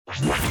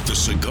The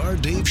Cigar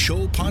Dave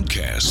Show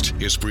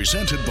podcast is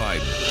presented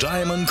by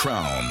Diamond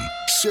Crown.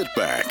 Sit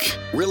back,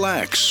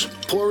 relax,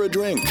 pour a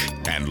drink,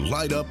 and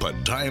light up a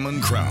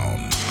Diamond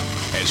Crown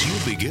as you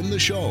begin the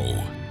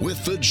show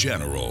with the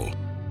General,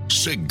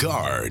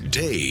 Cigar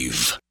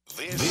Dave.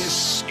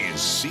 This is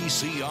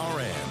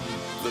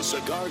CCRN, the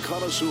Cigar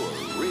Connoisseur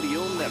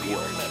Radio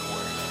Network.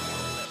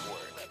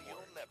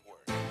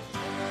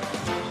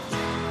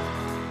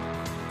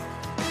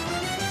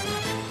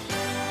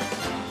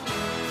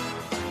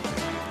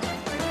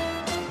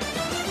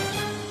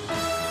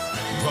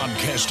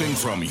 Broadcasting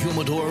from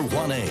Humidor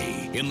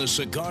 1A in the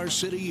cigar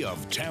city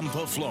of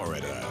Tampa,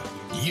 Florida,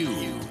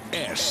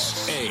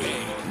 USA.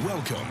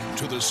 Welcome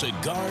to the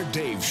Cigar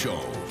Dave Show,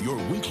 your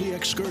weekly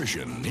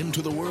excursion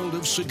into the world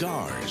of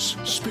cigars,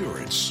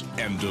 spirits,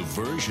 and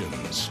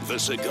diversions. The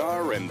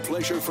cigar and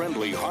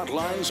pleasure-friendly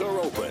hotlines are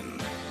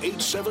open.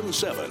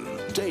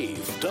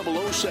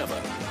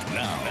 877-DAVE-007.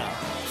 Now,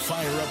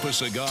 fire up a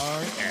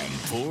cigar and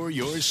pour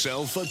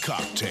yourself a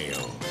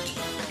cocktail.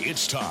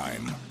 It's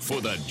time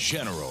for the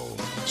General,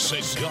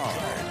 Cigar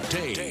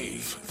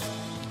Dave.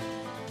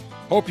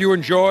 Hope you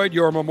enjoyed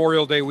your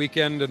Memorial Day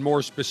weekend, and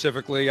more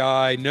specifically,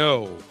 I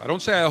don't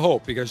say I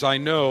hope, because I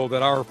know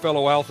that our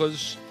fellow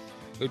Alphas,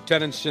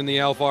 lieutenants in the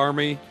Alpha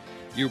Army,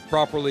 you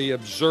properly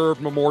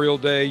observed Memorial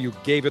Day. You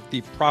gave it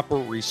the proper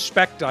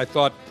respect. I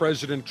thought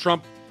President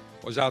Trump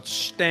was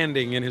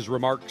outstanding in his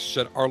remarks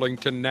at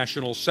Arlington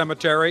National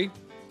Cemetery.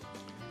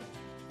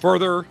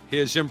 Further,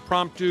 his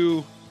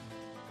impromptu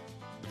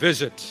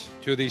visit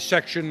to the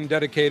section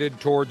dedicated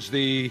towards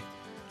the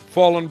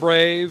fallen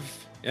brave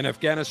in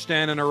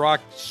Afghanistan and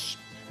Iraq,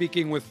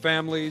 speaking with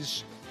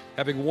families,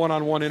 having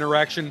one-on-one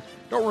interaction.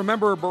 Don't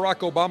remember Barack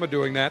Obama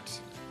doing that.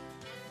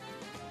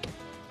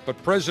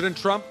 But President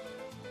Trump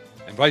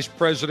and Vice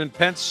President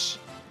Pence,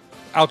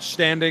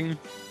 outstanding,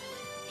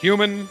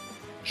 human,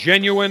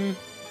 genuine,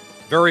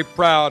 very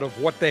proud of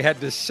what they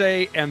had to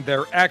say and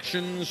their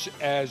actions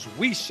as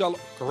we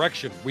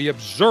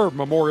observe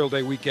Memorial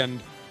Day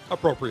weekend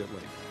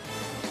appropriately.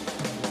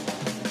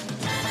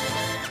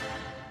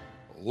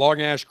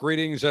 Long Ash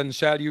greetings and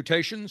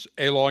salutations.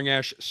 A Long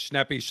Ash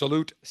snappy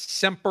salute.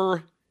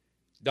 Semper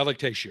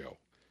delectatio.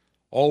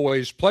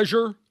 Always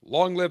pleasure.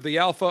 Long live the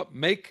Alpha.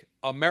 Make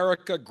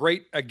America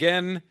great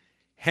again.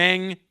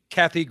 Hang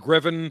Kathy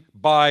Griffin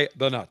by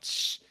the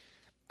nuts.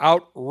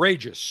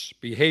 Outrageous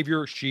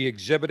behavior she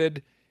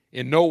exhibited.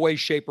 In no way,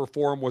 shape, or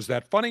form was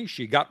that funny.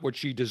 She got what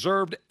she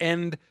deserved.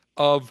 End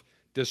of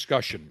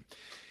discussion.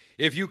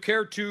 If you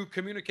care to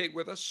communicate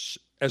with us,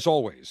 as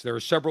always, there are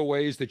several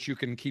ways that you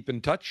can keep in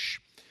touch.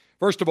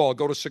 First of all,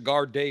 go to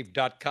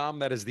CigarDave.com.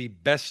 That is the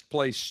best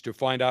place to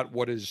find out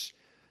what is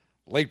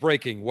late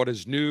breaking, what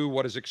is new,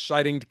 what is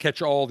exciting, to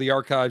catch all the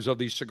archives of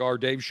the Cigar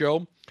Dave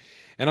Show.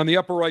 And on the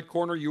upper right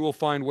corner, you will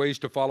find ways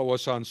to follow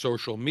us on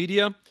social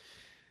media.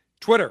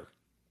 Twitter,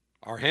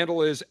 our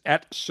handle is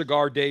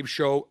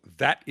 @CigarDaveShow.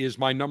 That is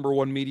my number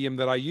one medium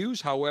that I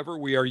use. However,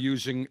 we are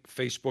using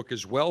Facebook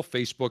as well.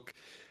 Facebook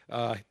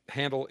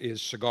handle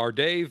is Cigar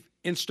Dave.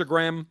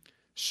 Instagram,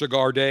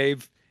 Cigar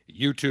Dave.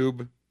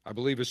 YouTube, I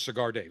believe, is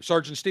Cigar Dave.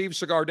 Sergeant Steve,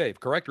 Cigar Dave,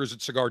 correct? Or is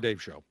it Cigar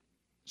Dave Show?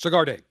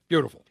 Cigar Dave.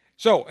 Beautiful.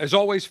 So, as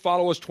always,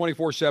 follow us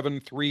 24/7,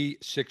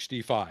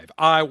 365.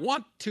 I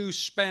want to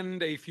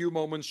spend a few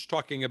moments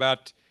talking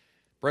about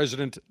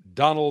President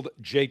Donald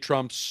J.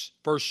 Trump's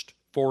first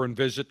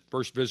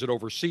visit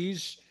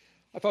overseas.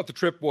 I thought the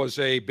trip was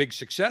a big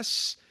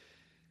success.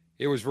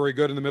 It was very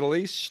good in the Middle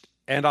East.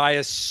 And I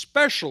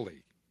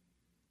especially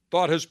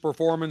thought his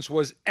performance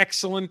was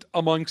excellent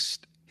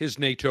amongst his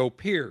NATO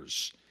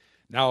peers.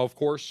 Now, of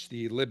course,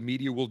 the lib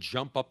media will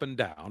jump up and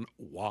down.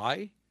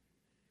 Why?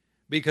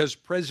 Because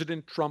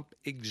President Trump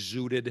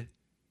exuded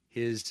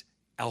his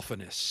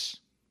alphaness.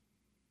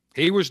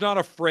 He was not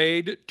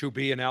afraid to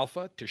be an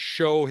alpha, to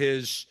show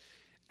his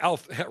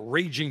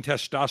raging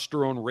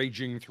testosterone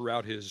raging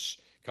throughout his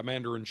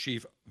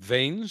commander-in-chief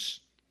veins.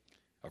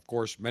 Of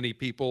course, many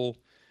people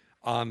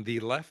on the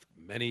left,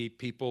 many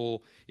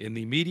people in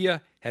the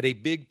media had a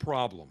big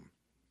problem.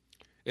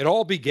 It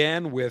all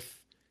began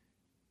with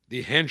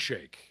the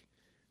handshake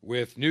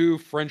with new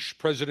French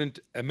President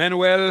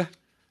Emmanuel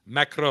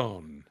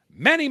Macron.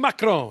 Manny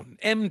Macron,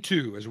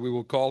 M2, as we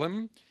will call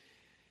him.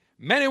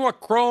 Manny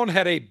Macron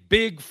had a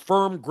big,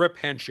 firm grip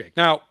handshake.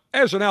 Now,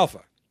 as an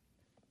alpha,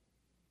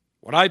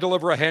 when I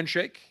deliver a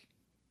handshake,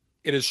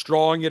 it is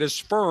strong, it is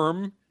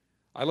firm.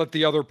 I let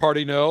the other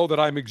party know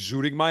that I'm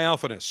exuding my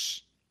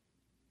alphaness.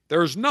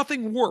 There's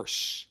nothing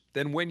worse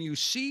than when you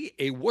see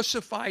a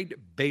wussified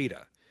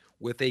beta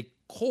with a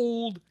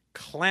cold,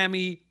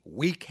 clammy,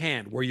 weak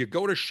hand, where you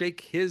go to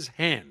shake his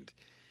hand,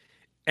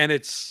 and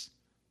it's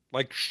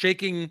like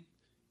shaking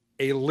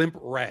a limp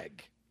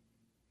rag.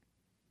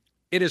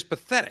 It is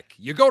pathetic.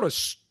 You go to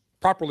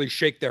properly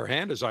shake their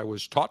hand, as I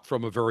was taught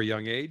from a very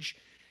young age,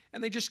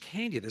 and they just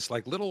hand you this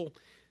like little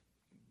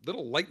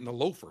light in the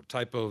loafer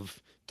type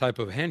of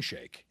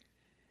handshake.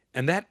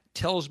 And that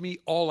tells me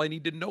all I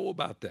need to know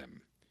about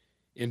them.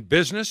 In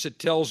business, it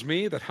tells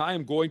me that I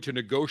am going to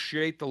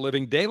negotiate the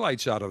living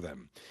daylights out of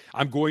them.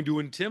 I'm going to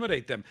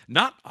intimidate them,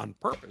 not on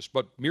purpose,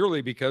 but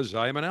merely because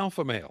I am an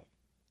alpha male.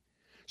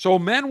 So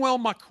Emmanuel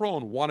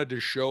Macron wanted to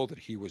show that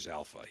he was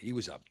alpha. He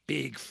was a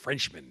big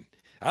Frenchman.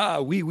 Ah,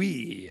 oui,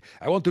 oui.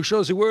 I want to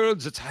show the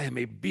world that I am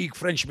a big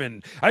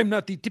Frenchman. I'm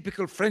not the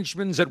typical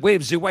Frenchman that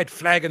waves the white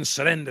flag and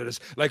surrenders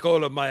like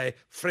all of my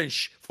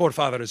French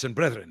forefathers and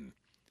brethren.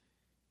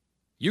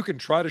 You can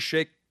try to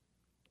shake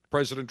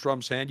President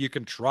Trump's hand. You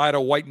can try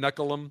to white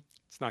knuckle him.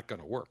 It's not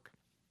going to work.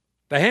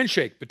 The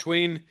handshake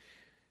between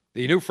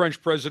the new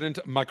French President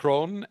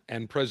Macron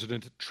and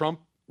President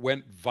Trump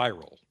went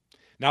viral.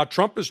 Now,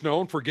 Trump is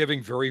known for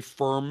giving very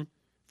firm,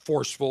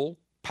 forceful,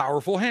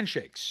 powerful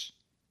handshakes.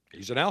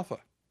 He's an alpha.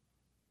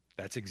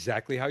 That's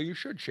exactly how you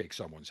should shake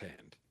someone's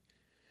hand.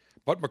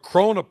 But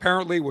Macron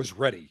apparently was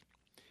ready,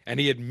 and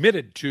he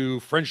admitted to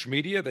French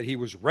media that he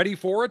was ready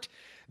for it,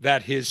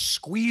 that his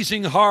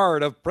squeezing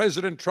hard of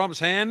President Trump's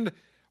hand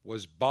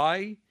was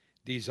by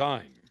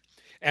design,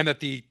 and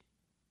that the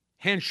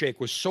handshake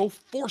was so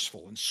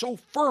forceful and so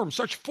firm,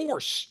 such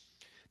force,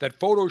 that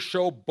photos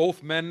show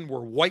both men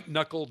were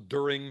white-knuckled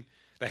during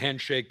the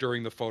handshake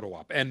during the photo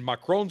op. And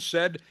Macron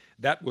said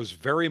that was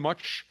very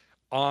much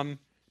on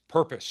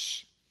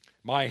purpose.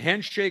 My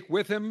handshake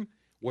with him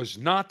was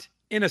not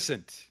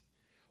innocent.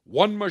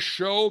 One must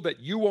show that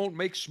you won't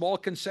make small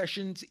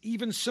concessions,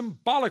 even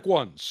symbolic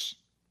ones.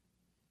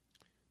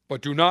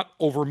 But do not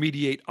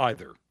over-mediate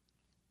either.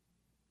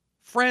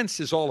 France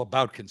is all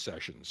about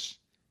concessions.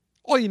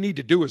 All you need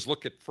to do is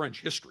look at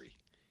French history.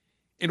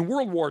 In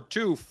World War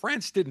II,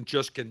 France didn't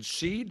just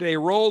concede, they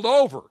rolled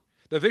over.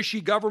 The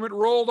Vichy government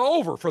rolled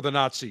over for the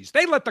Nazis.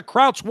 They let the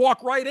Krauts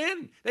walk right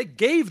in. They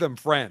gave them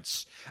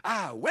France.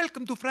 Ah,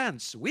 welcome to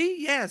France. Oui,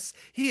 yes.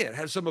 Here,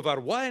 have some of our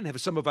wine, have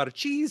some of our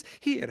cheese.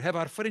 Here, have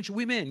our French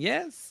women,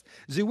 yes.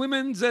 The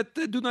women that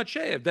do not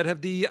shave, that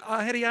have the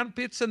hairy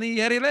armpits and the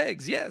hairy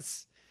legs,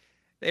 yes.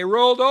 They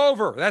rolled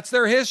over. That's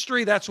their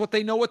history. That's what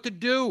they know what to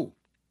do.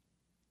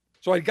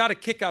 So I got a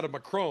kick out of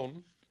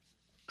Macron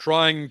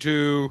trying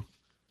to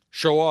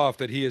show off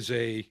that he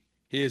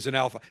is an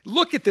alpha.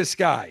 Look at this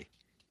guy.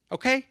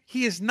 Okay?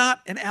 He is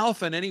not an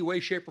alpha in any way,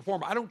 shape, or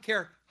form. I don't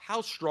care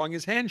how strong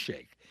his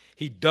handshake.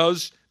 He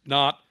does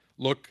not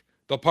look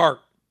the part.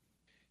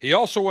 He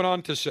also went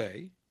on to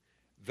say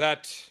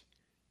that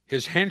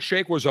his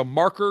handshake was a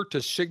marker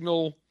to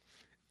signal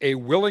a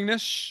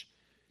willingness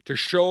to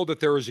show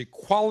that there is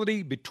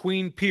equality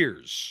between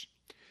peers.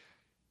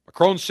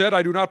 Macron said,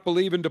 I do not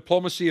believe in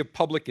diplomacy of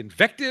public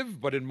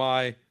invective, but in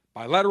my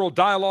bilateral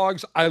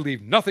dialogues, I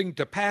leave nothing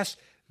to pass.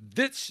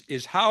 This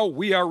is how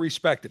we are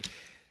respected.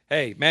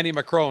 Hey, Manny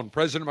Macron,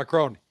 President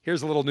Macron,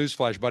 here's a little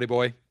newsflash, buddy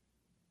boy.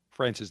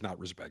 France is not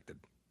respected.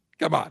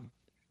 Come on.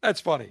 That's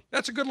funny.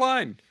 That's a good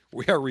line.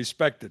 We are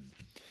respected.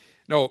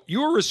 No,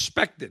 you are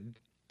respected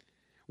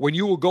when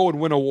you will go and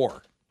win a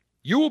war.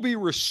 You will be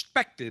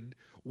respected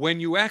when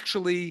you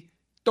actually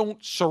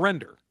don't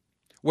surrender.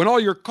 When all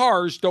your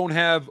cars don't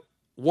have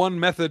one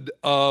method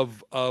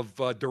of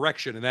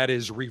direction, and that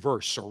is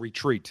reverse or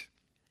retreat.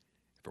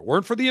 If it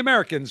weren't for the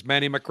Americans,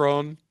 Manny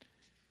Macron,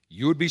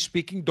 you would be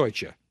speaking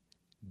Deutsche.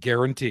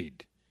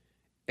 Guaranteed.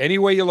 Any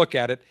way you look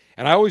at it,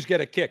 and I always get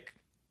a kick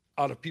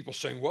out of people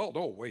saying, well,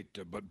 no, wait,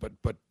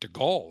 but de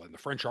Gaulle and the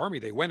French army,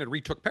 they went and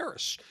retook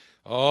Paris.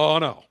 Oh,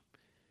 no.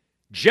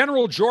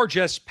 General George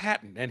S.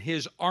 Patton and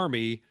his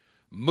army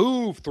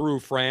moved through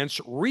France,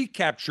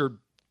 recaptured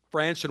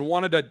France, and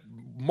wanted to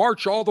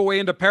march all the way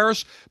into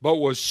Paris, but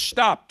was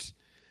stopped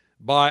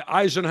by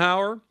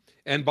Eisenhower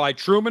and by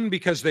Truman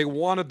because they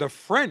wanted the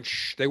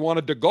French, they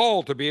wanted de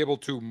Gaulle to be able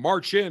to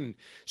march in.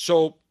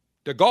 So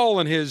de Gaulle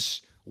and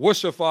his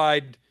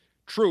wussified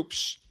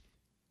troops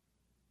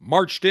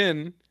marched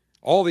in,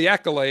 all the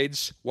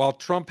accolades, while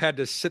Trump had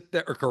to sit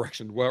there, or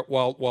correction,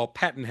 while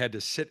Patton had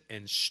to sit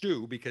and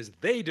stew because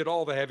they did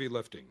all the heavy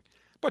lifting.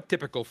 But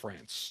typical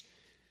France.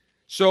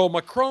 So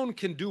Macron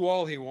can do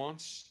all he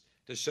wants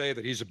to say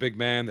that he's a big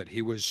man, that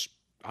he was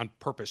on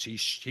purpose. He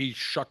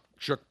shook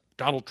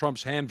Donald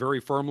Trump's hand very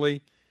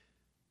firmly.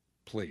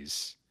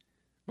 Please.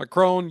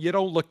 Macron, you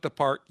don't look the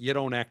part. You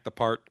don't act the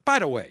part. By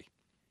the way,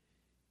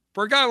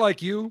 for a guy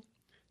like you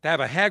to have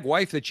a hag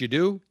wife that you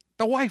do,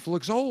 the wife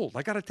looks old.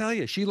 I got to tell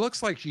you, she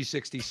looks like she's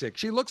 66.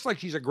 She looks like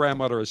she's a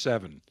grandmother of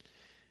 7.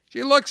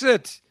 She looks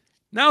it.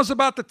 Now's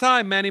about the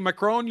time, Manny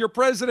Macron. You're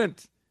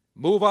president.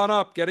 Move on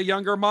up. Get a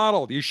younger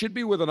model. You should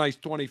be with a nice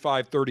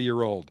 25,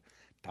 30-year-old.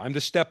 Time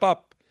to step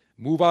up.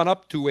 Move on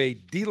up to a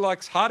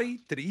deluxe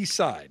hottie to the east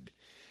side.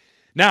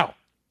 Now,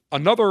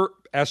 another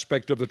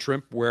aspect of the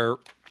trip where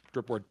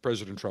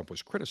President Trump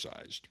was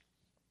criticized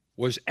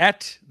was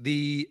at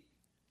the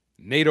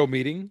NATO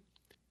meeting.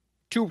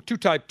 Two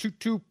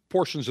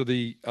portions of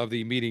the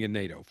meeting in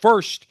NATO.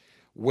 First,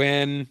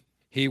 when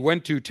he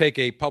went to take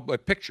a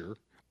public picture,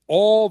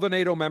 all the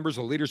NATO members,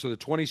 the leaders of the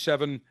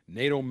 27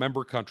 NATO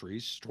member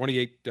countries,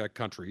 28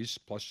 countries,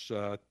 plus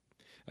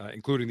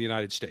including the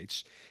United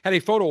States, had a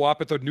photo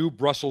op at the new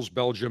Brussels,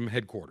 Belgium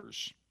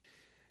headquarters.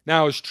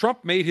 Now, as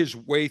Trump made his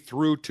way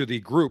through to the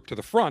group, to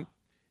the front,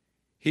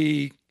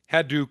 he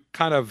had to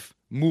kind of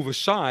move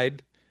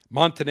aside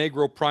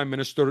Montenegro Prime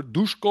Minister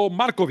Duško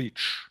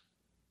Marković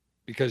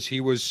because he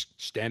was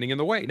standing in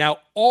the way. Now,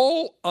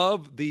 all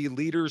of the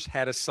leaders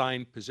had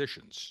assigned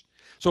positions.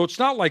 So it's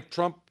not like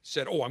Trump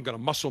said, oh, I'm going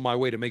to muscle my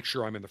way to make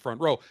sure I'm in the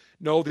front row.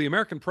 No, the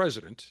American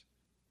president,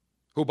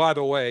 who, by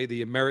the way, the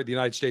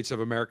United States of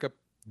America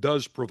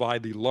does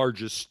provide the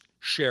largest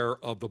share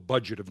of the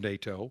budget of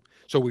NATO,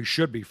 so we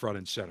should be front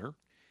and center.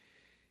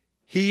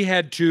 He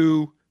had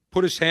to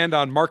put his hand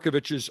on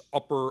Markovic's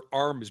upper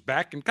arm, his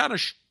back, and kind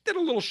of did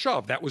a little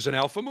shove. That was an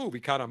alpha move.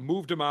 He kind of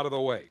moved him out of the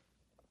way.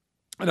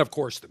 And, of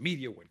course, the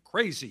media went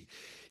crazy.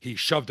 He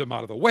shoved him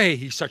out of the way.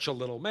 He's such a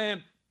little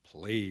man.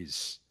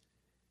 Please.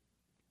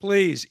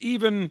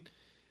 Even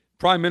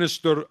Prime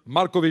Minister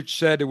Marković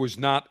said it was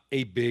not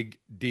a big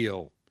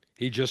deal.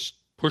 He just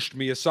pushed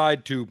me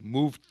aside to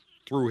move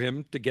through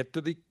him to get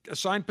to the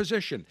assigned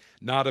position.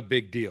 Not a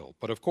big deal.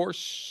 But, of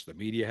course, the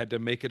media had to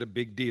make it a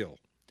big deal.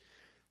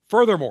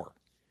 Furthermore,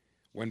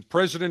 when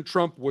President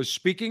Trump was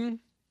speaking,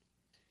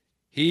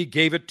 he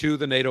gave it to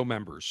the NATO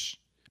members.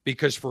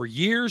 Because for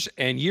years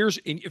and years,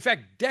 in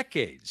fact,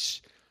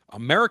 decades,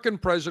 American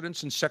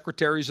presidents and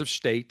secretaries of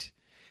state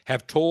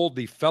have told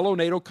the fellow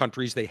NATO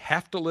countries they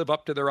have to live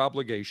up to their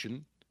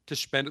obligation to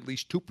spend at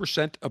least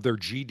 2% of their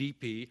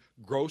GDP,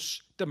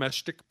 gross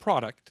domestic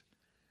product,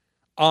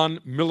 on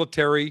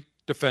military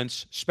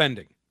defense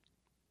spending.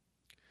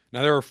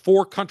 Now, there are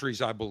 4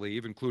 countries, I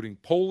believe, including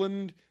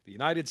Poland, the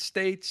United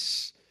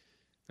States.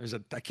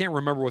 I can't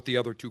remember what the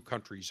other 2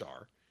 countries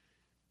are.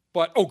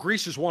 But,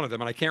 Greece is one of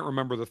them, and I can't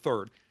remember the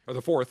third or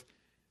the fourth.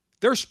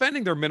 They're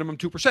spending their minimum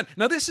 2%.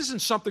 Now, this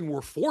isn't something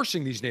we're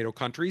forcing these NATO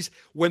countries.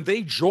 When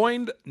they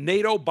joined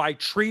NATO by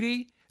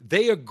treaty,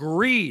 they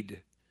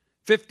agreed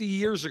 50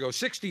 years ago,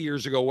 60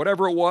 years ago,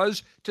 whatever it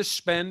was, to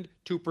spend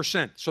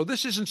 2%. So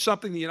this isn't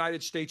something the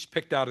United States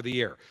picked out of the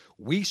air.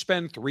 We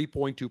spend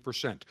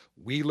 3.2%.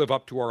 We live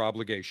up to our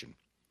obligation.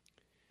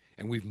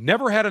 And we've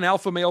never had an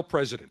alpha male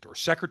president or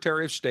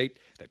secretary of state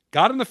that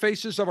got in the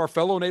faces of our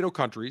fellow NATO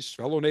countries,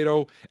 fellow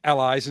NATO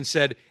allies, and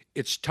said,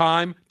 it's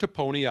time to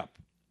pony up.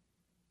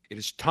 It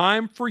is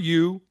time for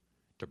you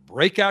to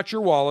break out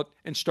your wallet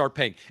and start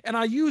paying. And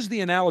I use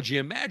the analogy,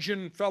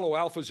 imagine, fellow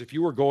alphas, if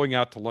you were going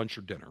out to lunch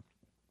or dinner,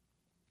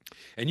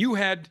 and you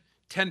had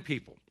 10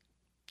 people,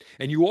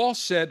 and you all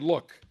said,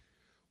 look,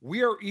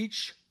 we are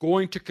each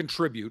going to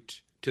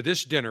contribute to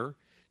this dinner,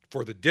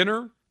 for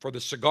the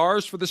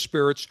cigars, for the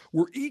spirits,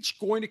 we're each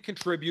going to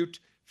contribute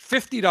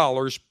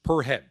 $50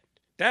 per head.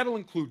 That'll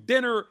include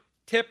dinner,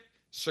 tip,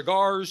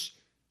 cigars,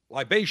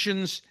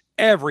 libations,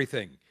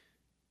 everything.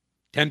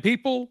 10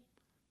 people,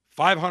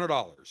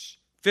 $500,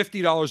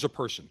 $50 a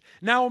person.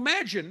 Now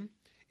imagine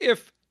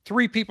if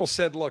 3 people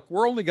said, look,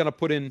 we're only going to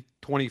put in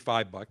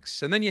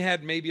 $25. And then you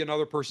had maybe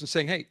another person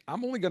saying, hey,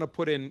 I'm only going to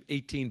put in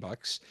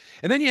 $18.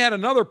 And then you had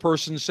another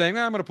person saying,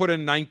 I'm going to put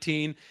in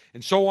 19,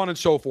 and so on and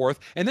so forth.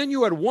 And then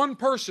you had one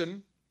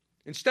person,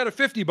 instead of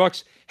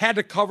 $50, had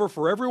to cover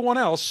for everyone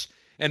else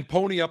and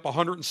pony up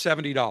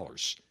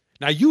 $170.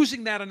 Now,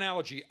 using that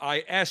analogy,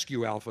 I ask you,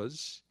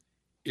 alphas,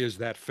 is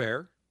that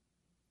fair?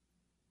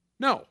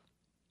 No.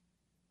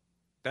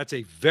 That's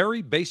a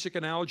very basic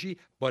analogy,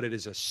 but it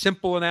is a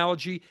simple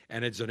analogy,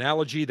 and it's an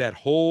analogy that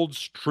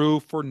holds true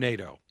for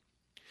NATO.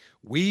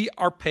 We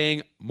are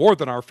paying more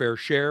than our fair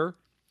share.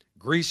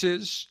 Greece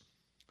is.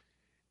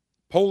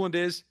 Poland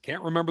is.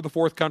 Can't remember the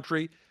 4th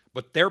country,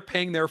 but they're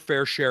paying their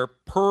fair share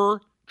per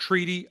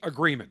treaty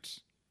agreement.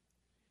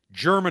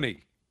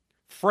 Germany,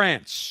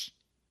 France,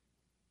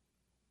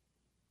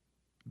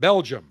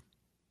 Belgium,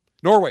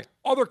 Norway,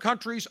 other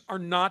countries are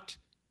not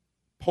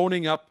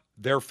ponying up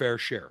their fair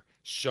share.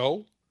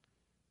 So,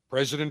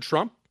 President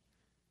Trump,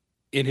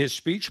 in his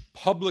speech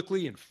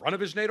publicly in front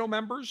of his NATO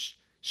members,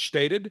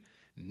 stated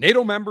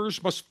NATO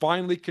members must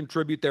finally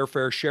contribute their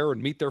fair share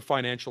and meet their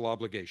financial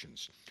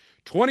obligations.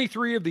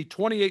 23 of the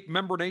 28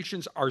 member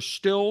nations are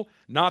still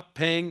not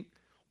paying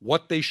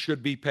what they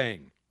should be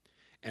paying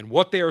and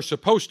what they are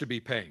supposed to be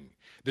paying.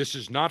 This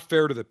is not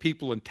fair to the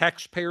people and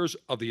taxpayers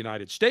of the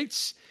United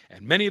States,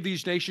 and many of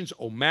these nations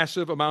owe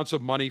massive amounts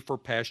of money for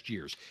past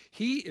years.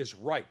 He is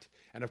right.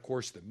 And, of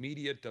course, the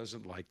media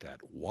doesn't like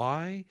that.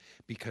 Why?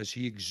 Because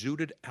he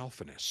exuded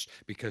alphaness,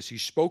 because he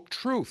spoke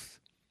truth,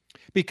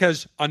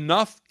 because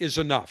enough is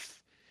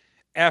enough.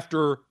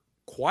 After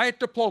quiet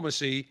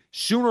diplomacy,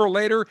 sooner or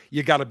later,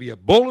 you got to be a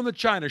bull in the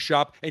china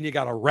shop, and you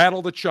got to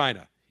rattle the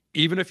china,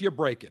 even if you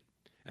break it.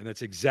 And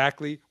that's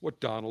exactly what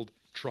Donald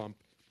Trump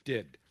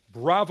did.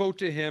 Bravo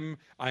to him.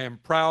 I am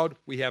proud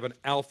we have an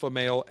alpha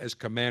male as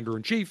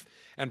commander-in-chief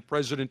and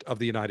president of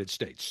the United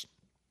States.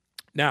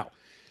 Now,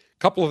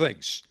 couple of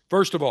things.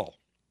 First of all,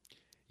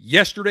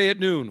 yesterday at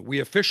noon,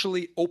 we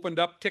officially opened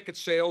up ticket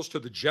sales to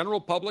the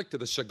general public to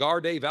the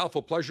Cigar Dave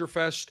Alpha Pleasure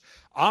Fest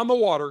on the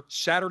water,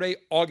 Saturday,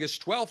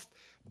 August 12th,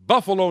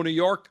 Buffalo, New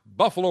York,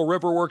 Buffalo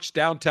River Works,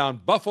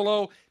 downtown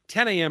Buffalo,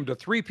 10 a.m. to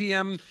 3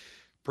 p.m.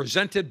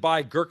 Presented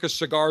by Gurkha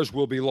Cigars.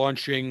 We'll be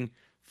launching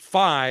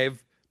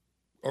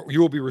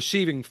you will be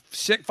receiving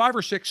 5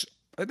 or 6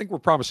 I think we're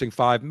promising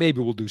 5.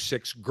 Maybe we'll do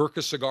 6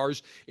 Gurkha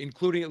cigars,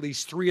 including at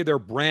least 3 of their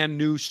brand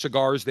new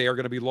cigars they are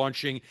going to be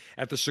launching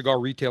at the Cigar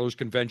Retailers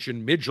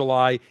Convention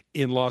mid-July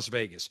in Las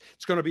Vegas.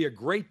 It's going to be a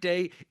great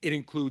day. It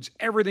includes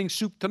everything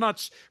soup to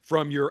nuts,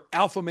 from your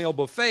Alpha Male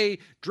buffet,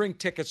 drink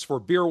tickets for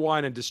beer,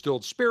 wine, and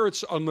distilled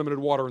spirits, unlimited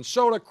water and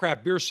soda,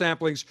 craft beer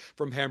samplings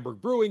from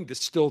Hamburg Brewing,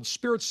 distilled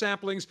spirit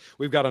samplings.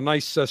 We've got a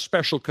nice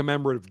special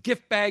commemorative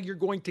gift bag you're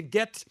going to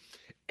get.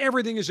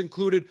 Everything is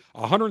included,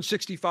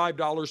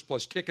 $165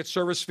 plus ticket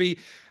service fee.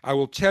 I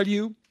will tell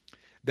you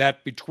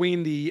that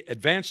between the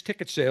advanced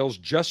ticket sales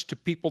just to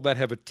people that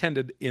have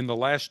attended in the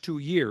last 2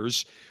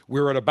 years,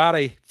 we're at about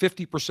a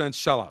 50%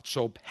 sellout.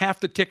 So half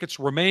the tickets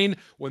remain.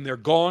 When they're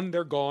gone,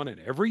 they're gone. And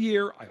every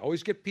year, I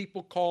always get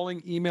people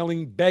calling,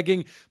 emailing,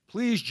 begging,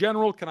 please,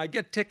 General, can I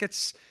get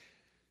tickets?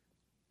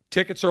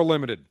 Tickets are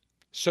limited.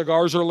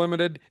 Cigars are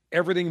limited.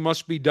 Everything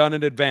must be done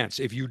in advance.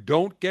 If you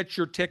don't get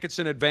your tickets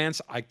in advance,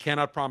 I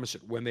cannot promise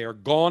it. When they are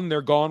gone,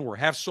 they're gone. We're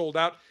half sold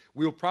out.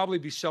 We will probably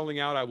be selling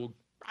out.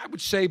 I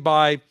would say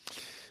by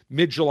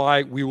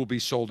mid-July, we will be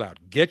sold out.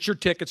 Get your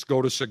tickets.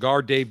 Go to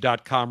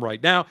CigarDave.com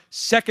right now.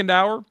 Second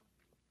hour,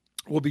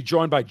 we'll be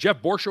joined by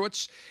Jeff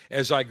Borshowitz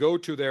as I go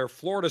to their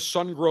Florida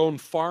Sun-Grown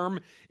farm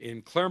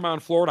in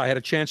Claremont, Florida. I had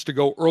a chance to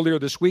go earlier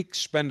this week,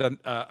 spend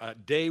a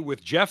day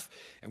with Jeff,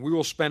 and we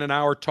will spend an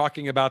hour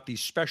talking about the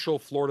special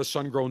Florida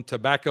Sun-Grown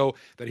tobacco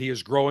that he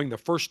is growing. The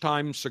first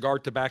time cigar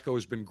tobacco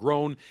has been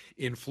grown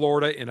in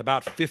Florida in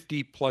about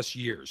 50-plus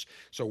years.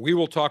 So we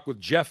will talk with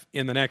Jeff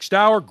in the next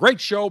hour.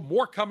 Great show.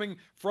 More coming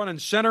front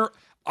and center.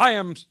 I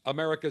am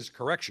America's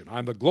correction.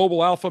 I'm the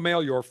Global Alpha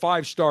Male, your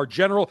 5-star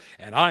general,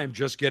 and I am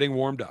just getting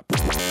warmed up.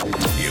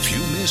 If you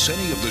miss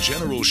any of the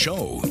General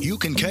Show, you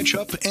can catch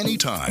up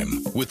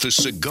anytime with the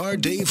Cigar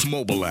Dave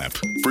mobile app,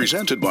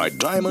 presented by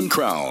Diamond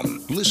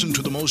Crown. Listen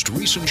to the most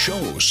recent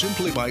show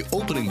simply by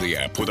opening the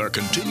app with our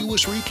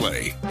continuous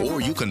replay, or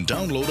you can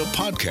download a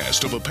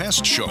podcast of a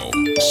past show.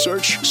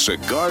 Search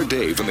Cigar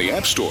Dave in the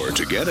App Store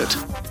to get it.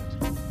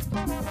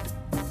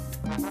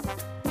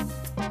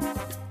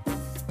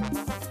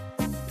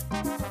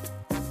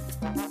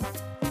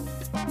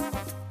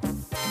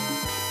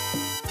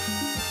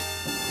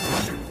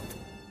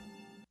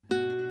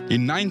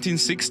 In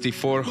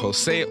 1964,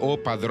 Jose O.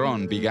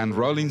 Padron began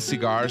rolling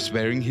cigars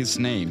bearing his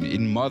name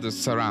in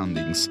modest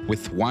surroundings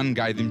with one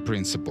guiding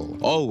principle: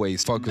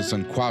 always focus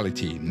on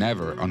quality,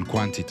 never on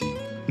quantity.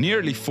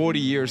 Nearly 40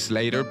 years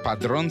later,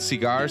 Padron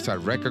cigars are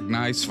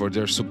recognized for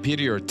their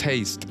superior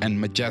taste and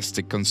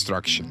majestic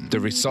construction, the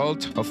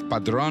result of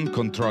Padron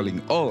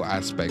controlling all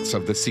aspects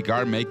of the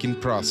cigar-making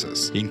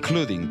process,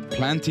 including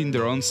planting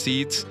their own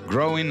seeds,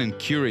 growing and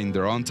curing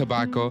their own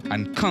tobacco,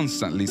 and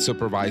constantly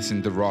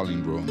supervising the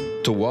rolling room.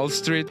 To Wall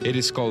Street, it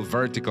is called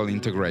vertical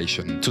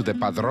integration. To the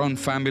Padron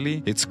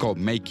family, it's called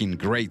making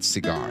great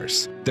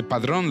cigars. The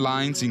Padron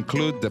lines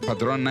include the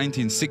Padron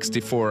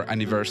 1964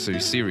 Anniversary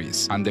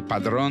Series and the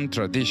Padron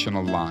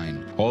Traditional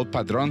line. All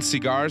Padron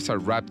cigars are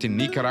wrapped in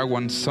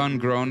Nicaraguan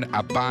sun-grown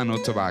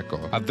Habano tobacco,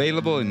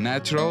 available in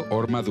natural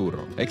or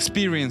Maduro.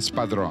 Experience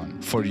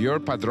Padron. For your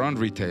Padron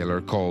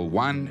retailer, call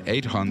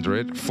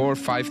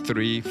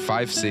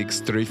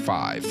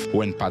 1-800-453-5635.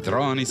 When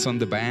Padron is on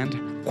the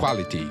band,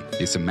 quality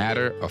is a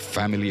matter of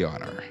family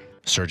honor.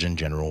 Surgeon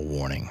General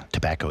warning: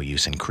 tobacco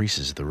use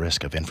increases the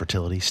risk of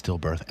infertility,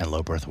 stillbirth, and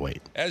low birth weight.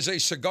 As a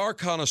cigar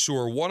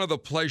connoisseur, one of the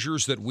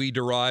pleasures that we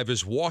derive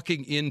is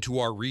walking into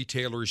our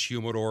retailer's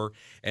humidor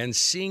and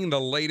seeing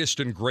the latest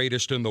and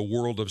greatest in the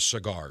world of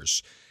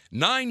cigars.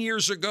 9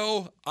 years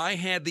ago, I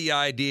had the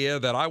idea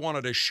that I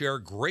wanted to share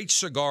great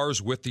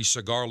cigars with the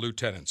Cigar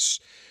Lieutenants.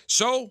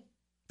 So,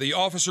 the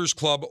Officers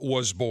Club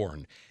was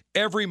born.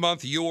 Every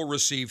month, you will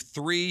receive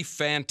 3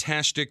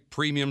 fantastic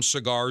premium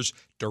cigars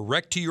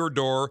direct to your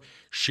door,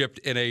 shipped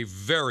in a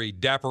very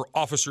dapper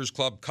Officers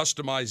Club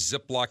customized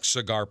Ziploc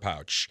cigar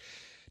pouch.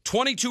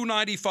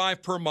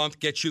 $22.95 per month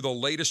gets you the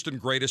latest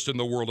and greatest in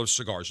the world of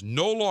cigars.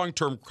 No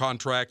long-term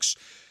contracts.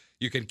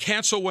 You can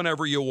cancel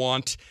whenever you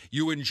want.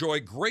 You enjoy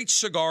great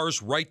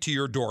cigars right to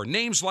your door.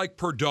 Names like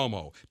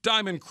Perdomo,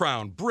 Diamond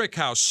Crown,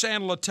 Brickhouse,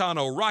 San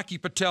Latano, Rocky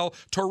Patel,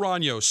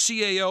 Torano,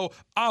 CAO,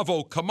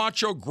 Avo,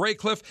 Camacho,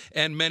 Graycliff,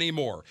 and many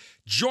more.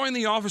 Join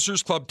the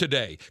Officers Club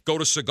today. Go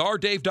to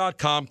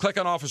CigarDave.com, click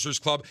on Officers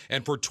Club,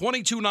 and for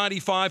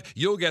 $22.95,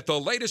 you'll get the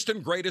latest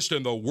and greatest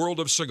in the world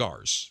of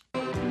cigars.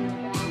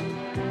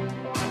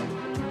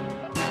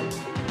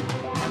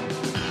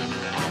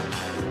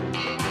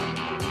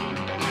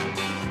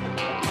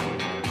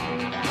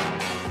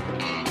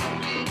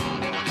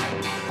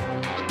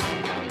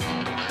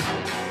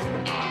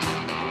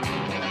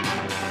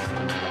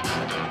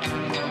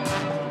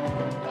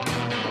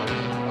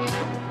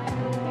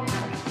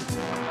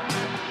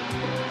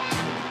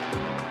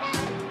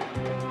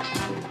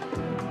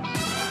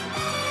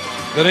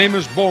 The name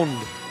is Bond,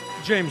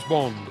 James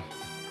Bond.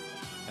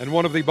 And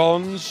one of the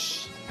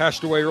Bonds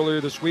passed away earlier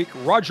this week,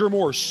 Roger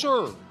Moore.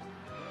 Sir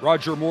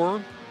Roger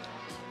Moore,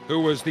 who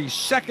was the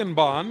second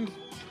Bond,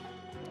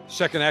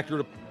 second actor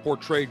to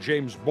portrayed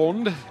James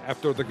Bond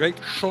after the great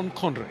Sean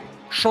Connery.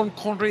 Sean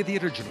Connery, the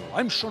original.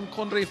 I'm Sean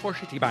Connery for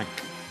Citibank.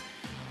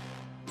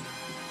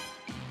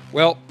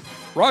 Well,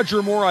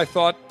 Roger Moore, I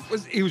thought,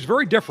 he was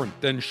very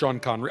different than Sean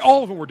Connery.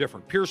 All of them were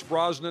different. Pierce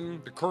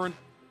Brosnan, the current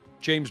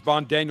James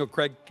Bond, Daniel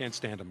Craig, can't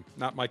stand him.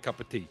 Not my cup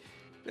of tea.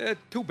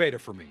 Too beta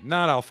for me.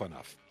 Not alpha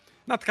enough.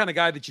 Not the kind of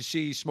guy that you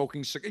see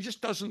smoking cigars. It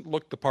just doesn't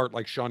look the part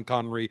like Sean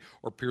Connery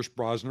or Pierce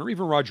Brosnan or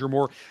even Roger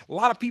Moore. A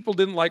lot of people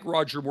didn't like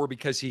Roger Moore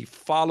because he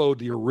followed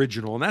the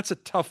original, and that's a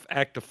tough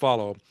act to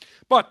follow.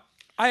 But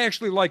I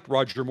actually liked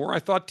Roger Moore. I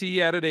thought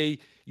he added a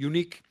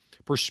unique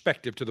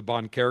perspective to the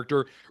Bond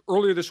character.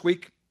 Earlier this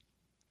week,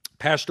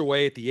 passed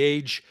away at the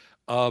age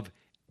of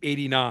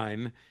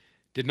 89.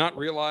 Did not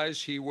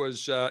realize he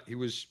was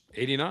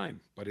 89,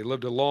 but he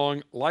lived a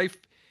long life.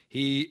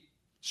 He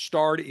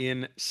starred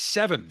in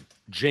 7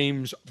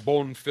 James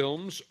Bond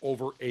films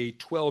over a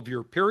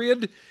 12-year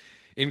period,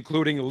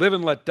 including Live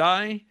and Let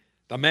Die,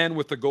 The Man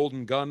with the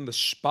Golden Gun, The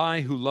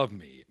Spy Who Loved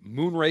Me,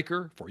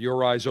 Moonraker, For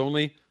Your Eyes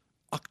Only,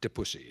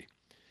 Octopussy,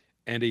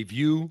 and A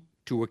View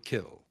to a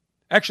Kill.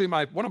 Actually,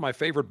 one of my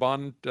favorite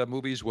Bond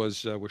movies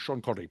was with Sean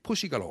Connery,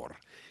 Pussy Galore.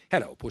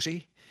 Hello,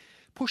 Pussy.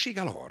 Pussy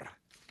Galore.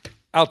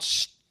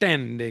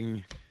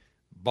 Outstanding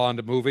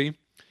Bond movie.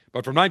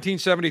 But from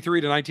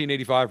 1973 to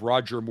 1985,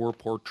 Roger Moore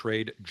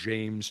portrayed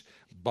James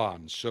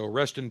Bond. So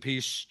rest in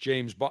peace,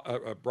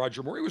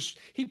 Roger Moore.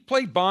 He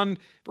played Bond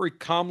very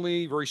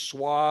calmly, very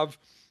suave,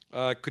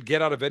 could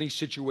get out of any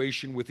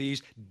situation with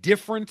ease.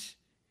 Different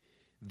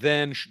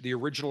than the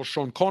original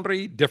Sean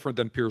Connery, different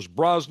than Pierce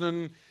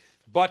Brosnan.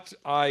 But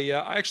I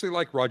actually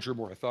like Roger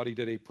Moore. I thought he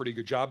did a pretty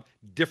good job.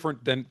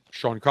 Different than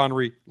Sean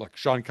Connery. Look,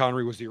 Sean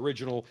Connery was the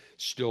original,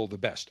 still the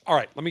best. All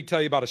right, let me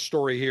tell you about a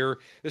story here.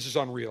 This is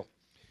unreal.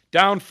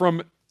 Down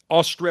from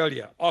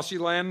Australia. Aussie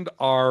land,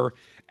 our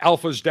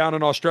alphas down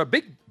in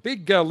Australia.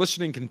 Big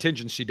listening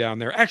contingency down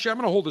there. Actually, I'm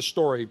going to hold this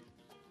story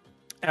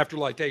after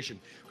Lightation.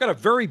 We've got a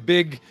very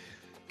big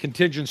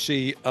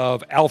contingency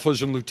of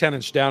alphas and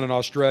lieutenants down in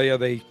Australia.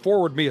 They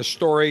forward me a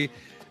story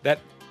that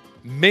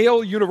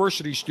male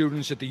university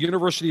students at the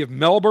University of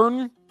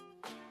Melbourne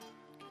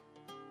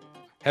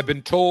have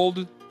been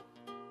told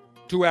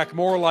to act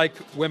more like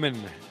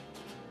women.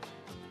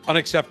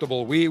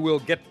 Unacceptable. We will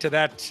get to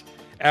that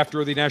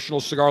after the National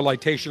Cigar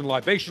Lightation and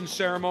Libation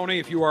Ceremony.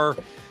 If you are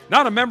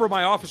not a member of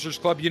my Officers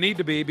Club, you need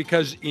to be,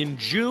 because in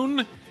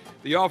June,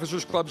 the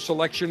Officers Club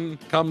selection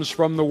comes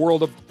from the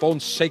world of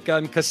Fonseca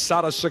and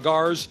Casada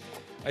cigars.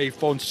 A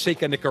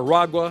Fonseca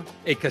Nicaragua,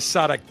 a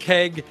Casada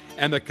Keg,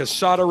 and the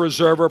Casada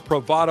Reserva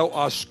Privado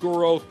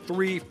Oscuro.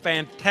 3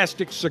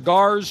 fantastic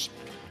cigars.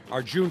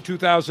 Our June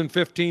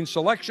 2015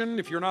 selection.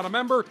 If you're not a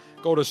member,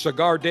 go to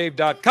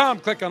CigarDave.com,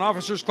 click on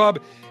Officers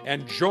Club,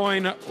 and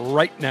join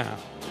right now.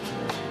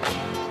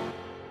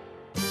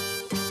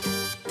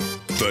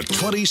 The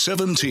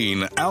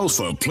 2017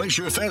 Alpha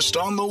Pleasure Fest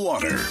on the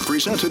Water,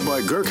 presented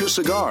by Gurkha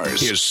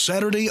Cigars, is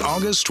Saturday,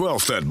 August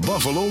 12th at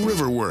Buffalo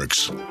River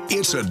Works.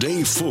 It's a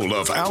day full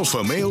of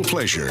alpha male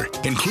pleasure,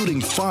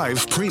 including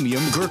 5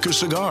 premium Gurkha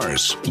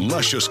cigars,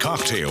 luscious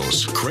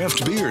cocktails,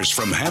 craft beers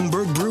from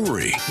Hamburg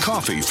Brewery,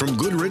 coffee from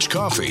Goodrich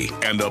Coffee,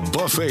 and a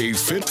buffet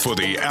fit for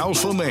the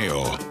alpha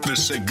male. The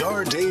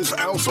Cigar Dave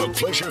Alpha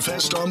Pleasure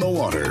Fest on the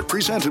Water,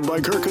 presented by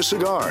Gurkha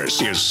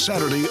Cigars, is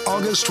Saturday,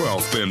 August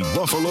 12th in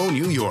Buffalo,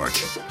 New York.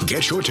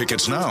 Get your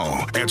tickets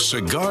now at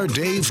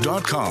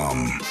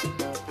CigarDave.com.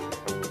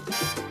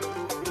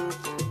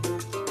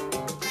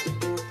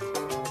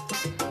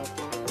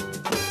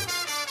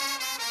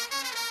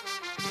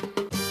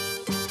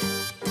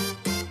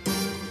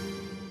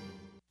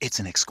 It's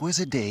an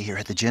exquisite day here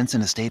at the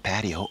Jensen Estate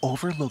patio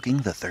overlooking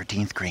the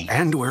 13th green.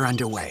 And we're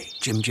underway.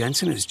 Jim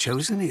Jensen has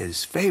chosen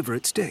his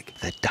favorite stick.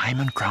 The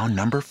Diamond Crown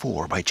No.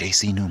 4 by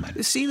J.C.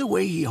 Newman. See the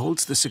way he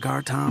holds the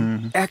cigar, Tom?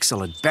 Mm-hmm.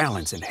 Excellent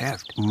balance and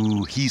heft.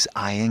 Ooh, he's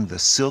eyeing the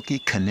silky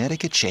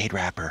Connecticut shade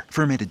wrapper,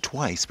 fermented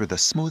twice for the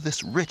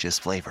smoothest,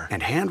 richest flavor.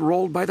 And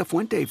hand-rolled by the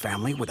Fuente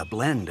family with a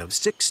blend of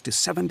 6 to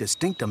 7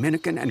 distinct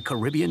Dominican and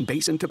Caribbean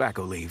basin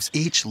tobacco leaves.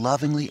 Each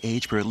lovingly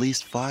aged for at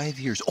least 5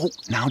 years. Oh,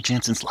 now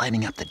Jensen's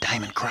lighting up the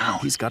Diamond Crown.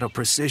 He's got a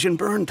precision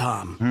burn,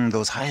 Tom.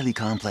 Those highly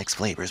complex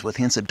flavors with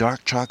hints of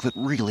dark chocolate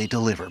really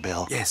deliver,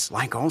 Bill. Yes,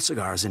 like all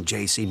cigars in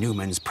J.C.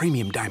 Newman's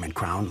premium Diamond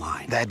Crown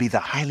line. That'd be the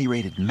highly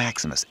rated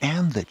Maximus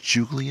and the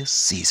Julius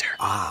Caesar.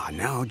 Ah,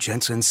 now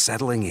Jensen's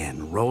settling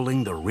in,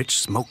 rolling the rich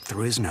smoke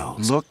through his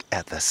nose. Look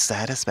at the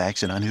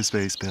satisfaction on his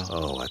face, Bill.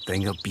 Oh, a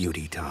thing of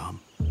beauty,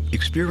 Tom.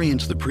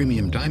 Experience the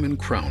premium Diamond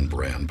Crown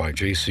brand by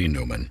J.C.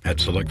 Newman at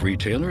select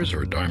retailers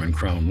or Diamond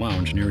Crown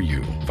Lounge near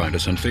you. Find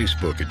us on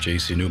Facebook at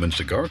J.C. Newman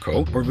Cigar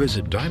Co. or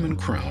visit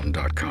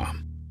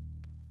diamondcrown.com.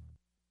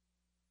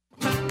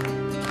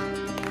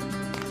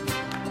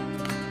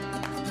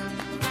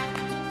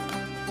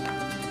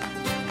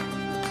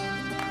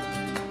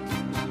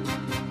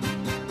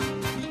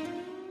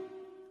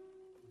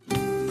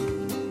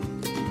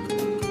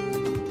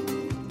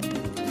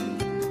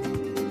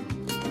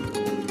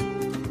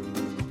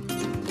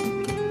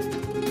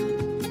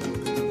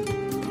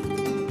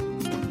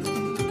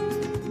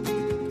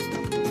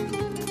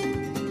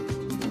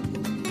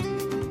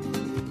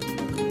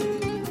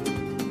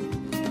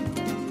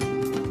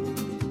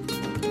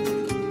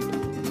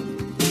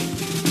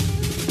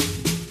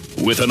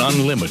 With an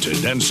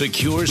unlimited and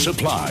secure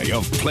supply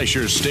of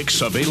pleasure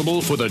sticks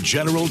available for the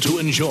general to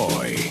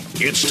enjoy,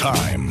 it's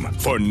time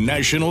for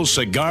National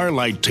Cigar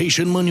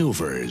Lightation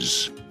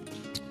Maneuvers.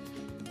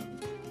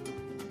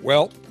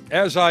 Well,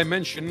 as I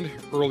mentioned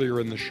earlier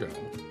in the show,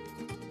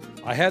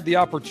 I had the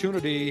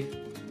opportunity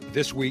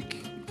this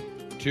week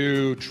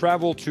to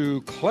travel to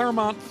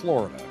Claremont,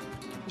 Florida,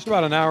 just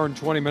about an hour and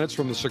 20 minutes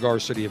from the cigar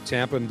city of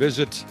Tampa, and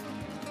visit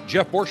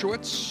Jeff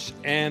Borysiewicz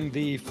and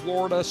the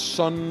Florida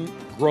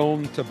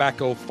Sun-Grown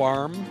Tobacco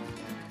Farm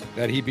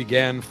that he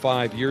began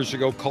 5 years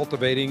ago,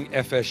 cultivating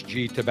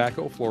FSG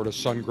tobacco. Florida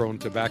Sun-Grown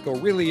Tobacco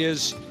really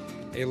is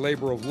a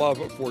labor of love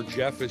for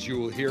Jeff, as you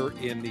will hear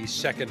in the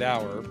second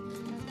hour,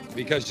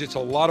 because it's a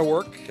lot of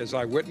work, as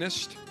I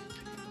witnessed.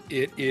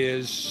 It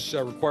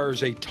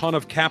requires a ton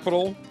of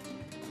capital,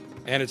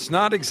 and it's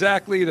not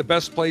exactly the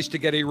best place to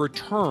get a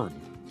return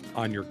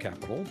on your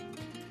capital.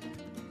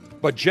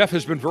 But Jeff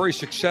has been very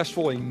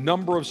successful, a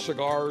number of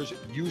cigars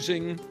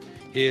using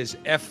his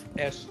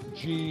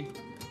FSG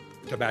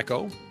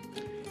tobacco,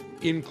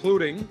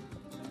 including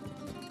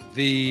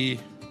the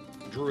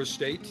Drew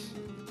Estate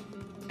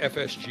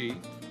FSG,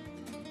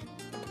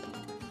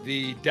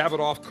 the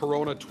Davidoff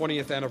Corona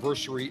 20th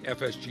Anniversary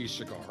FSG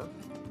cigar,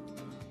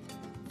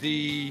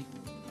 the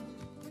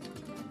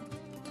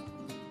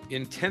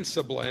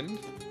Intensa blend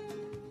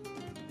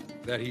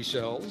that he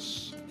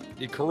sells,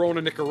 the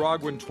Corona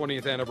Nicaraguan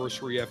 20th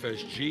Anniversary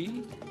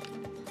FSG,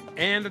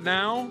 and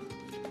now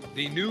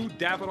the new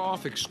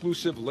Davidoff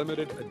exclusive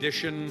limited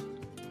edition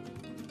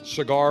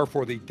cigar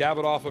for the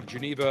Davidoff of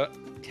Geneva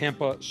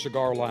Tampa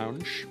Cigar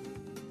Lounge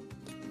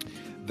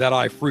that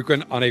I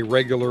frequent on a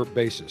regular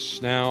basis.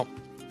 Now,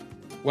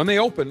 when they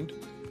opened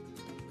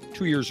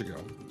 2 years ago,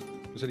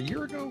 was it a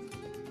year ago?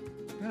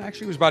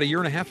 Actually, it was about a year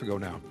and a half ago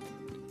now.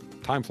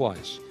 Time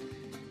flies.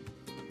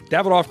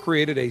 Davidoff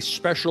created a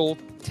special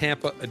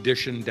Tampa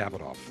edition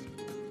Davidoff,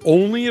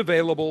 only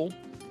available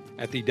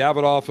at the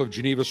Davidoff of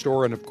Geneva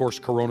store and, of course,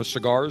 Corona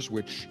Cigars,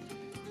 which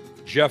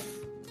Jeff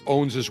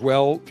owns as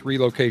well, 3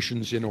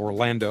 locations in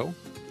Orlando.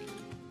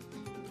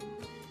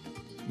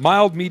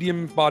 Mild,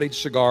 medium-bodied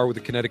cigar with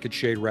a Connecticut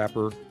shade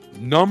wrapper,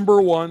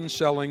 #1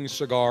 selling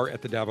cigar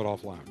at the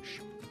Davidoff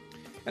Lounge.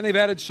 And they've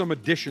added some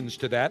additions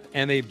to that,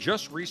 and they've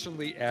just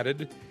recently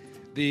added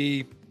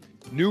the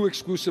new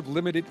exclusive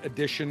limited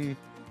edition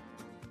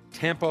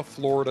Tampa,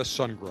 Florida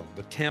Sun-Grown,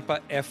 the Tampa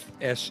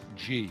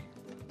FSG.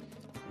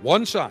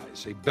 One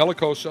size, a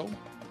Bellicoso,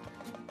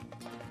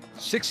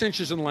 6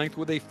 inches in length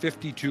with a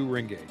 52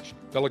 ring gauge.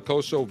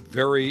 Bellicoso,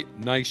 very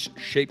nice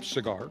shaped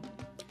cigar.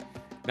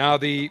 Now,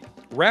 the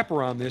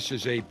wrapper on this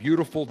is a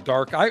beautiful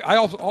dark, I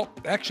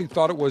actually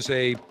thought it was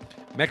a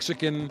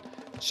Mexican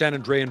San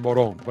Andrean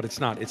Moron, but it's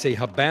not. It's a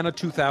Habana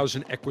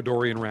 2000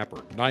 Ecuadorian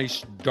wrapper.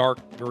 Nice, dark,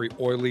 very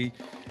oily,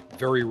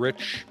 very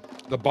rich.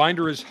 The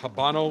binder is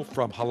Habano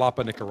from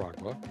Jalapa,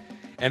 Nicaragua.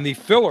 And the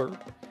filler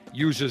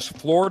uses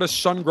Florida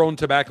Sun-Grown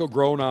tobacco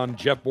grown on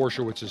Jeff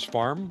Borysiewicz's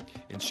farm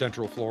in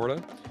Central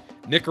Florida,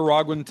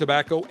 Nicaraguan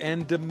tobacco,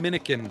 and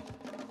Dominican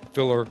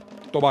filler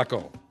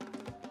tobacco.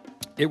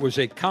 It was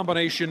a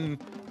combination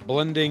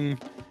blending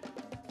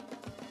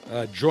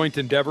joint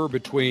endeavor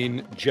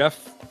between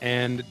Jeff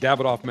and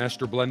Davidoff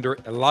master blender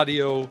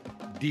Eladio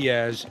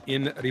Diaz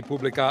in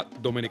República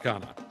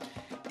Dominicana.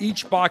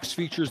 Each box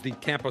features the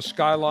Tampa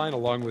skyline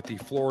along with the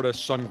Florida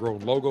Sun-Grown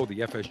logo,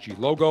 the FSG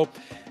logo.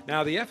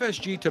 Now, the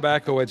FSG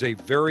tobacco adds a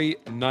very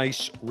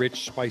nice,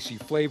 rich, spicy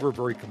flavor,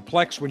 very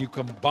complex. When you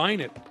combine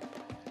it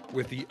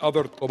with the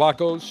other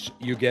tobaccos,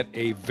 you get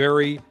a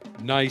very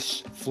nice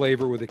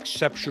flavor with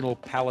exceptional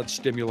palate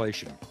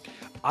stimulation.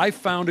 I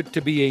found it to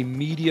be a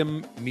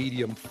medium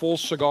full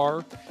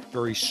cigar,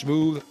 very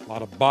smooth, a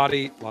lot of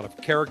body, a lot of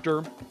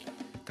character.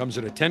 Comes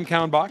in a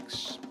 10-count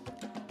box.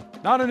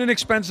 Not an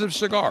inexpensive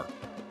cigar.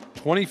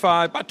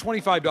 About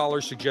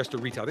 $25 suggested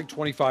retail. I think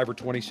 $25 or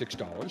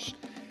 $26.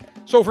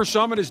 So for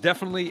some, it is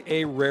definitely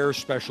a rare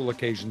special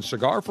occasion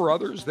cigar. For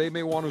others, they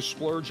may want to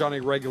splurge on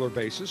a regular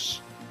basis.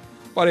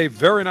 But a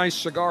very nice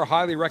cigar,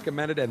 highly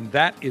recommended, and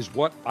that is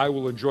what I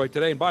will enjoy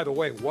today. And by the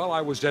way, while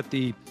I was at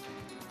the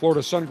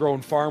Florida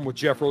Sun-Grown Farm with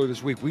Jeff earlier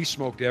this week, we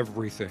smoked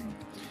everything.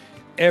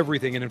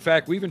 Everything. And in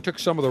fact, we even took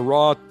some of the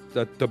raw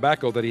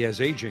tobacco that he has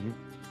aging,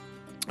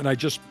 and I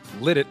just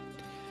lit it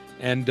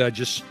and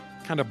just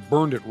kind of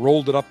burned it,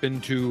 rolled it up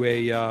into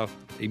a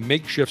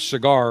makeshift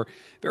cigar.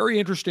 Very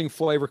interesting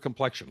flavor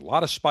complexion. A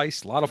lot of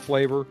spice, a lot of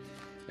flavor.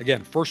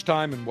 Again, first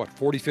time in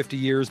 40, 50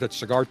 years that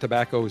cigar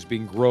tobacco is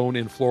being grown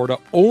in Florida.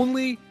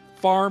 Only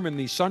farm in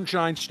the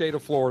Sunshine State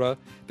of Florida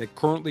that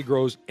currently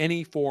grows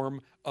any form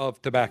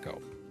of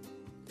tobacco,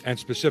 and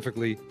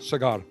specifically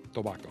cigar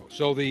tobacco.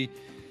 So the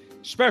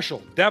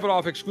special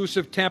Davidoff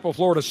exclusive Tampa,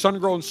 Florida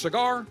Sun-Grown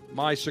cigar,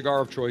 my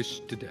cigar of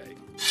choice today.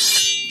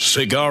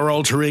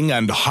 Cigar-altering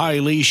and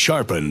highly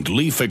sharpened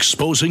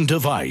leaf-exposing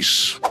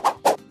device.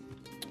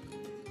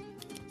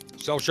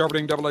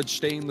 Self-sharpening double-edged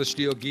stainless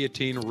steel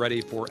guillotine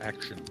ready for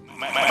action.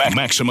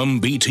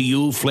 Maximum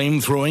BTU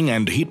flame-throwing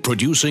and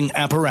heat-producing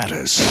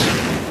apparatus.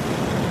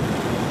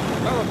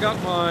 Well, I've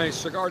got my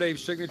Cigar Dave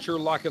signature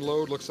lock and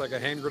load. Looks like a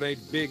hand grenade,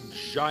 big,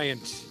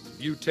 giant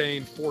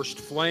butane forced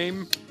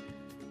flame.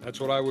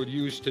 That's what I would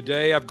use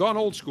today. I've gone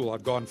old school.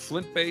 I've gone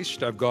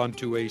flint-based. I've gone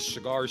to a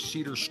cigar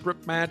cedar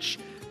strip match.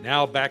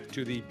 Now back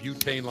to the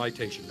butane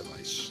lightation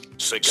device.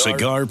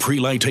 Cigar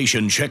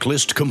pre-lightation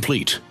checklist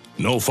complete.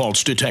 No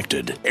faults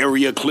detected.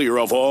 Area clear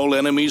of all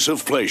enemies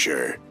of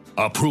pleasure.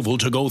 Approval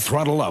to go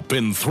throttle up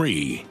in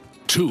 3,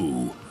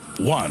 2,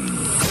 1.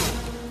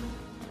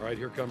 All right,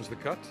 here comes the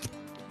cut.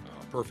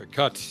 Oh, perfect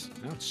cut.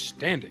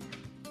 Outstanding.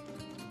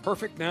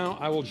 Perfect. Now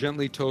I will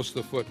gently toast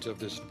the foot of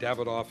this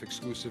Davidoff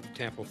exclusive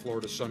Tampa,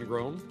 Florida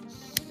Sun-Grown.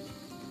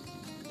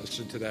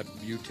 Listen to that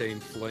butane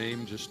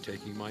flame, just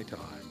taking my time.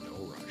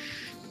 No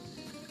rush.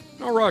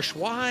 No rush.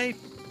 Why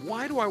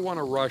do I want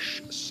to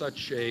rush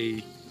such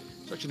an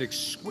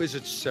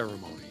exquisite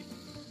ceremony?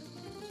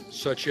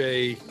 Such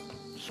a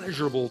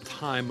pleasurable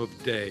time of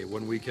day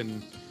when we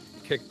can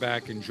kick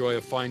back, enjoy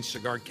a fine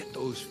cigar, get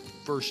those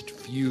first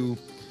few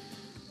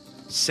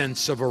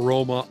scents of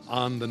aroma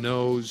on the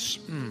nose.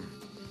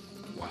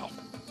 Wow,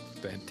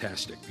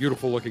 fantastic.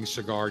 Beautiful looking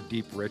cigar,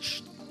 deep,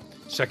 rich.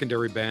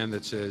 Secondary band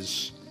that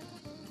says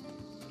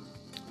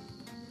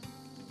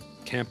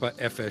Tampa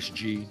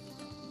FSG.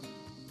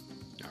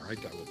 All right,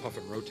 I will puff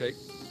and rotate.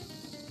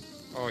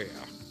 Oh yeah.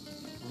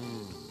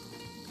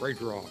 Great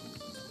draw.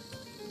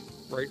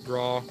 Great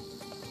draw.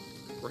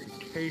 Great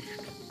taste.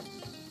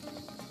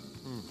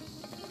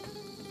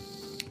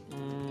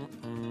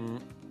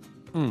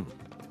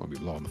 Let me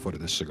blow on the foot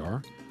of this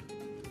cigar.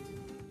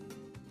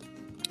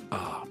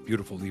 Ah,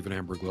 beautiful leave-in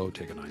amber glow.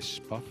 Take a nice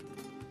puff.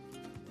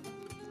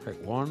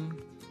 Right, one.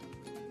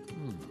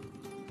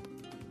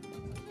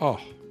 Oh,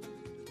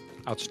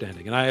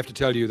 outstanding. And I have to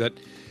tell you that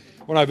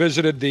when I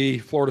visited the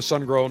Florida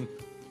Sun-Grown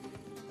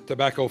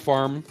Tobacco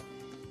Farm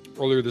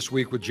earlier this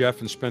week with Jeff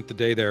and spent the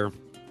day there,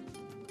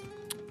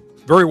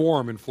 very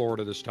warm in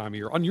Florida this time of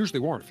year. Unusually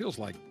warm. It feels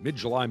like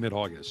mid-July,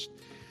 mid-August.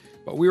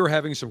 But we were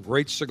having some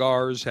great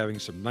cigars, having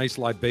some nice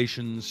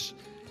libations,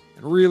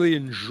 and really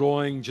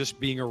enjoying just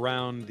being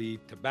around the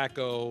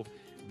tobacco,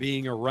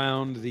 being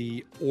around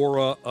the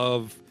aura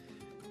of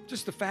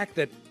just the fact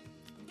that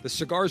the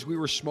cigars we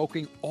were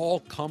smoking all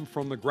come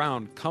from the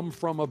ground, come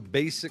from a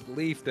basic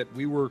leaf that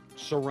we were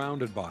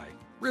surrounded by.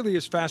 Really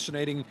is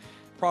fascinating.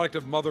 Product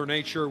of Mother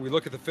Nature. We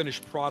look at the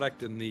finished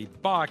product in the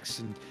box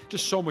and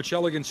just so much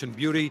elegance and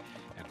beauty,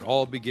 and it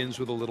all begins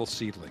with a little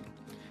seedling.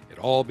 It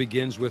all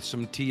begins with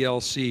some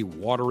TLC,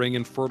 watering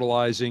and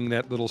fertilizing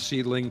that little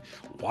seedling,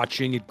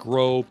 watching it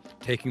grow,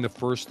 taking the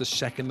first, the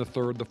second, the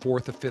third, the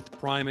fourth, the fifth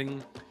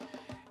priming,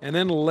 and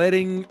then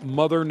letting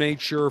Mother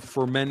Nature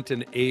ferment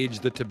and age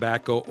the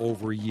tobacco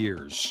over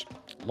years.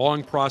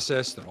 Long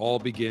process that all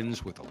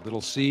begins with a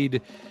little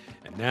seed,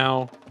 and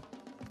now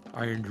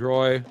I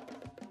enjoy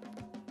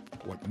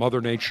what Mother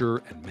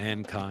Nature and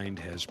mankind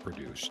has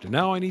produced. And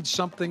now I need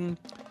something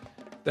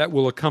that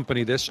will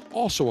accompany this,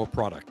 also a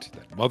product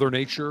that Mother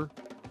Nature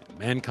and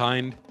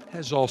mankind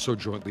has also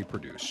jointly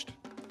produced.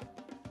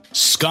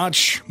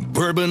 Scotch,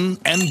 bourbon,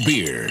 and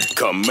beer.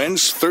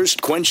 Commence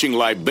thirst-quenching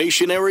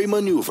libationary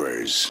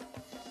maneuvers.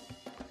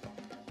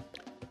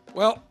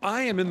 Well,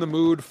 I am in the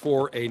mood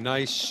for a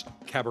nice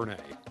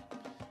Cabernet.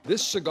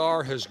 This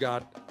cigar has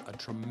got a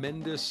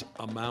tremendous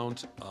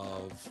amount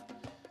of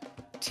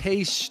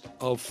taste,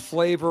 of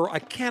flavor. I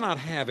cannot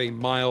have a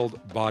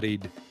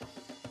mild-bodied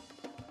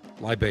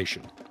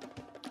libation.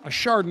 A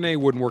Chardonnay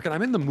wouldn't work, and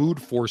I'm in the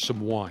mood for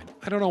some wine.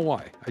 I don't know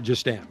why. I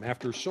just am.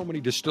 After so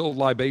many distilled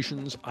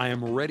libations, I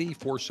am ready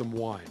for some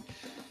wine.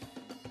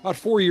 About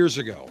 4 years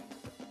ago,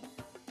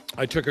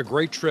 I took a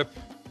great trip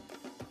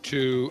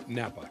to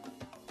Napa.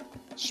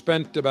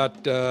 Spent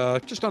about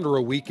just under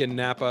a week in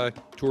Napa,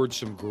 toured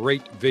some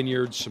great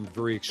vineyards, some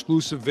very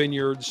exclusive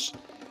vineyards,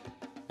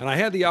 and I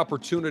had the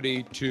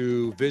opportunity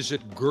to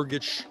visit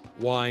Grgich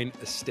Wine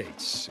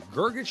Estates.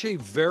 Grgich, a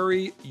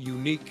very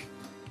unique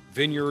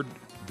vineyard,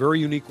 very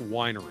unique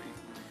winery.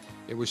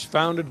 It was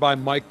founded by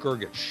Mike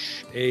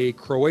Grgich, a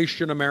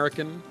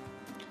Croatian-American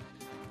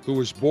who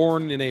was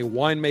born in a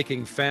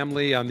winemaking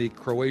family on the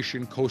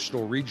Croatian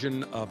coastal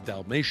region of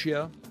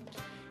Dalmatia.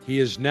 He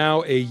is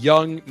now a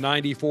young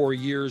 94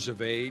 years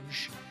of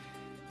age.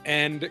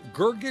 And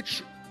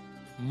Grgich,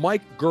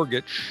 Mike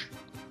Grgich,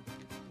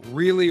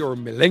 really, or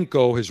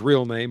Milenko, his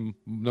real name,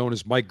 known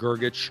as Mike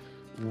Grgich,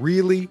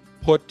 really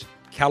put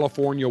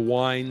California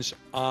wines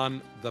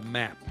on the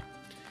map.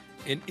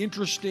 An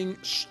interesting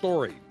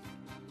story.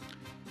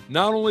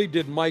 Not only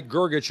did Mike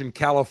Grgich in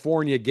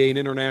California gain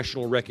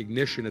international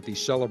recognition at the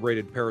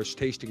celebrated Paris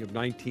tasting of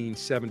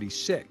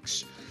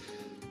 1976,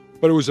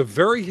 but it was a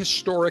very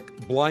historic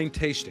blind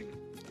tasting.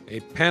 A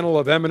panel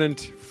of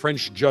eminent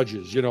French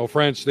judges. You know,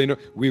 France, they know,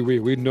 we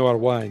know our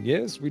wine.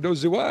 Yes, we know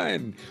the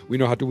wine. We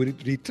know how to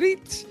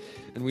retreat,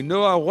 and we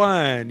know our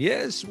wine.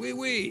 Yes,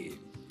 oui.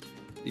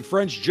 The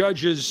French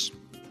judges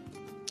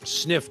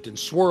sniffed and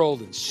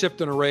swirled and sipped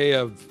an array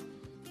of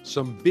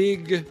some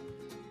big,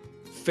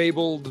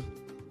 fabled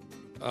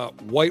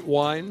white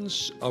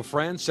wines of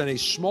France and a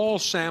small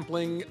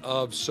sampling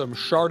of some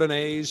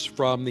Chardonnays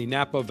from the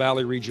Napa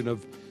Valley region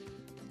of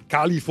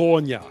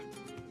California.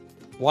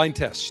 Blind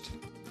test.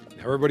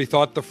 Everybody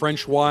thought the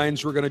French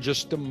wines were going to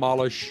just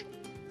demolish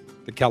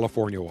the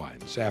California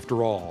wines.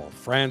 After all,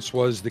 France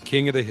was the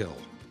king of the hill.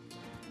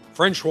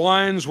 French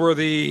wines were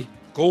the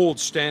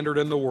gold standard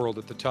in the world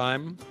at the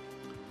time.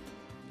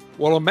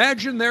 Well,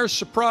 imagine their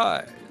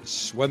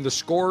surprise when the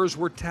scores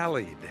were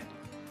tallied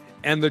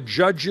and the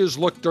judges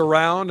looked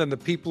around and the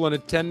people in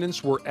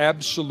attendance were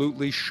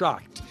absolutely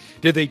shocked.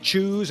 Did they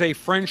choose a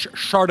French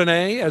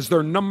Chardonnay as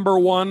their number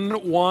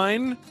one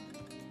wine?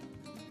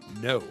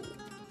 No.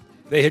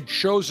 They had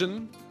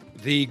chosen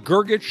the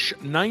Gurgich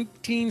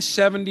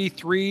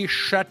 1973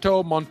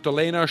 Chateau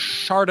Montelena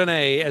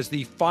Chardonnay as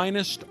the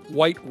finest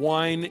white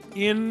wine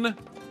in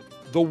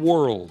the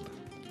world.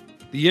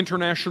 The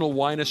International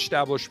Wine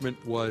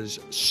Establishment was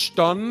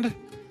stunned,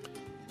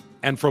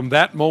 and from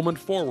that moment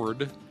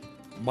forward,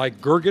 Mike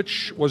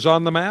Gurgich was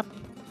on the map,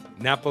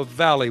 Napa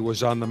Valley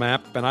was on the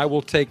map, and I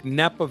will take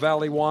Napa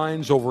Valley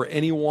wines over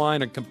any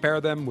wine and compare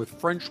them with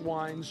French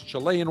wines,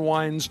 Chilean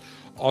wines,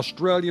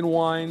 Australian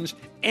wines,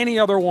 any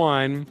other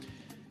wine.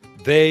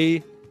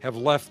 They have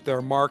left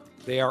their mark.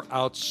 They are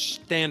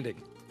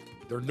outstanding.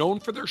 They're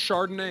known for their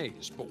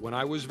Chardonnays, but when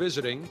I was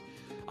visiting,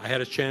 I had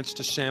a chance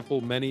to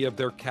sample many of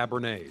their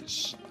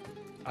Cabernets.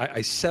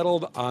 I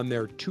settled on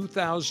their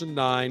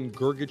 2009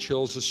 Gurgich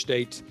Hills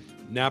Estate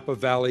Napa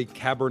Valley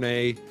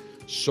Cabernet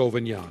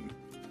Sauvignon.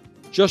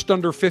 Just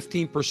under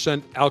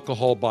 15%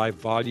 alcohol by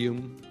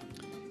volume.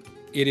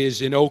 It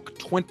is in oak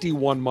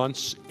 21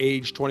 months,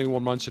 aged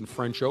 21 months in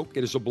French oak.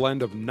 It is a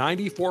blend of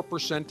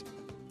 94%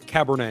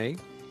 Cabernet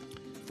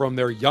from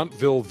their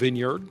Yountville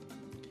vineyard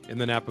in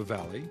the Napa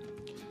Valley,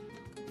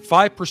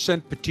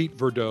 5% Petit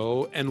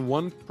Verdot, and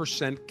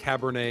 1%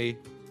 Cabernet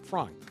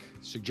Franc.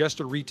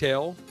 Suggested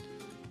retail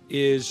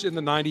is in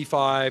the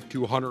 $95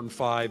 to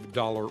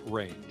 $105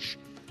 range.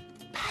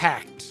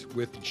 Packed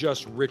with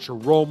just rich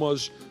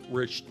aromas,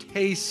 rich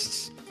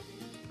tastes.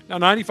 Now,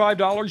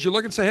 $95, you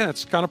look and say, hey,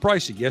 that's kind of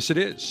pricey. Yes, it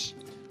is.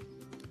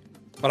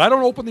 But I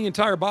don't open the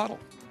entire bottle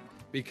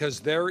because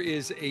there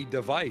is a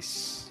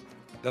device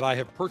that I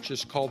have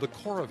purchased called the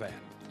Coravan.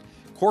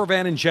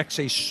 Coravan injects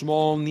a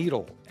small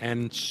needle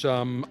and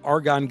some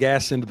argon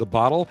gas into the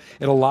bottle.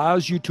 It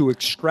allows you to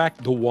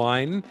extract the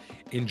wine,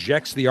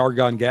 injects the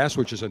argon gas,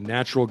 which is a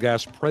natural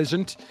gas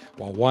present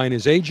while wine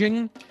is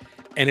aging,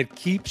 and it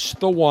keeps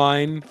the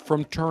wine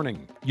from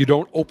turning. You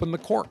don't open the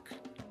cork.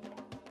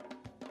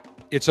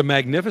 It's a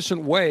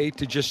magnificent way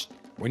to just,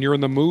 when you're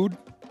in the mood,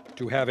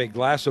 to have a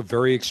glass of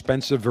very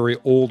expensive, very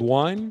old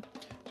wine.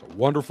 It's a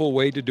wonderful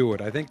way to do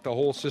it. I think the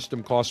whole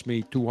system cost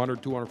me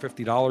 $200,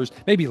 $250,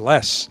 maybe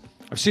less.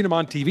 I've seen them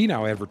on TV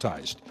now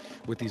advertised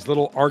with these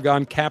little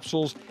argon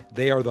capsules.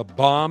 They are the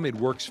bomb. It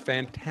works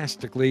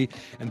fantastically,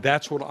 and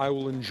that's what I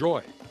will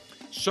enjoy.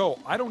 So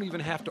I don't even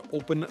have to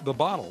open the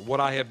bottle. What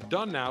I have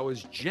done now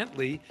is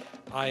gently,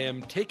 I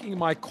am taking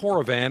my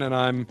Coravan,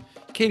 and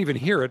can't even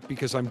hear it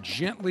because I'm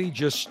gently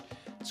just,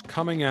 it's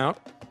coming out,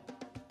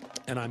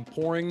 and I'm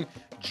pouring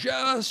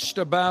just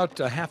about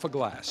a half a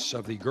glass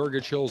of the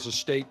Gurgich Hills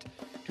Estate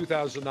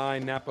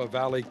 2009 Napa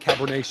Valley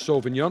Cabernet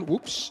Sauvignon.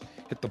 Whoops,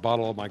 hit the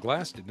bottle of my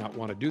glass. Did not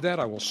want to do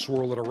that. I will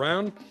swirl it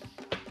around.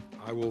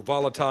 I will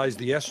volatilize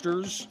the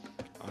esters.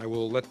 I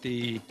will let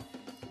the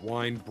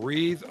wine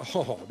breathe.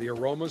 Oh, the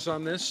aromas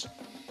on this.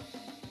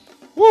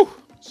 Woo!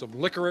 Some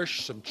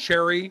licorice, some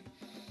cherry,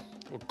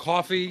 a little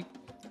coffee.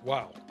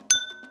 Wow.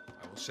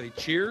 I will say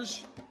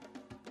cheers.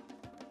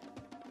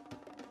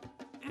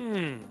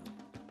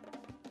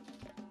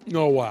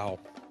 Oh, wow.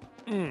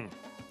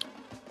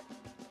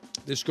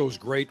 This goes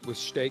great with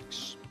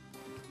steaks.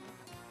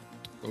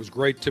 Goes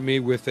great to me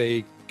with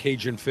a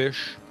Cajun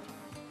fish.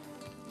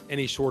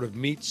 Any sort of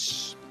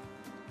meats,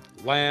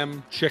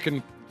 lamb,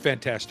 chicken,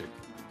 fantastic.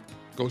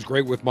 Goes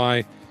great with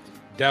my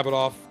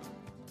Davidoff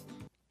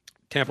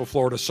Tampa,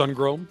 Florida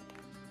sun-grown.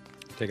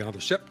 Take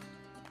another sip.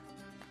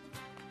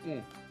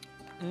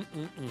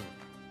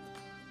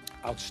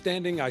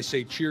 Outstanding. I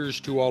say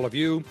cheers to all of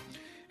you.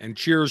 And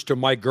cheers to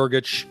Mike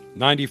Gurgich,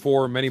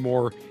 94, many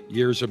more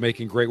years of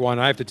making great wine.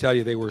 I have to tell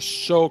you, they were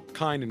so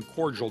kind and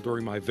cordial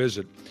during my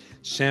visit,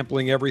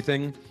 sampling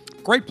everything.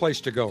 Great place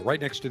to go, right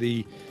next to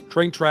the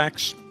train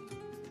tracks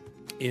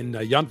in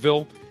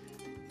Yountville.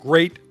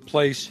 Great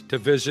place to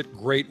visit,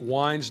 great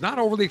wines. Not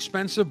overly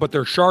expensive, but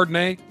their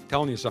Chardonnay,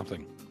 telling you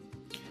something.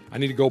 I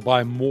need to go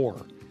buy more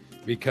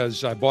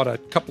because I bought a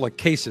couple of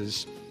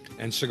cases,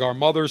 and Cigar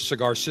Mother,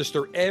 Cigar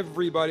Sister,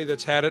 everybody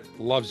that's had it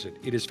loves it.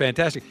 It is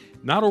fantastic.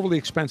 Not overly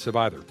expensive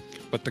either,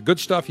 but the good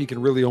stuff you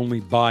can really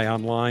only buy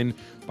online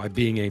by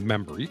being a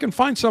member. You can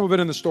find some of it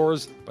in the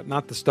stores, but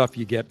not the stuff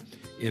you get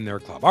in their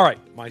club. All right,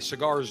 my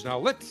cigar is now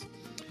lit.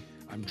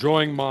 I'm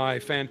enjoying my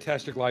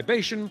fantastic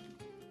libation.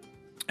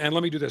 And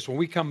let me do this. When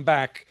we come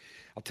back,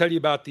 I'll tell you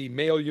about the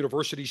male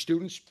university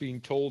students being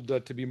told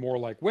to be more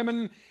like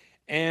women,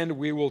 and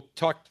we will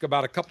talk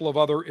about a couple of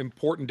other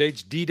important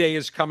dates. D-Day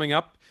is coming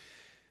up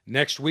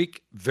next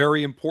week.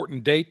 Very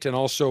important date, and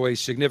also a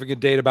significant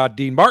date about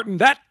Dean Martin.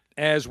 That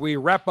as we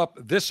wrap up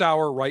this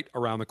hour right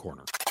around the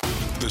corner.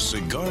 The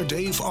Cigar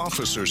Dave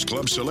Officers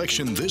Club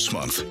selection this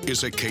month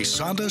is a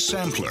Quesada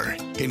sampler,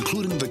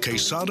 including the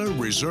Quesada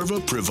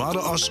Reserva Privada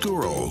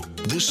Oscuro.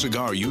 This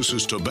cigar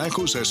uses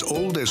tobaccos as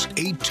old as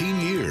 18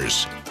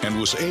 years and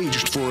was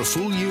aged for a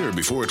full year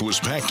before it was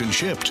packed and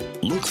shipped.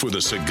 Look for the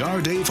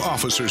Cigar Dave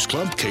Officers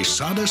Club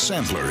Quesada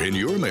sampler in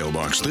your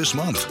mailbox this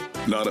month.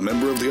 Not a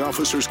member of the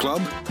Officers Club?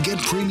 Get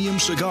premium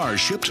cigars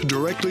shipped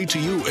directly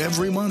to you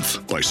every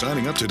month by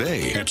signing up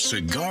today at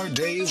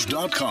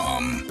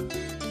cigardave.com.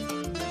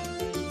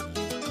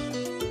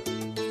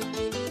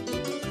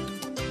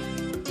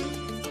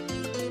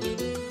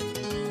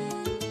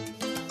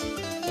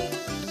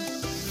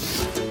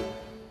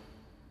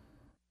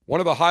 One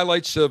of the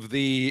highlights of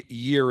the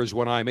year is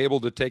when I'm able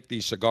to take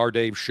the Cigar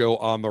Dave show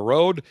on the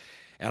road.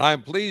 And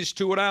I'm pleased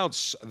to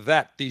announce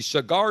that the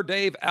Cigar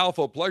Dave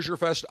Alpha Pleasure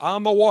Fest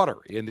on the water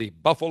in the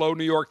Buffalo,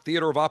 New York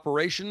Theater of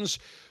Operations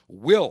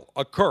will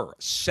occur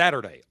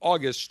Saturday,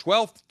 August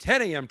 12th,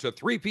 10 a.m. to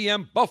 3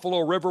 p.m., Buffalo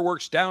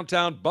Riverworks,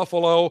 downtown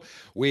Buffalo.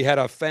 We had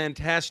a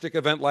fantastic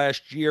event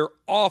last year,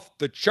 off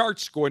the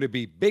charts, going to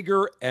be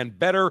bigger and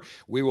better.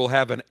 We will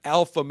have an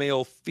alpha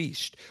male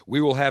feast.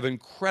 We will have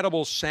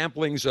incredible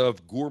samplings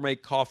of gourmet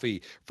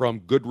coffee from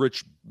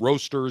Goodrich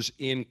Roasters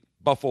in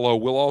Buffalo.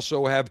 We'll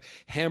also have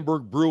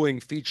Hamburg Brewing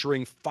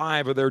featuring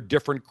 5 of their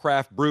different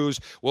craft brews.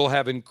 We'll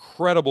have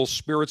incredible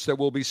spirits that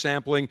we'll be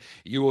sampling.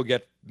 You will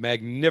get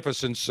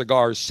magnificent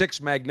cigars, 6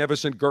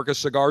 magnificent Gurkha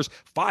cigars,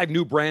 5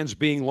 new brands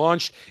being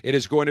launched. It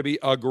is going to be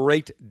a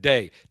great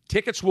day.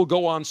 Tickets will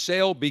go on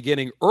sale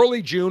beginning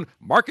early June.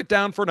 Mark it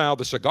down for now.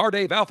 The Cigar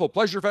Dave Alpha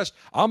Pleasure Fest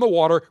on the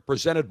water,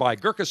 presented by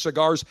Gurkha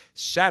Cigars,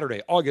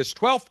 Saturday, August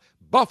 12th,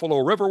 Buffalo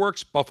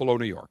Riverworks, Buffalo,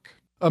 New York.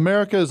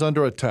 America is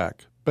under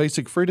attack.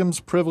 Basic freedoms,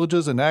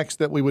 privileges, and acts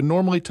that we would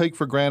normally take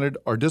for granted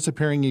are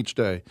disappearing each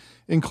day,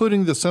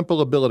 including the simple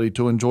ability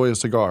to enjoy a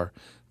cigar.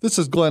 This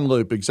is Glenn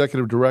Loop,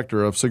 Executive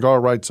Director of Cigar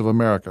Rights of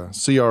America,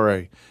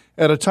 CRA.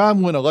 At a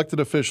time when elected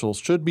officials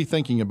should be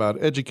thinking about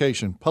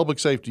education, public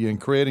safety, and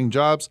creating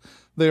jobs,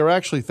 they are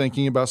actually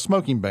thinking about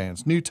smoking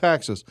bans, new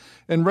taxes,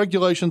 and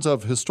regulations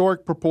of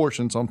historic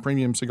proportions on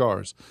premium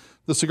cigars.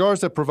 The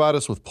cigars that provide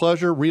us with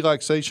pleasure,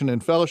 relaxation,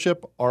 and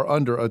fellowship are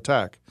under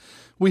attack.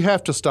 We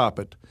have to stop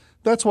it.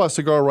 That's why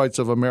Cigar Rights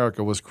of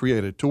America was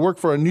created, to work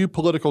for a new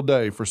political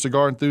day for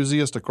cigar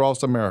enthusiasts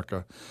across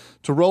America,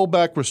 to roll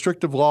back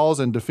restrictive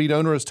laws and defeat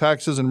onerous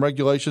taxes and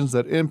regulations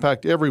that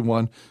impact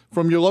everyone,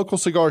 from your local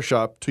cigar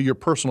shop to your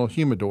personal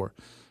humidor.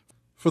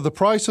 For the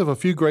price of a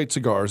few great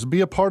cigars,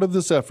 be a part of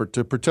this effort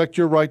to protect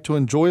your right to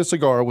enjoy a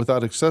cigar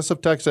without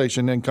excessive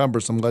taxation and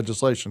cumbersome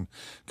legislation.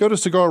 Go to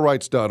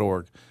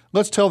cigarrights.org.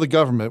 Let's tell the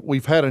government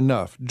we've had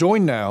enough.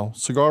 Join now,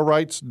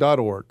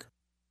 cigarrights.org.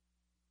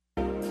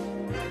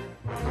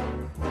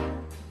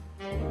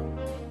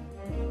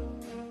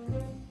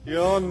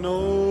 You're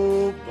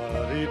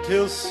nobody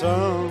till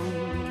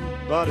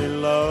somebody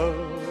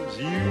loves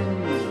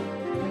you.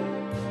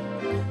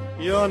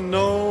 You're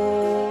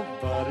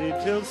nobody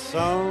till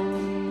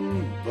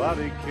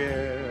somebody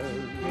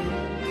cares.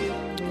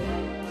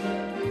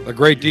 The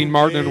great Dean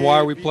Martin, and why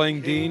are we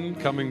playing Dean?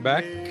 Coming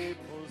back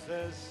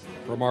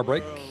from our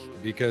break,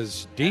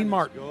 because Dean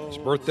Martin's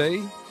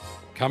birthday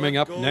coming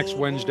up next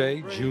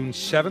Wednesday, June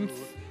 7th.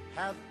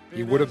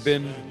 He would have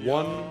been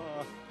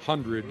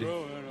 100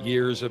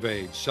 years of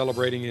age,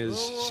 celebrating his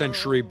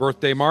century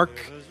birthday mark.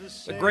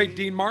 The great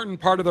Dean Martin,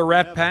 part of the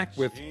Rat Pack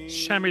with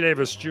Sammy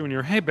Davis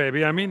Jr. Hey,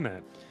 baby, I mean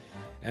that.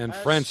 And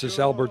Francis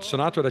Albert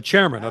Sinatra, the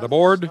chairman of the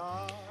board.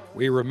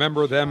 We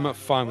remember them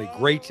fondly.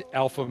 Great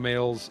alpha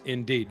males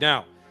indeed.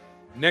 Now,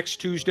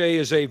 next Tuesday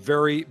is a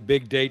very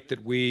big date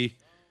that we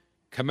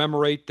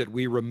commemorate, that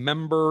we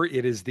remember.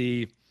 It is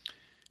the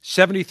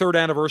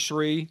 73rd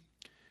anniversary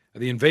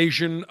the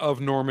invasion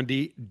of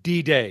Normandy,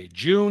 D-Day,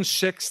 June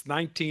 6,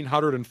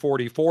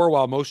 1944.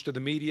 While most of the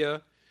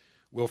media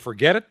will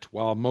forget it,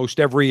 while most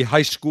every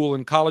high school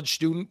and college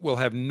student will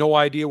have no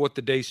idea what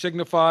the day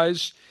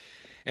signifies,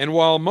 and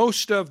while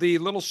most of the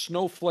little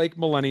snowflake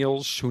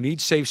millennials who need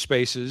safe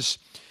spaces,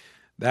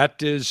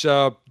 that is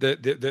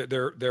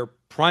their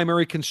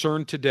primary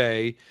concern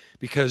today,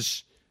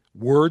 because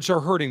words are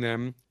hurting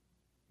them.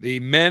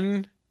 The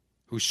men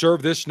who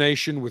serve this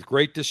nation with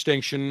great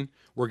distinction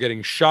were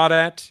getting shot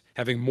at,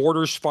 having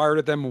mortars fired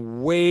at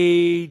them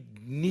way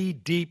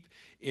knee-deep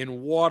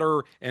in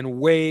water and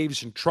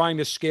waves and trying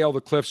to scale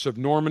the cliffs of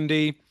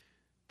Normandy.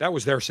 That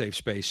was their safe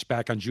space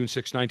back on June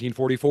 6,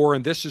 1944,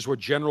 and this is what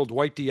General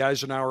Dwight D.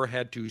 Eisenhower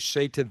had to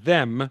say to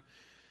them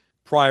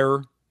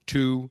prior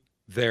to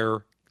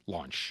their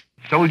launch.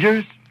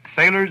 Soldiers,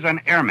 sailors, and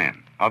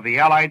airmen of the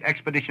Allied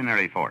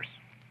Expeditionary Force,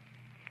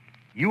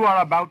 you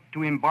are about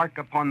to embark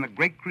upon the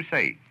great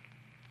crusade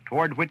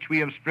toward which we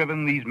have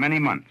striven these many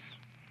months.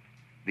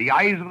 The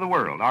eyes of the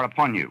world are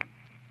upon you.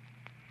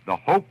 The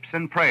hopes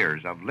and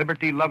prayers of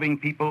liberty-loving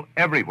people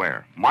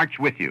everywhere march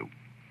with you.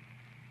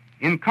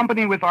 In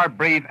company with our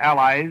brave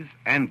allies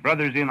and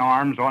brothers in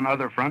arms on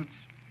other fronts,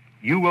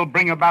 you will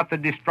bring about the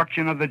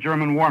destruction of the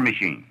German war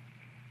machine,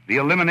 the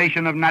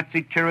elimination of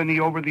Nazi tyranny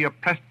over the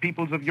oppressed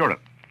peoples of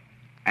Europe,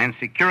 and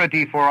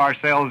security for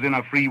ourselves in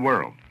a free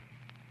world.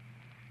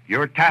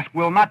 Your task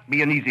will not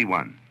be an easy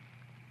one.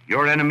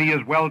 Your enemy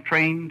is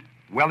well-trained,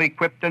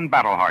 well-equipped, and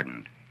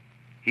battle-hardened.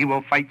 He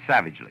will fight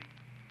savagely.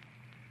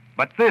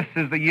 But this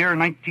is the year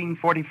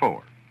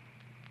 1944.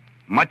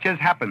 Much has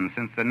happened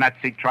since the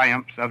Nazi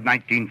triumphs of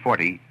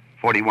 1940-41.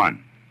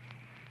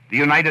 The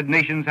United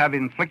Nations have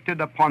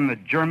inflicted upon the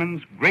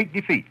Germans great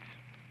defeats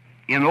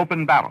in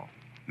open battle,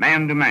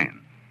 man to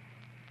man.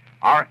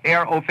 Our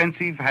air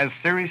offensive has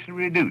seriously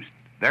reduced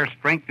their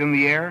strength in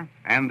the air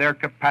and their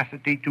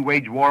capacity to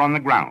wage war on the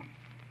ground.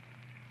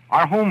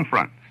 Our home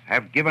fronts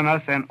have given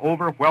us an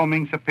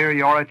overwhelming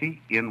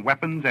superiority in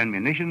weapons and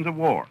munitions of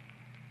war,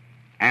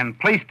 and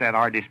placed at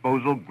our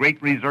disposal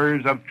great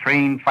reserves of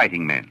trained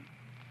fighting men.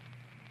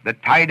 The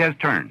tide has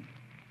turned.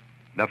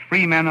 The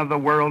free men of the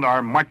world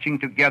are marching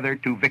together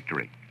to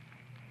victory.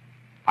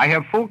 I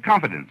have full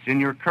confidence in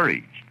your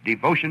courage,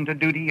 devotion to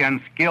duty,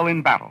 and skill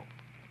in battle.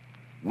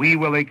 We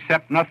will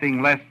accept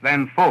nothing less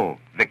than full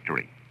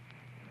victory.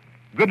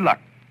 Good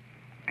luck,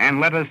 and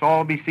let us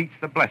all beseech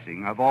the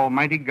blessing of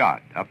Almighty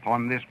God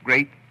upon this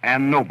great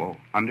and noble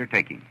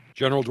undertaking.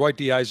 General Dwight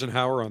D.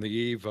 Eisenhower on the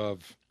eve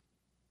of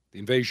the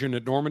invasion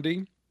at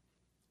Normandy.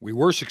 We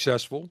were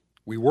successful.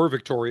 We were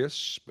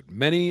victorious, but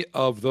many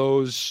of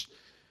those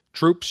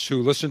troops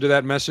who listened to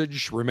that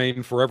message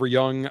remain forever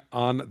young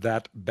on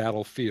that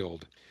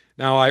battlefield.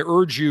 Now, I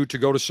urge you to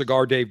go to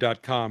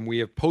CigarDave.com. We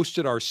have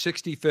posted our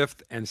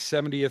 65th and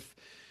 70th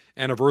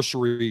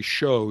anniversary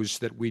shows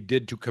that we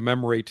did to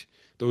commemorate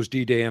those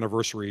D-Day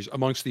anniversaries,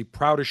 amongst the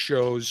proudest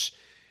shows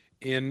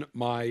in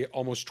my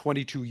almost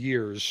 22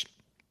 years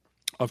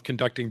of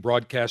conducting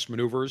broadcast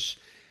maneuvers.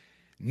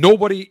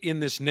 Nobody in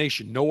this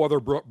nation, no other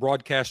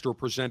broadcaster or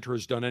presenter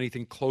has done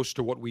anything close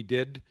to what we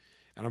did,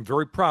 and I'm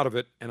very proud of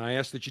it, and I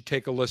ask that you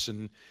take a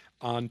listen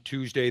on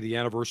Tuesday, the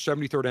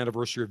 73rd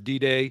anniversary of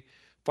D-Day.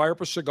 Fire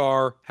up a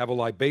cigar, have a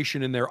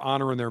libation in their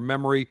honor and their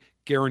memory,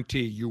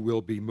 guarantee you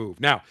will be moved.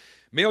 Now,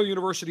 Male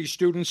University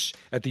students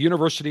at the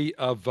University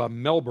of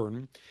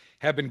Melbourne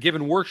have been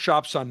given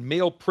workshops on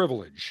male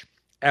privilege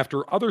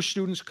after other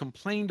students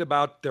complained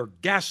about their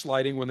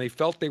gaslighting when they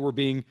felt they were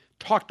being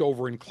talked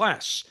over in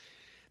class.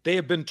 They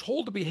have been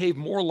told to behave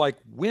more like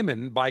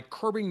women by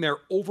curbing their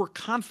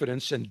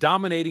overconfidence and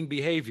dominating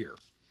behavior,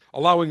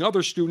 allowing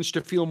other students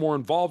to feel more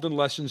involved in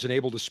lessons and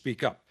able to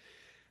speak up.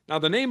 Now,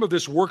 the name of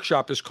this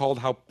workshop is called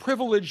How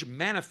Privilege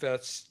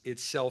Manifests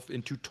Itself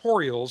in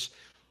Tutorials.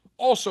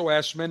 Also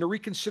asks men to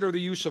reconsider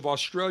the use of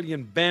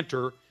Australian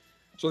banter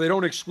so they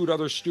don't exclude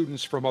other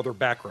students from other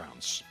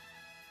backgrounds.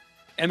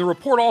 And the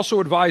report also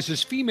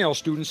advises female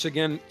students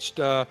against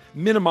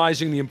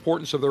minimizing the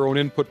importance of their own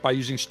input by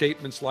using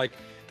statements like,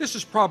 "This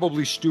is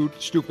probably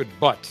stupid,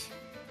 but."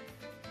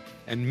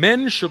 And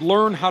men should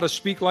learn how to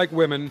speak like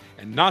women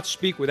and not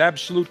speak with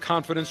absolute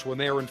confidence when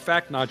they are in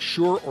fact not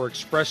sure or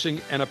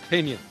expressing an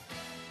opinion.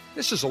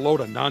 This is a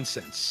load of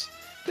nonsense.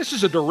 This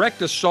is a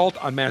direct assault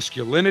on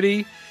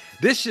masculinity.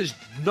 This is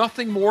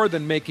nothing more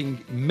than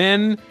making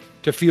men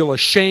to feel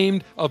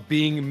ashamed of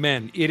being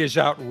men. It is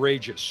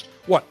outrageous.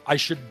 What, I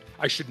should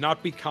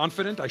not be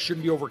confident? I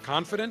shouldn't be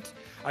overconfident?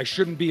 I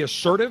shouldn't be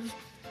assertive?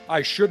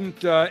 I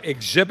shouldn't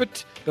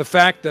exhibit the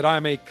fact that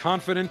I'm a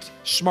confident,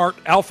 smart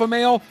alpha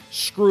male?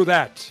 Screw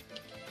that.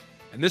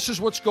 And this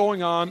is what's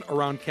going on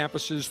around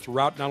campuses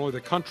throughout not only the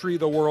country,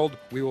 the world.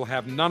 We will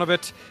have none of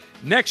it.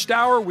 Next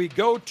hour, we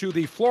go to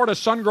the Florida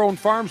Sun-Grown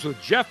Farms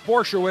with Jeff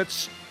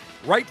Borshowitz,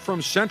 right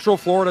from Central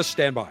Florida.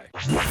 Stand by.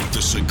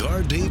 The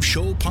Cigar Dave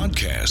Show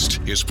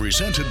podcast is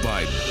presented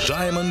by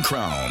Diamond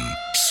Crown.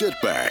 Sit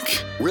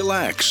back,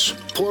 relax,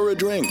 pour a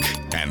drink,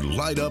 and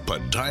light up a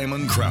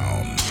Diamond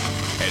Crown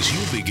as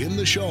you begin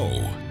the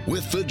show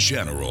with the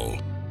General,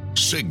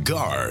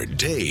 Cigar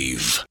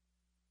Dave.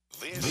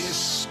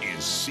 This is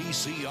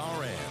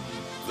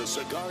CCRN, the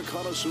Cigar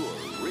Connoisseur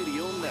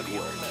Radio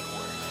Network.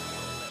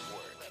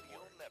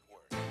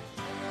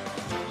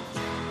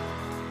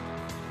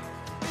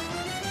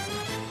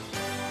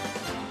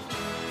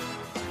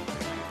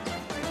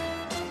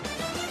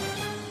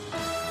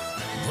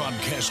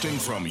 Broadcasting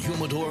from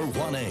Humidor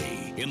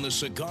 1A in the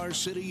cigar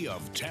city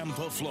of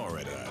Tampa,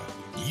 Florida,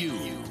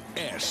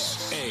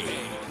 USA.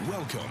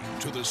 Welcome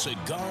to the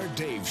Cigar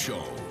Dave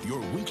Show, your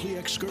weekly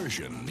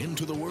excursion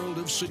into the world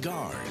of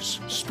cigars,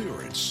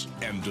 spirits,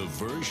 and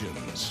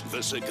diversions.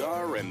 The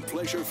cigar and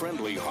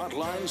pleasure-friendly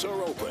hotlines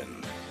are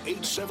open.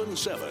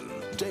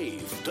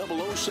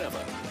 877-DAVE-007.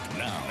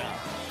 Now,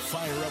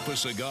 fire up a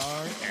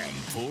cigar and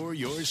pour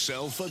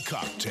yourself a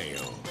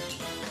cocktail.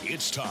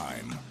 It's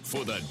time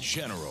for the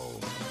General,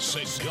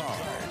 Cigar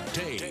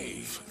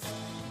Dave.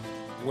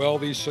 Well,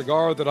 the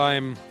cigar that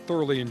I'm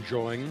thoroughly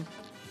enjoying,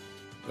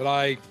 that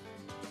I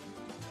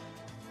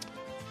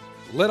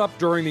lit up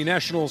during the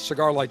National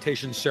Cigar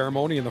Lightation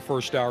Ceremony in the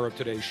first hour of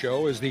today's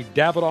show, is the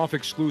Davidoff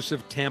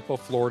exclusive Tampa,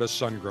 Florida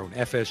Sun-Grown,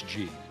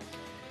 FSG.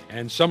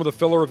 And some of the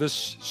filler of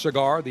this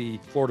cigar, the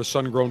Florida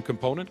Sun-Grown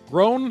component,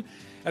 grown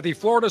at the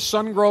Florida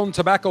Sun-Grown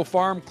Tobacco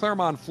Farm,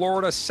 Claremont,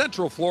 Florida,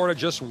 Central Florida,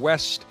 just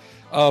west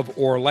of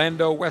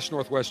Orlando,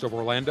 west-northwest of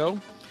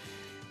Orlando.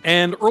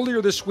 And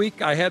earlier this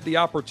week, I had the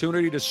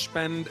opportunity to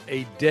spend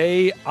a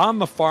day on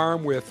the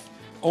farm with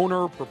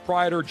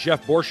owner-proprietor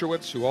Jeff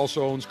Borshowitz, who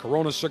also owns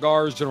Corona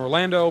Cigars in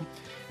Orlando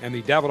and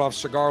the Davidoff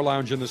Cigar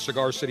Lounge in the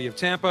Cigar City of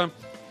Tampa,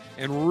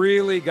 and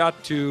really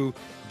got to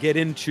get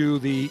into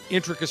the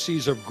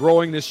intricacies of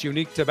growing this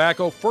unique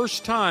tobacco.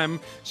 First time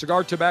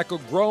cigar tobacco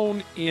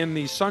grown in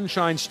the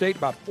Sunshine State,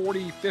 about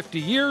 40, 50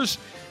 years.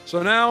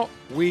 So now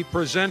we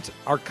present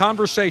our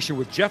conversation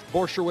with Jeff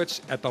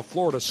Borshowitz at the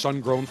Florida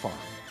Sun-Grown Farm.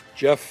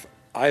 Jeff,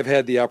 I've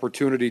had the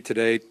opportunity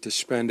today to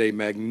spend a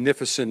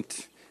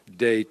magnificent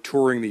day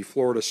touring the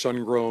Florida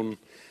Sun-Grown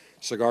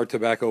Cigar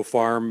Tobacco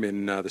Farm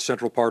in the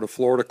central part of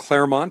Florida,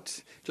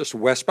 Claremont, just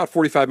west, about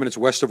 45 minutes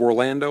west of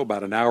Orlando,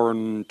 about an hour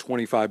and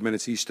 25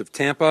 minutes east of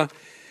Tampa.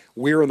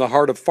 We're in the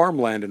heart of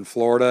farmland in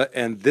Florida,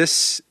 and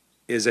this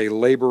is a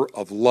labor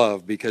of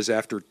love because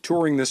after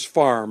touring this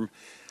farm,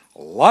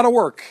 a lot of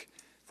work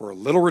for a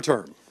little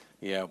return.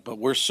 Yeah, but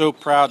we're so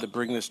proud to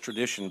bring this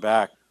tradition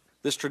back.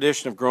 This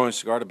tradition of growing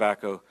cigar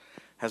tobacco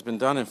has been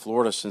done in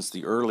Florida since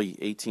the early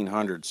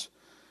 1800s,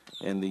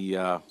 and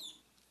the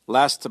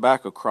last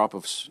tobacco crop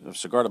of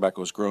cigar tobacco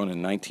was grown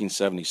in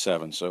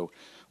 1977. So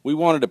we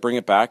wanted to bring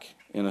it back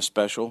in a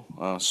special,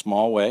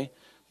 small way,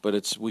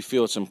 but we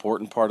feel it's an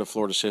important part of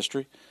Florida's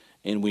history,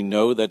 and we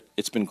know that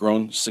it's been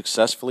grown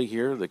successfully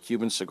here. The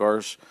Cuban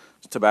cigars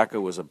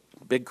tobacco was a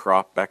big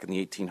crop back in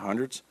the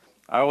 1800s.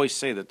 I always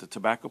say that the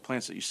tobacco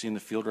plants that you see in the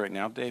field right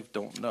now, Dave,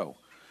 don't know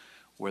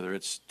whether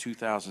it's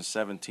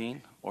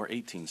 2017 or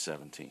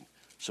 1817.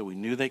 So we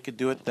knew they could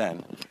do it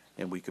then,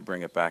 and we could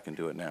bring it back and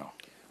do it now.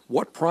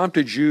 What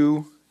prompted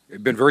you?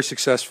 You've been very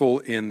successful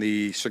in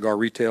the cigar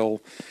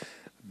retail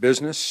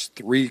business.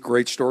 3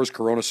 great stores,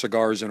 Corona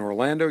Cigars in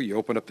Orlando. You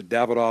opened up the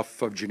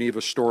Davidoff of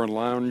Geneva Store and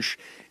Lounge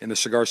in the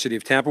Cigar City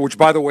of Tampa, which,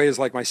 by the way, is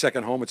like my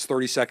second home. It's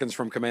 30 seconds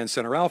from Command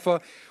Center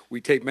Alpha.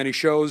 We tape many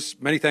shows.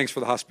 Many thanks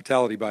for the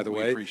hospitality, by the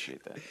way. We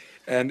appreciate that.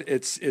 And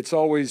it's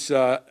always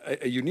a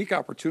unique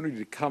opportunity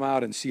to come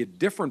out and see a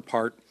different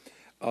part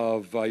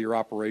of your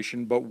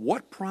operation. But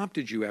what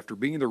prompted you after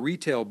being in the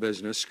retail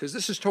business, because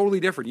this is totally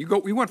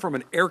different. We went from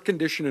an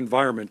air-conditioned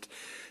environment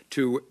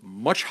to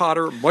much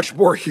hotter, much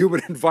more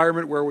humid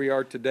environment where we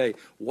are today.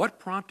 What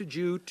prompted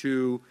you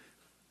to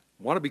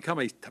want to become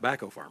a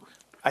tobacco farmer?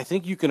 I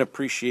think you can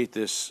appreciate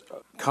this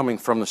coming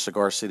from the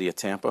Cigar City of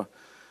Tampa.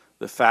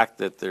 The fact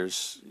that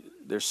there's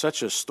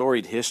such a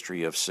storied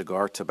history of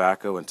cigar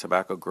tobacco and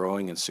tobacco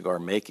growing and cigar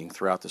making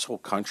throughout this whole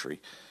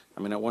country.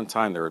 I mean, at one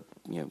time there were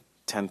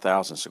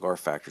 10,000 cigar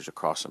factories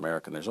across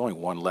America, and there's only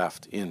one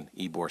left in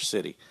Ybor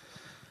City.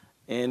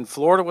 And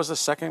Florida was the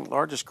second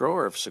largest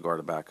grower of cigar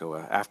tobacco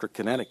after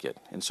Connecticut.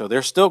 And so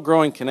they're still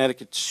growing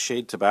Connecticut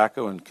shade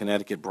tobacco and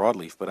Connecticut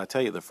broadleaf, but I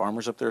tell you, the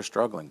farmers up there are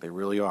struggling. They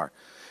really are.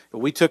 But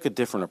we took a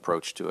different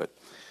approach to it.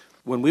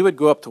 When we would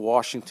go up to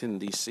Washington,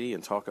 D.C.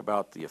 and talk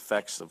about the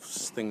effects of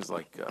things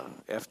like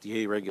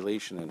FDA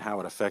regulation and how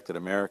it affected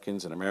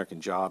Americans and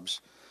American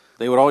jobs,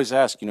 they would always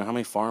ask, how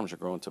many farms are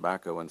growing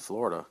tobacco in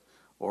Florida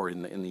or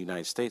in the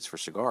United States for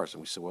cigars?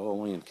 And we said, well,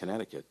 only in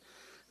Connecticut.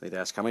 They'd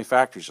ask, how many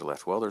factories are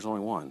left? Well, there's only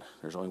one.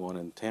 There's only one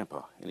in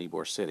Tampa, in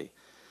Ybor City.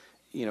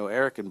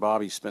 Eric and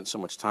Bobby spent so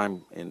much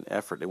time and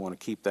effort. They want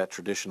to keep that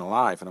tradition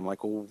alive. And I'm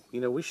like, well,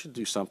 we should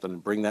do something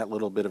and bring that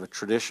little bit of a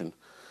tradition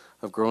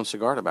of growing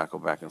cigar tobacco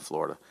back in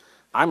Florida.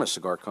 I'm a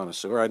cigar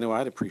connoisseur. I know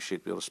I'd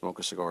appreciate being able to smoke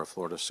a cigar of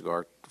Florida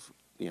cigar,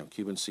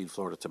 Cuban seed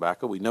Florida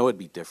tobacco. We know it'd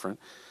be different.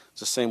 It's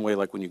the same way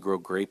like when you grow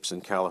grapes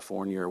in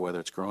California or whether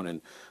it's grown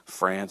in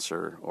France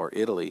or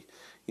Italy.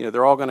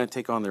 They're all going to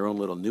take on their own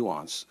little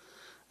nuance.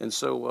 And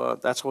so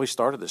that's why we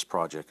started this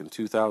project. In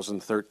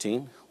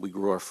 2013, we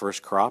grew our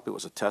first crop. It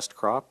was a test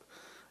crop,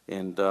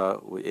 and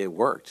it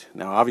worked.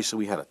 Now, obviously,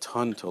 we had a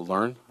ton to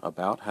learn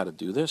about how to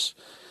do this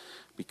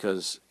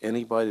because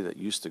anybody that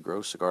used to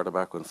grow cigar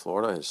tobacco in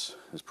Florida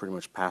has pretty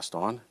much passed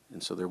on,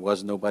 and so there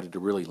was nobody to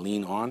really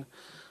lean on.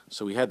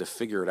 So we had to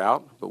figure it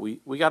out, but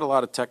we got a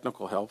lot of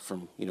technical help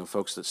from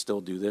folks that still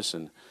do this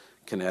in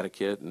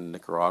Connecticut and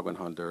Nicaragua and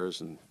Honduras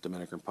and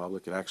Dominican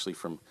Republic, and actually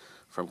from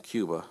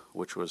Cuba,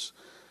 which was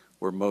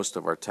where most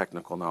of our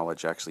technical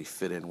knowledge actually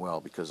fit in well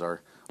because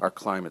our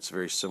climate's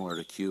very similar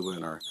to Cuba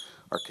and our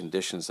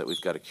conditions that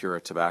we've got to cure our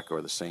tobacco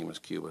are the same as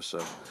Cuba.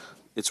 So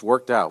it's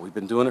worked out. We've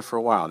been doing it for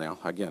a while now.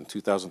 Again,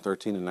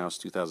 2013 and now it's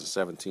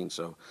 2017.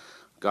 So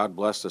God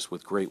blessed us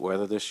with great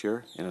weather this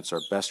year, and it's our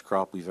best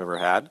crop we've ever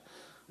had.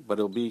 But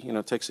it'll be,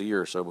 it takes a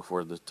year or so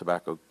before the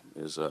tobacco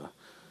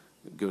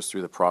goes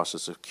through the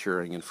process of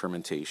curing and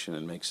fermentation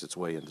and makes its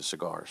way into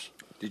cigars.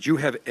 Did you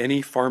have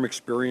any farm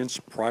experience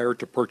prior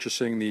to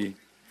purchasing the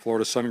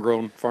Florida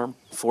Sun-Grown Farm?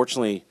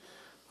 Fortunately,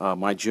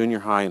 my junior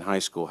high and high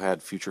school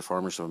had Future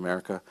Farmers of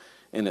America,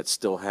 and it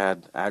still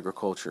had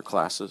agriculture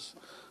classes.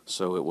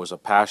 So it was a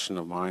passion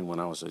of mine when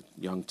I was a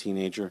young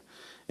teenager.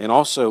 And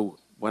also,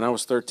 when I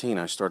was 13,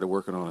 I started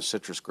working on a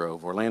citrus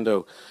grove.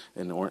 Orlando's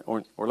in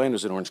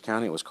Orange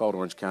County. It was called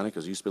Orange County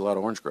because there used to be a lot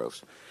of orange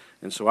groves.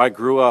 And so I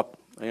grew up,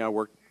 I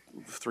worked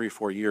 3 or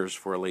 4 years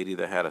for a lady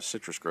that had a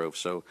citrus grove.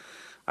 So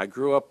I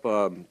grew up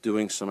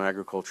doing some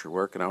agriculture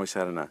work, and I always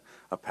had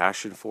a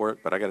passion for it.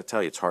 But I got to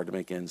tell you, it's hard to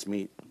make ends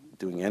meet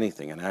doing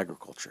anything in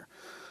agriculture.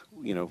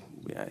 You know,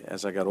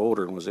 as I got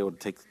older and was able to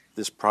take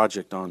this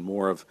project on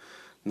more of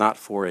not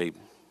for a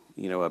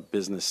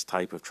business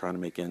type of trying to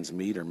make ends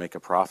meet or make a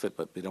profit,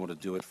 but being able to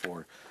do it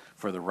for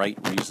the right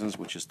reasons,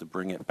 which is to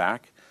bring it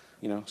back.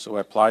 You know, so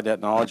I applied that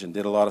knowledge and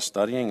did a lot of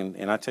studying.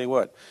 And I tell you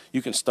what,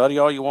 you can study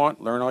all you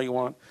want, learn all you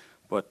want,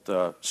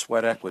 but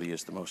sweat equity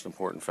is the most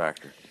important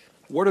factor.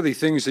 What are the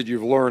things that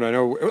you've learned? I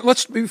know,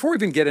 before we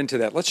even get into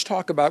that, let's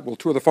talk about, we'll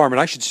tour the farm. And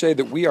I should say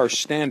that we are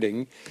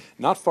standing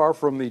not far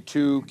from the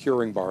two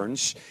curing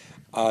barns,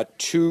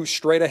 two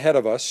straight ahead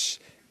of us.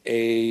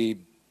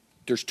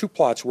 There's two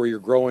plots where you're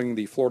growing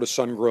the Florida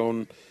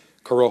sun-grown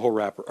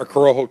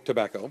Corojo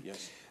tobacco.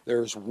 Yes.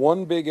 There's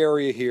one big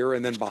area here,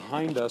 and then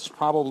behind us,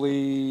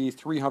 probably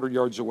 300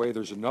 yards away,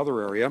 there's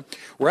another area.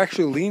 We're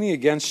actually leaning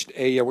against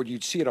what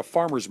you'd see at a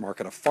farmer's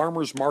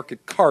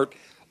market cart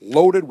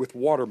loaded with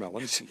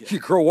watermelons. You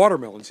grow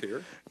watermelons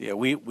here. Yeah,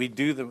 we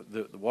do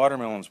the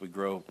watermelons we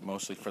grow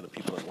mostly for the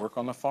people that work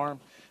on the farm.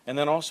 And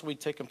then also we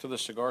take them to the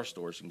cigar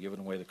stores and give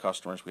them away to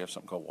customers. We have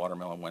something called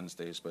Watermelon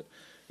Wednesdays. But,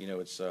 you know,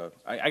 it's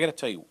I got to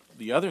tell you,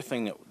 the other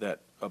thing that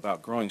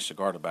about growing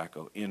cigar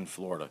tobacco in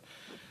Florida,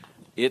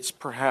 it's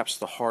perhaps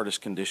the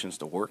hardest conditions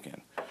to work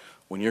in.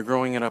 When you're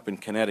growing it up in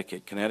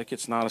Connecticut,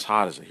 Connecticut's not as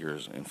hot as it here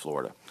is in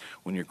Florida.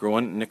 When you're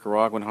growing in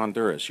Nicaragua and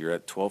Honduras, you're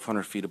at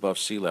 1,200 feet above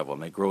sea level,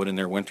 and they grow it in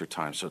their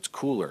wintertime, so it's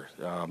cooler.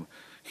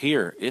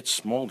 Here, it's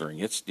smoldering.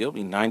 It'll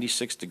be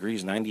 96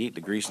 degrees, 98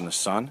 degrees in the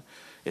sun.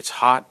 It's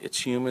hot,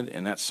 it's humid,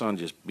 and that sun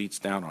just beats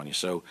down on you.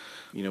 So,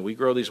 you know, we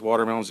grow these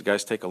watermelons. The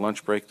guys take a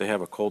lunch break. They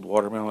have a cold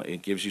watermelon.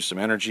 It gives you some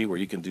energy where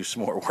you can do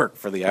some more work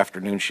for the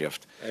afternoon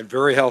shift. And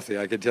very healthy,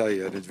 I can tell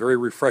you. And it's very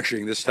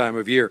refreshing this time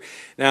of year.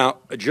 Now,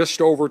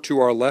 just over to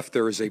our left,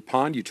 there is a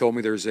pond. You told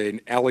me there's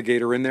an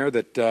alligator in there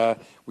that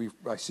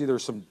I see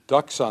there's some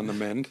ducks on the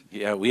mend.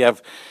 Yeah, we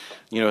have,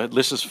 you know,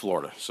 this is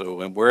Florida.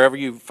 So wherever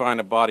you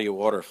find a body of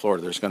water in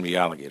Florida, there's going to be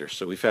alligators.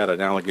 So we've had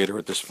an alligator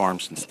at this farm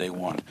since day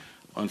one.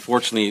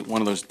 Unfortunately,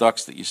 one of those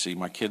ducks that you see,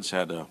 my kids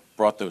had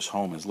brought those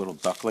home as little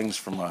ducklings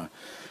from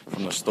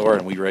the store,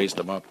 and we raised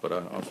them up. But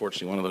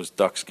unfortunately, one of those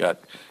ducks got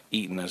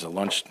eaten as a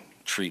lunch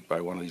treat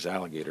by one of these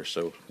alligators.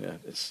 So yeah,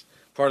 it's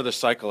part of the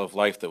cycle of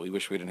life that we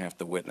wish we didn't have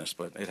to witness,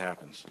 but it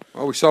happens.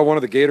 Well, we saw one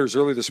of the gators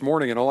early this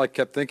morning, and all I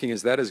kept thinking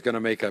is that is going to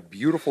make a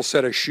beautiful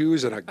set of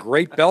shoes and a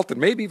great belt and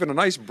maybe even a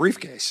nice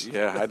briefcase.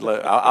 Yeah,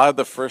 I'll have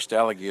the first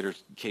alligator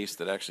case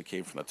that actually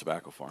came from the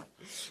tobacco farm.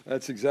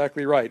 That's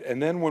exactly right.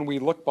 And then when we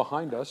look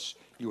behind us,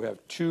 you have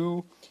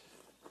two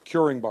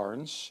curing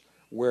barns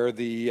where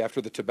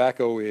after the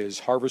tobacco is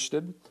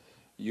harvested,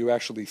 you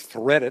actually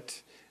thread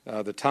it.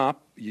 The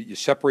top, you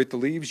separate the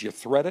leaves, you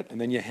thread it,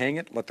 and then you hang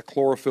it, let the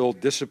chlorophyll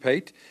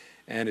dissipate,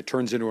 and it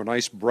turns into a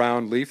nice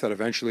brown leaf that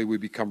eventually would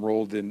become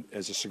rolled in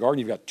as a cigar. And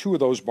you've got two of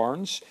those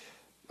barns.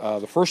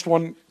 The first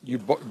one you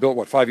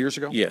built, 5 years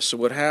ago? Yeah, so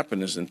what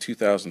happened is in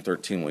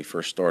 2013 when we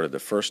first started, the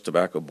first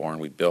tobacco barn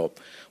we built,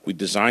 we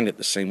designed it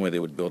the same way they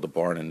would build a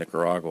barn in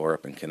Nicaragua or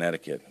up in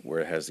Connecticut, where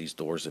it has these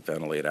doors that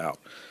ventilate out.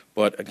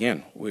 But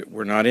again,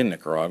 we're not in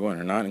Nicaragua and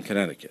we're not in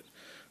Connecticut.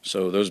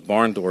 So those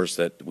barn doors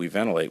that we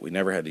ventilate, we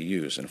never had to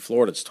use. In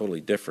Florida, it's totally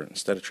different.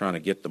 Instead of trying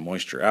to get the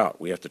moisture out,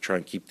 we have to try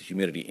and keep the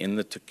humidity in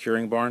the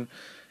curing barn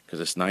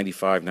because it's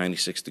 95,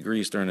 96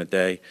 degrees during the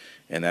day,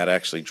 and that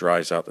actually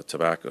dries out the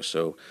tobacco.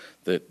 So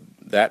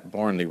that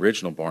barn, the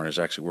original barn, is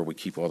actually where we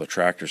keep all the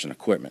tractors and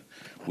equipment.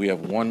 We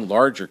have one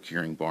larger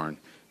curing barn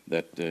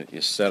that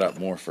is set up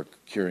more for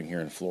curing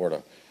here in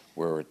Florida,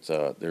 where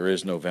there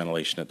is no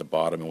ventilation at the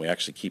bottom, and we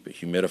actually keep it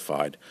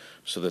humidified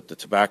so that the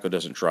tobacco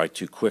doesn't dry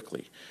too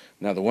quickly.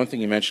 Now, the one thing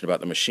you mentioned about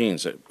the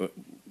machines, that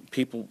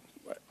people,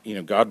 you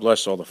know, God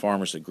bless all the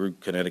farmers that grew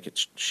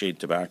Connecticut shade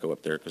tobacco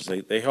up there because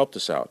they helped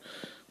us out.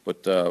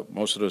 But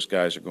most of those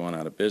guys are going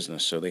out of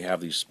business, so they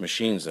have these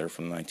machines that are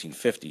from the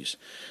 1950s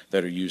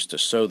that are used to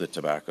sow the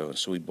tobacco. And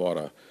so we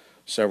bought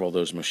several of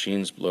those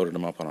machines, loaded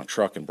them up on a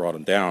truck, and brought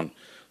them down.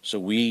 So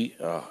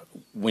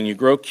when you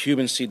grow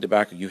Cuban seed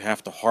tobacco, you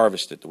have to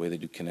harvest it the way they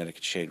do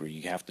Connecticut shade, where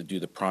you have to do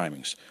the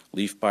primings,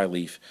 leaf by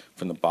leaf,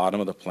 from the bottom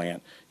of the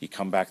plant. You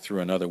come back through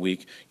another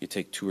week, you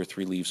take 2 or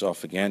 3 leaves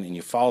off again, and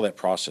you follow that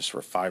process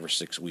for 5 or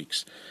 6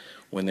 weeks.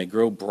 When they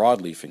grow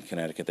broadleaf in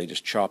Connecticut, they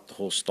just chop the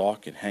whole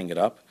stalk and hang it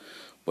up.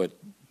 But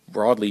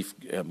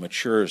broadleaf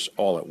matures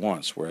all at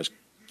once, whereas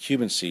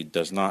Cuban seed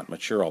does not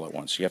mature all at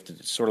once.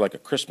 It's sort of like a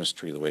Christmas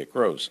tree the way it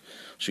grows.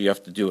 So you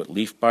have to do it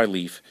leaf by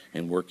leaf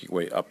and work your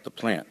way up the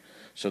plant.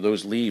 So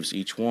those leaves,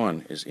 each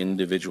one is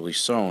individually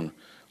sown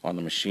on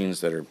the machines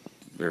they're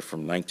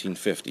from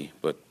 1950,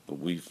 but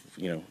we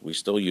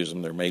still use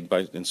them. They're made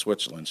in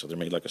Switzerland, so they're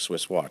made like a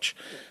Swiss watch.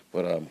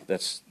 But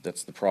that's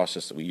the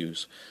process that we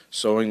use.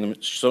 Sowing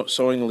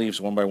the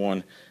leaves one by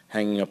one,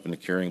 hanging up in the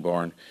curing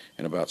barn,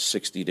 and about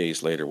 60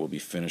 days later we'll be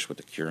finished with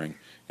the curing,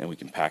 and we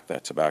can pack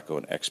that tobacco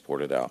and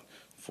export it out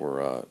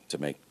to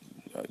make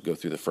go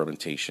through the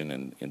fermentation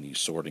and the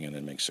sorting and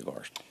then make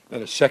cigars.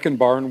 And a second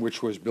barn,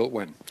 which was built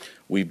when?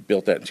 We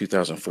built that in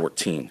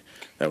 2014.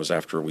 That was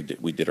after we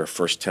did our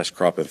first test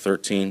crop in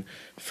 13,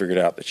 figured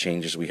out the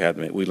changes we had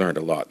to make. We learned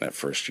a lot in that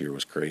first year. It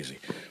was crazy.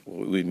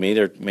 We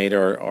made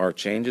our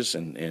changes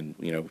and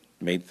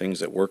made things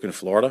that work in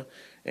Florida,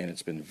 and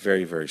it's been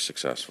very, very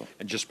successful.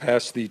 And just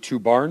past the two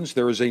barns,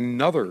 there is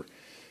another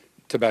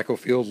tobacco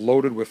field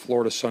loaded with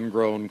Florida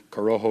sun-grown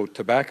Corojo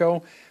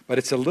tobacco, but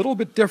it's a little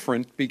bit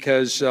different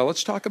because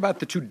let's talk about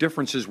the two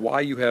differences,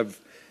 why you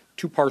have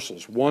two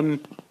parcels.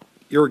 One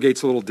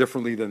irrigates a little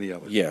differently than the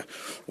other. Yeah.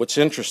 What's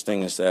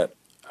interesting is that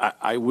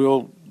I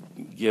will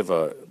give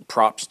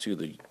props to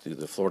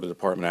the Florida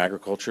Department of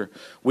Agriculture.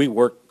 We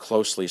work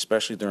closely,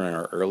 especially during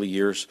our early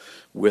years,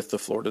 with the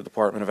Florida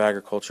Department of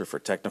Agriculture for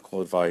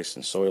technical advice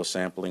and soil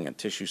sampling and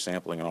tissue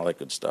sampling and all that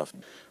good stuff.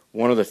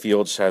 One of the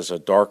fields has a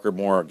darker,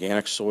 more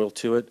organic soil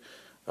to it.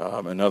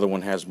 Another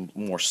one has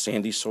more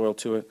sandy soil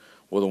to it.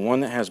 Well, the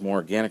one that has more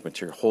organic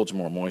material holds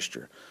more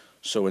moisture.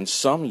 So in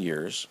some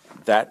years,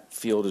 that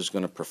field is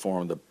going to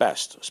perform the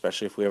best,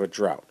 especially if we have a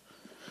drought.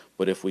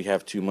 But if we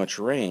have too much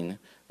rain,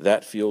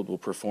 that field will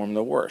perform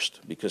the worst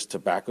because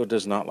tobacco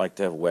does not like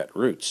to have wet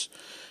roots.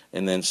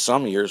 And then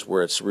some years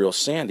where it's real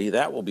sandy,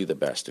 that will be the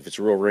best. If it's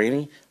real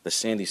rainy, the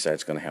sandy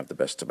side's going to have the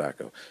best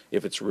tobacco.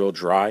 If it's real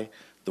dry,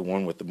 the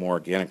one with the more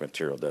organic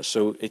material does.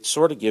 So it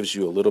sort of gives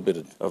you a little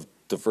bit of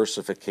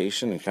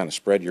diversification and kind of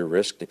spread your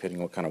risk depending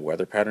on what kind of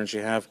weather patterns you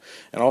have.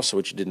 And also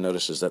what you did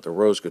notice is that the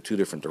rows go two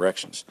different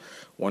directions.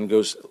 One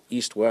goes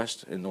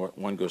east-west and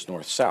one goes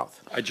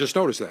north-south. I just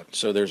noticed that.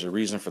 So there's a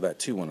reason for that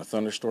too. When a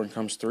thunderstorm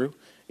comes through,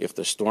 if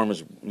the storm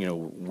is,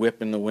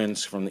 whipping the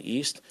winds from the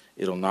east,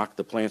 it'll knock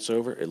the plants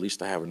over. At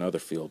least I have another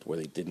field where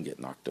they didn't get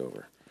knocked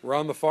over. We're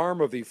on the farm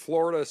of the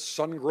Florida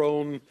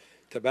sun-grown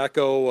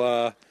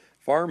tobacco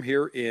farm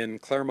here in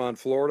Claremont,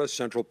 Florida,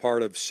 central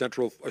part of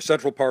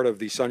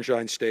the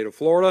Sunshine State of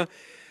Florida.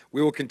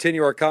 We will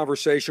continue our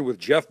conversation with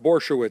Jeff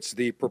Borshowitz,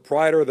 the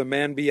proprietor, the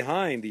man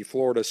behind the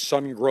Florida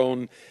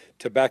sun-grown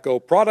tobacco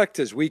product.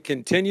 As we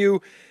continue,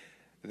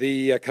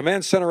 the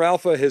Command Center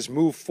Alpha has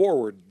moved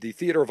forward. The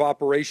theater of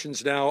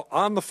operations now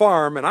on the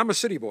farm, and I'm a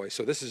city boy,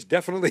 so this is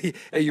definitely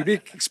a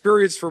unique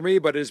experience for me,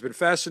 but it has been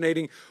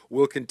fascinating.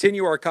 We'll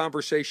continue our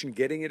conversation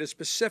getting into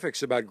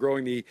specifics about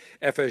growing the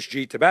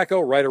FSG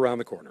tobacco right around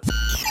the corner.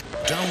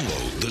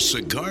 Download the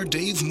Cigar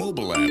Dave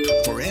mobile app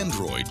for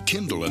Android,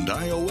 Kindle, and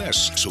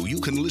iOS so you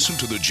can listen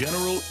to the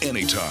General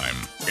anytime,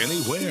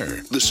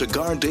 anywhere. The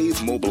Cigar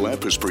Dave mobile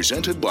app is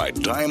presented by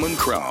Diamond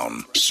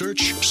Crown.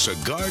 Search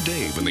Cigar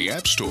Dave in the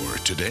App Store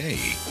today.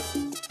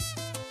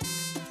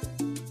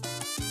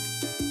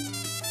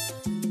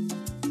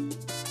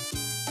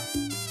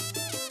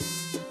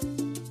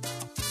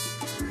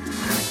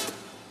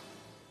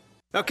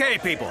 Okay,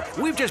 people,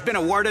 we've just been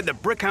awarded the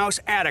Brickhouse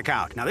Ad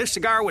Account. Now, this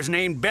cigar was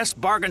named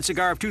Best Bargain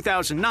Cigar of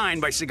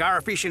 2009 by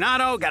Cigar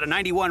Aficionado, got a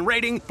 91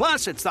 rating,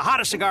 plus it's the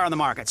hottest cigar on the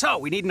market. So,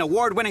 we need an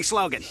award-winning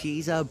slogan.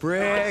 She's a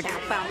brick.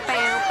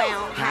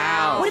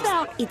 How? What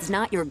about it's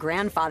not your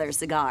grandfather's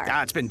cigar?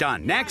 It's been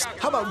done. Next.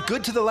 How about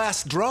good to the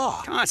last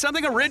draw? Come on,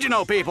 something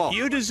original, people.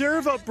 You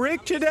deserve a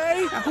brick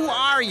today? Now, who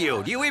are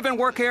you? Do you even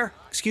work here?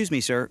 Excuse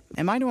me, sir.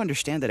 Am I to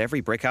understand that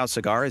every Brickhouse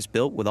cigar is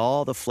built with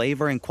all the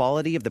flavor and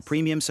quality of the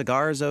premium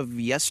cigars of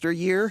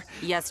yesteryear?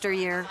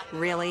 Yesteryear?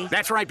 Really?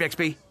 That's right,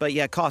 Bixby. But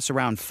yet costs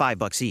around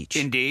 $5 each.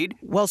 Indeed.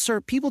 Well,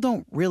 sir, people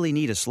don't really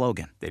need a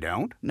slogan. They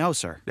don't? No,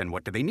 sir. Then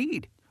what do they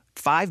need?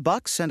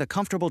 $5 and a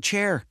comfortable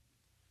chair.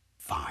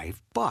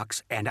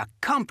 $5 and a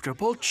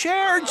comfortable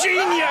chair.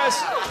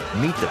 Genius!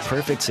 Meet the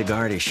perfect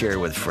cigar to share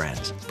with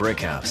friends.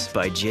 Brickhouse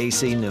by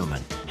J.C.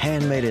 Newman.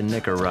 Handmade in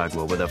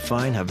Nicaragua with a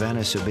fine Havana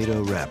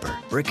Subito wrapper.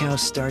 Brickhouse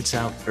starts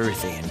out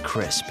earthy and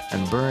crisp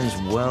and burns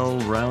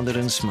well-rounded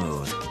and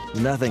smooth.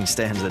 Nothing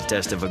stands the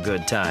test of a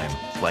good time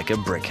like a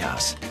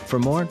Brickhouse. For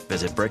more,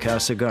 visit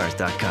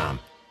BrickhouseCigars.com.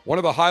 One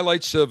of the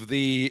highlights of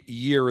the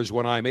year is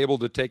when I'm able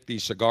to take the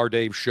Cigar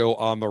Dave show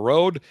on the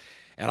road.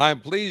 And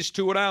I'm pleased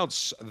to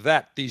announce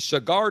that the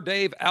Cigar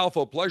Dave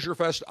Alpha Pleasure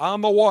Fest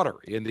on the water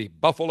in the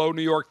Buffalo,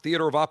 New York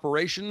Theater of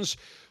Operations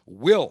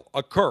will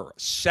occur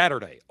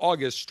Saturday,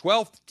 August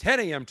 12th, 10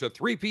 a.m. to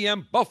 3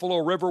 p.m., Buffalo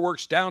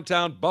Riverworks,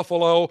 downtown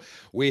Buffalo.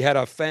 We had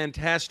a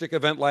fantastic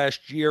event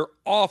last year,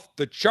 off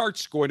the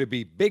charts, going to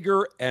be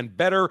bigger and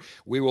better.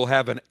 We will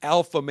have an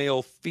alpha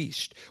male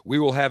feast. We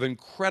will have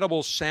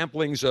incredible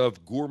samplings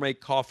of gourmet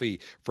coffee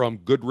from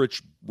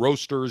Goodrich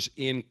Roasters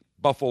in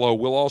Buffalo.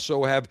 We'll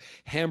also have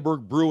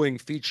Hamburg Brewing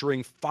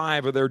featuring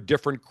 5 of their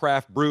different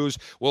craft brews.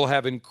 We'll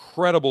have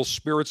incredible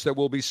spirits that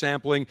we'll be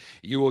sampling.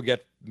 You will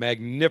get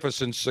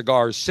magnificent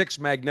cigars, 6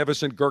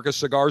 magnificent Gurkha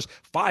cigars,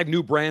 5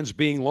 new brands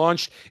being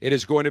launched. It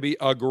is going to be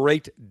a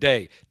great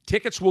day.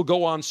 Tickets will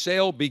go on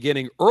sale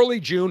beginning early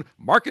June.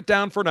 Mark it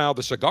down for now.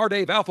 The Cigar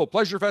Dave Alpha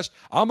Pleasure Fest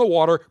on the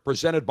water,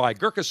 presented by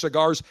Gurkha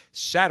Cigars,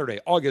 Saturday,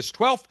 August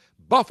 12th,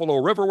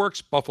 Buffalo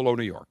Riverworks, Buffalo,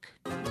 New York.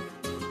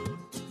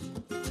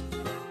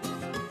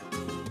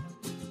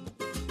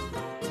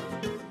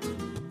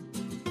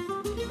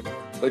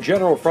 The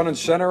General front and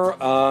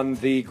center on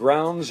the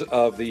grounds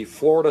of the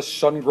Florida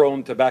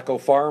Sun-Grown Tobacco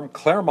Farm,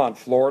 Claremont,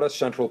 Florida,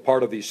 central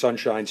part of the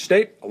Sunshine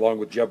State, along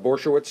with Jeff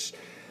Borshowitz,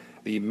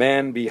 the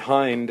man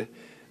behind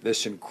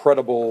this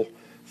incredible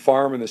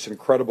farm and this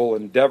incredible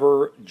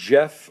endeavor.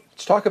 Jeff,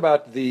 let's talk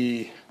about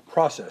the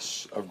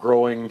process of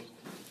growing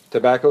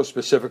tobacco,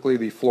 specifically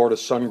the Florida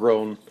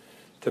Sun-Grown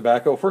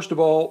Tobacco. First of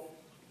all,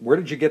 where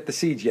did you get the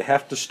seeds? You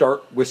have to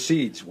start with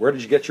seeds. Where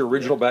did you get your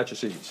original batch of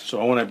seeds? So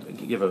I want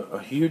to give a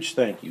huge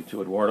thank you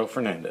to Eduardo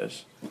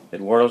Fernandez.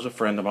 Eduardo's a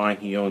friend of mine.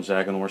 He owns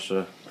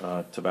Aganorsa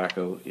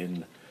Tobacco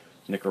in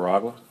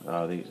Nicaragua.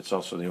 It's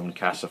also they own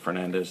Casa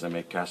Fernandez. They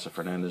make Casa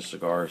Fernandez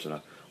cigars and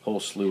a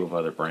whole slew of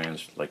other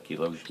brands like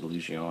Kilo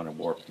Legion and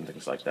Warp and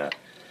things like that.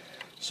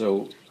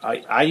 So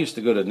I used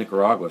to go to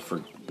Nicaragua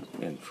for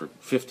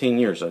 15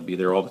 years. I'd be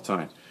there all the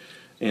time.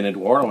 And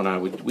Eduardo and I,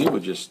 we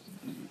would just,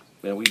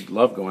 we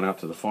love going out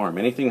to the farm.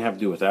 Anything to have to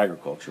do with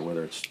agriculture,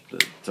 whether it's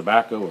the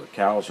tobacco or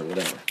cows or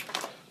whatever.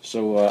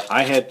 So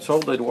I had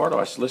told Eduardo,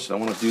 I said, listen, I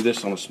want to do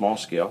this on a small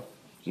scale,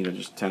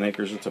 just 10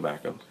 acres of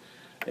tobacco.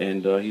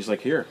 And he's like,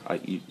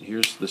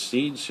 here's the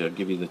seeds. I'll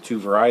give you the two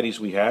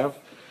varieties we have.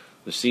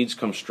 The seeds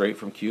come straight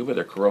from Cuba.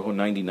 They're Corojo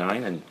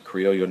 99 and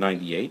Criollo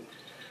 98.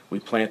 We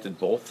planted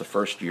both the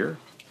first year.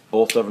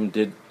 Both of them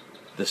did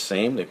the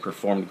same. They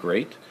performed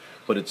great.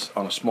 But it's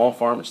on a small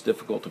farm, it's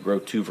difficult to grow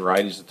two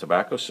varieties of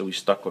tobacco, so we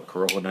stuck with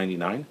Corojo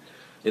 99.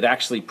 It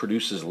actually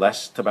produces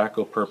less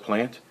tobacco per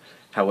plant.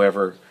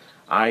 However,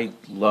 I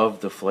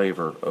love the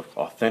flavor of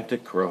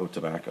authentic Corojo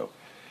tobacco.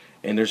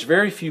 And there's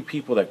very few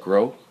people that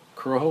grow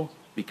Corojo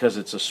because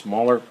it's a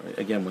smaller,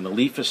 again, when the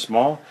leaf is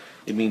small,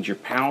 it means your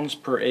pounds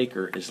per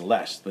acre is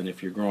less than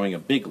if you're growing a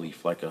big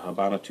leaf like a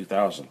Habano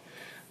 2000.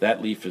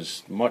 That leaf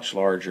is much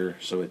larger,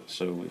 so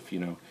if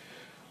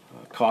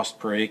cost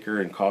per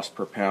acre and cost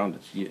per pound,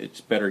 it's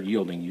better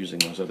yielding using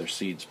those other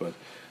seeds. But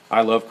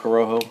I love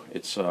Corojo.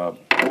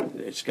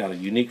 It's got a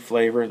unique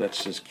flavor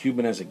that's as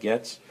Cuban as it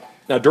gets.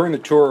 Now, during the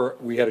tour,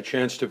 we had a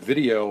chance to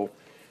video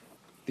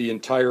the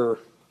entire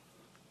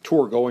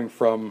tour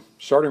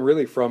starting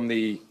really from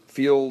the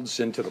fields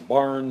into the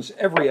barns,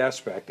 every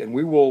aspect, and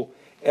we will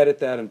edit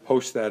that and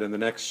post that in the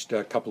next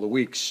couple of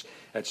weeks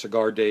at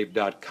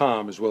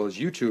CigarDave.com as well as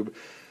YouTube.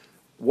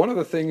 One of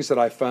the things that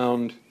I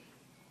found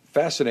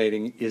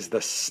fascinating is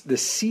the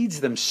seeds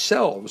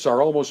themselves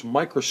are almost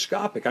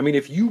microscopic. I mean,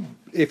 if you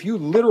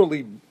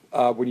literally,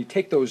 when you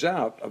take those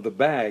out of the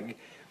bag,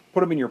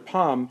 put them in your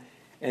palm,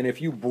 and if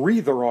you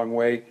breathe the wrong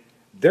way,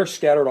 they're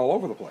scattered all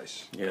over the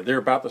place. Yeah, they're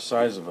about the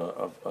size of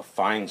a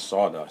fine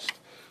sawdust.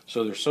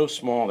 So they're so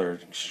small,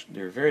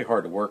 they're very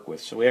hard to work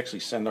with. So we actually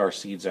send our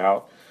seeds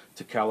out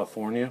to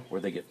California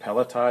where they get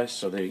pelletized.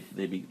 So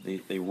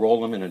they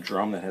roll them in a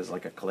drum that has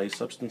like a clay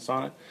substance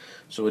on it.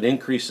 So it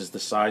increases the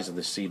size of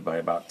the seed by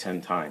about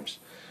 10 times.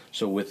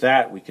 So with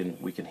that, we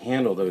can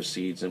handle those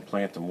seeds and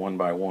plant them one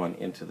by one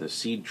into the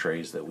seed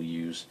trays that we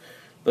use.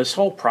 This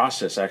whole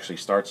process actually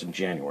starts in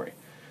January.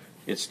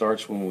 It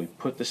starts when we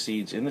put the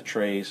seeds in the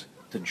trays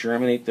to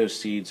germinate those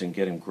seeds and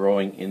get them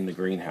growing in the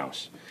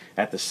greenhouse.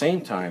 At the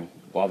same time,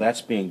 while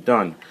that's being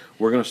done,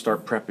 we're going to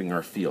start prepping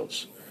our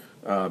fields.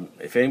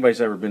 If anybody's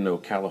ever been to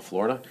Ocala,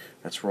 Florida,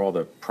 that's where all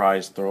the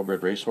prized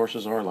thoroughbred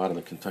racehorses are. A lot of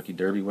the Kentucky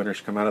Derby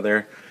winners come out of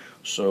there.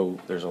 So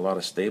there's a lot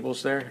of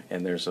stables there,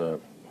 and there's a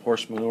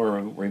horse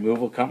manure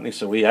removal company.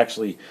 So we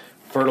actually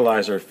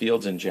fertilize our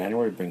fields in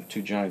January, bring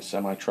 2 giant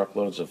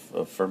semi-truckloads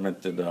of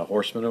fermented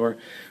horse manure,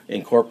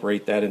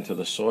 incorporate that into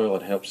the soil.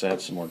 It helps add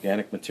some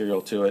organic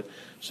material to it.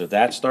 So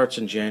that starts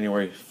in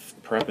January,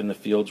 prepping the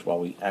fields while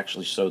we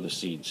actually sow the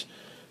seeds.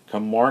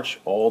 Come March,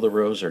 all the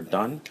rows are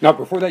done. Now,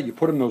 before that, you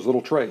put them in those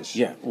little trays.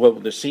 Yeah, well,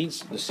 the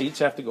seeds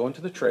have to go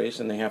into the trays,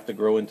 and they have to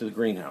grow into the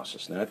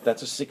greenhouses. Now,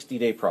 that's a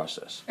 60-day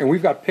process. And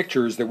we've got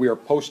pictures that we are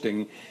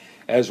posting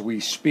as we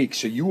speak,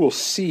 so you will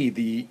see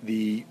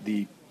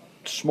the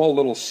small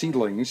little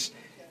seedlings.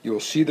 You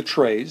will see the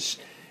trays,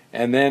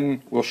 and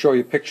then we'll show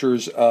you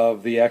pictures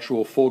of the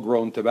actual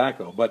full-grown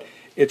tobacco. But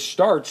it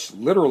starts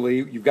literally.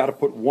 You've got to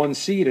put one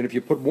seed, and if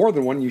you put more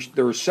than one,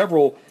 there are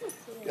several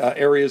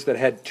areas that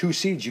had 2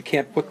 seeds. You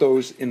can't put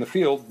those in the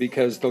field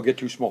because they'll get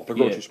too small. They'll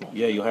grow too small.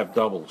 Yeah, you'll have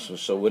doubles.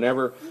 So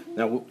whenever,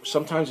 now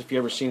sometimes if you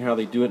ever seen how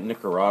they do it in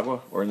Nicaragua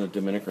or in the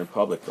Dominican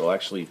Republic, they'll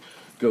actually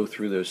go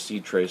through those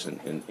seed trays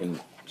and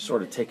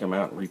sort of take them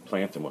out and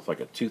replant them with like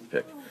a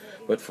toothpick.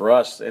 But for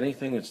us,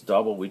 anything that's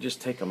double, we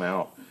just take them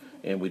out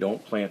and we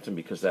don't plant them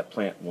because that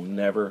plant will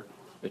never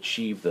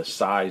achieve the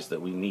size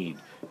that we need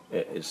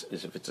as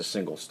if it's a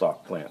single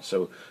stalk plant.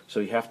 So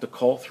you have to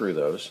cull through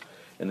those.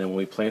 And then when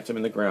we plant them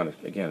in the ground,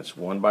 again, it's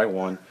one by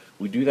one.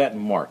 We do that in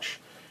March.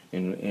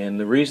 And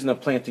the reason the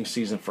planting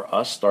season for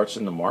us starts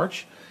in the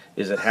March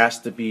is it has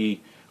to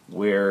be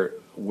where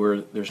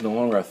there's no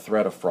longer a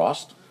threat of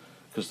frost,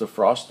 because the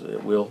frost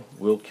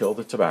will kill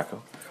the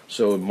tobacco.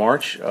 So in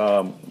March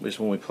is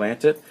when we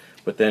plant it,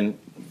 but then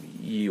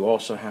you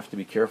also have to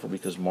be careful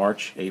because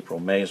March, April,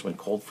 May is when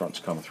cold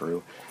fronts come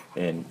through,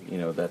 and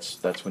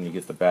that's when you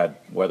get the bad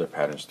weather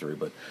patterns through.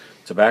 But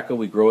tobacco,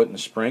 we grow it in the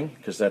spring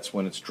because that's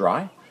when it's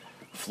dry.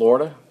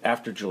 Florida,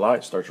 after July,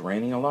 it starts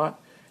raining a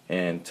lot,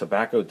 And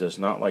tobacco does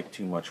not like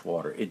too much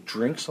water. It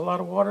drinks a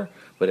lot of water,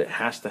 but it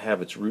has to have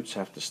its roots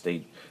have to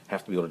be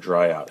able to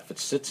dry out. If it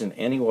sits in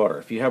any water,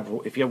 if you have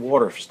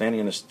water standing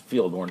in this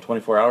field more than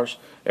 24 hours,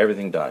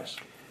 everything dies.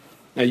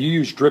 Now you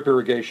use drip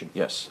irrigation.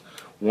 Yes.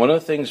 One of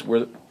the things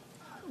we're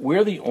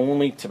the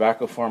only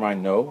tobacco farm I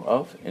know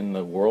of in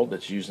the world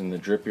that's using the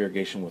drip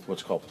irrigation with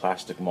what's called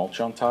plastic mulch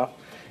on top.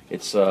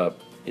 It's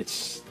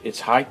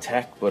high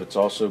tech, but it's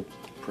also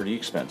pretty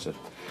expensive.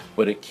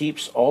 But it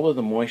keeps all of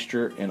the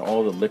moisture and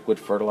all the liquid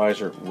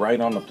fertilizer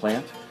right on the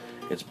plant.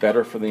 It's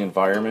better for the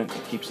environment.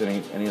 It keeps any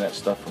of that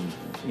stuff from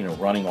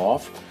running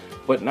off.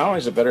 But not only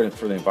is it better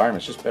for the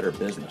environment, it's just better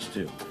business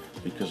too.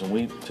 Because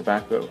when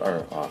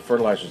our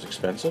fertilizer is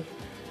expensive,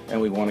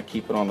 and we want to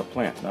keep it on the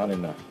plant, not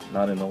in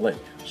the lake.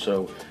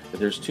 So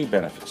there's two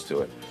benefits to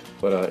it.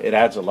 But it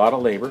adds a lot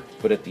of labor.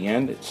 But at the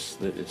end, it's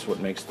what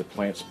makes the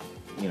plants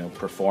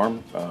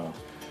perform.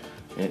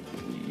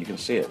 You can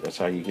see it. That's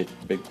how you get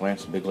big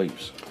plants and big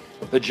leaves.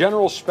 The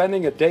General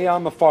spending a day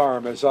on the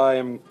farm as I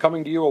am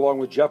coming to you along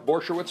with Jeff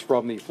Borshowitz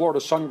from the Florida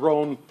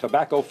Sun-Grown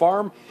Tobacco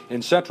Farm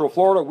in Central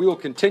Florida. We will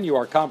continue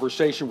our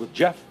conversation with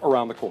Jeff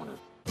around the corner.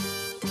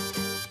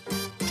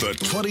 The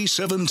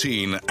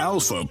 2017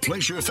 Alpha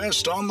Pleasure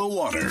Fest on the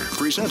Water,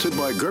 presented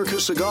by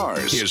Gurkha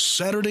Cigars, is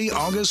Saturday,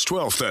 August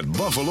 12th at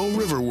Buffalo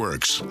River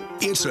Works.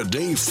 It's a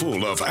day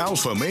full of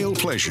alpha male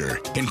pleasure,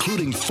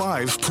 including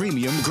 5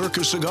 premium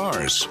Gurkha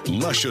cigars,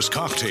 luscious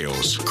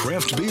cocktails,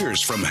 craft beers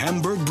from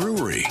Hamburg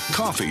Brewery,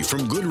 coffee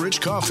from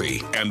Goodrich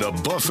Coffee, and a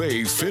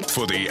buffet fit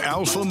for the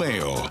alpha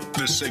male.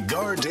 The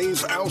Cigar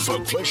Dave Alpha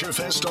Pleasure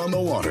Fest on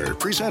the Water,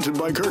 presented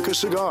by Gurkha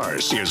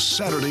Cigars, is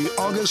Saturday,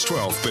 August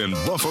 12th in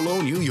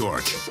Buffalo, New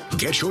York.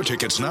 Get your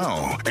tickets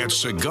now at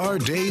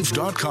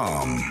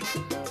CigarDave.com.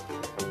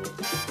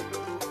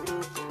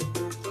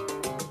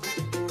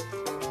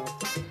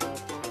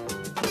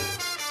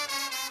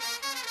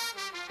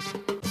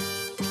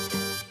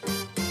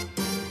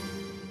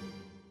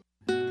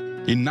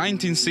 In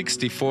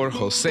 1964,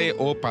 Jose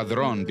O.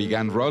 Padron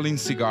began rolling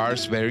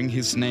cigars bearing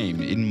his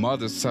name in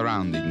modest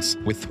surroundings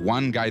with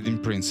one guiding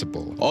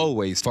principle: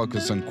 always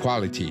focus on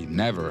quality,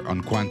 never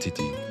on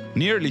quantity.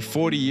 Nearly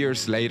 40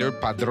 years later,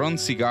 Padron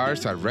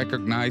cigars are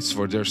recognized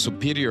for their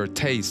superior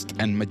taste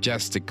and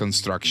majestic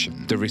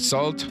construction, the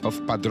result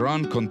of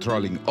Padron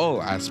controlling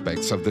all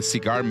aspects of the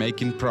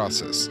cigar-making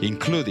process,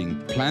 including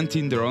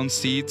planting their own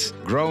seeds,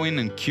 growing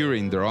and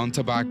curing their own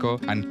tobacco,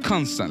 and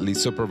constantly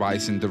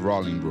supervising the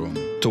rolling room.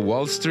 To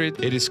Wall Street,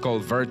 it is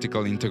called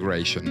vertical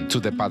integration.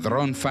 To the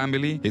Padron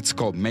family, it's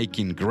called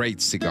making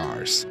great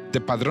cigars.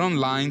 The Padron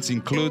lines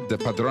include the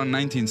Padron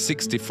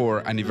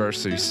 1964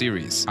 Anniversary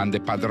Series and the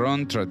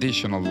Padron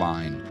Traditional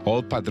line.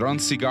 All Padron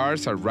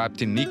cigars are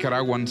wrapped in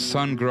Nicaraguan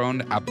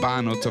sun-grown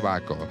Habano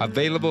tobacco,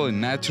 available in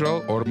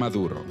natural or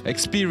Maduro.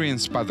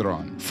 Experience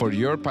Padron. For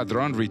your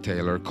Padron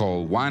retailer,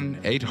 call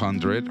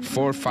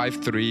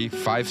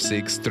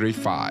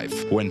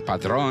 1-800-453-5635. When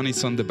Padron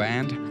is on the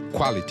band,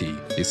 quality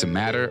is a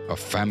matter of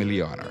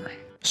family honor.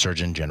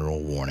 Surgeon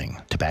General warning: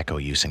 tobacco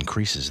use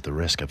increases the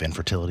risk of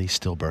infertility,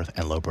 stillbirth,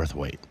 and low birth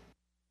weight.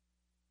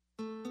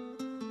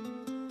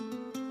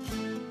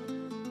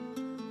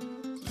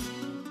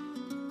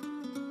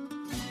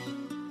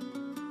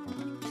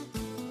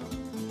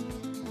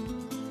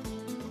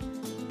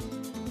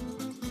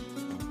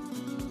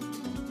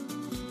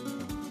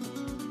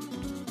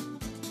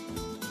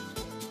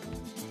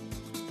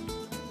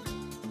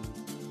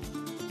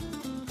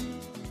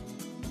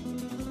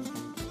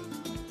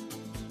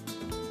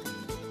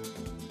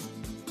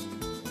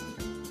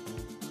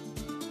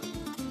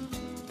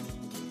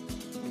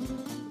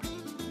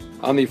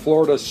 On the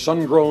Florida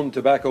Sun-Grown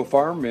Tobacco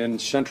Farm in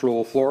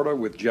Central Florida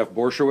with Jeff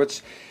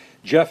Borshowitz.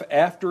 Jeff,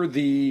 after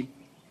the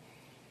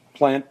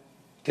plant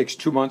takes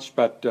 2 months,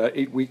 about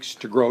 8 weeks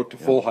to grow to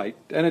full height,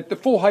 and the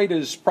full height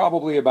is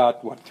probably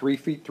about, 3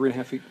 feet,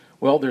 3.5 feet?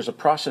 Well, there's a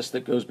process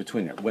that goes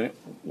between it.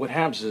 What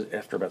happens is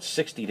after about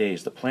 60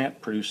 days, the plant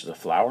produces a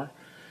flower,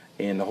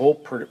 and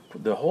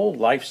the whole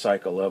life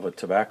cycle of a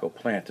tobacco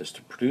plant is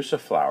to produce a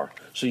flower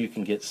so you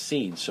can get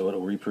seeds so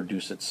it'll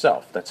reproduce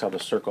itself. That's how the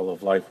circle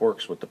of life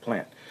works with the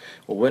plant.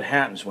 Well, what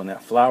happens when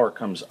that flower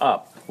comes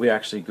up, we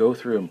actually go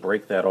through and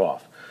break that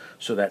off.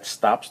 So that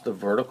stops the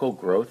vertical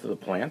growth of the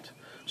plant.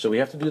 So we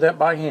have to do that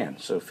by hand.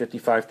 So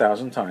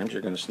 55,000 times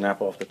you're going to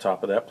snap off the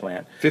top of that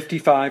plant.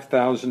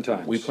 55,000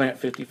 times? We plant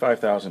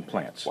 55,000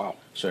 plants. Wow.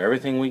 So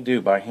everything we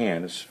do by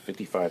hand is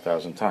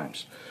 55,000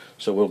 times.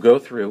 So we'll go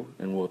through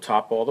and we'll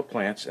top all the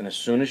plants, and as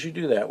soon as you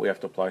do that, we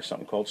have to apply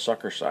something called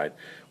suckercide,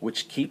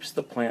 which keeps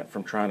the plant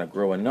from trying to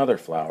grow another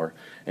flower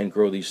and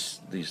grow these.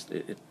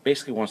 It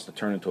basically wants to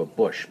turn into a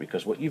bush,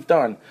 because what you've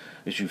done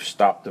is you've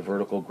stopped the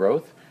vertical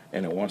growth,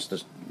 and it wants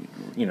to,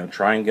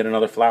 try and get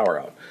another flower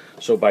out.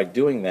 So by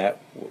doing that,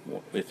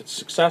 if it's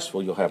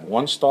successful, you'll have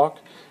one stalk,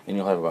 and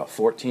you'll have about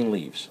 14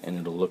 leaves, and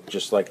it'll look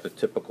just like the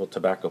typical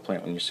tobacco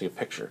plant when you see a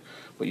picture,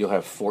 but you'll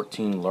have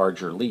 14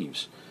 larger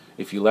leaves.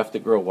 If you left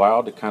it grow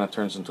wild, it kind of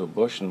turns into a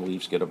bush, and the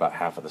leaves get about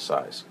half of the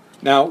size.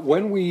 Now,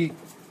 when we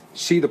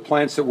see the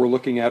plants that we're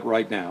looking at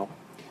right now,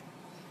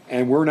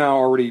 and we're now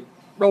already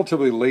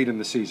relatively late in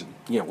the season.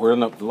 Yeah, we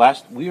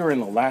are in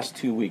the last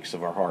 2 weeks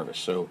of our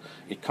harvest, so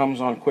it comes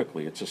on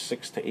quickly. It's a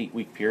 6 to 8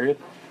 week period.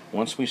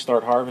 Once we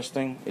start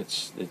harvesting,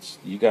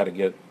 you got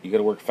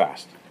to work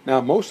fast. Now,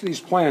 most of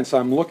these plants,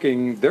 I'm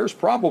looking, there's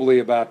probably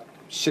about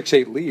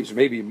 6-8 leaves,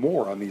 maybe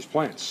more on these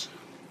plants.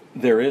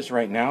 There is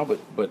right now,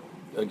 but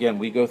again,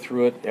 we go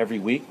through it every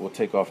week. We'll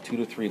take off 2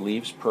 to 3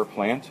 leaves per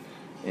plant,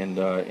 and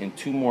in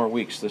 2 more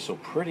weeks, this will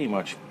pretty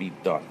much be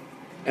done.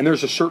 And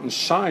there's a certain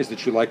size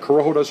that you like.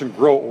 Corojo doesn't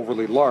grow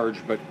overly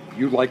large, but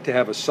you like to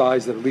have a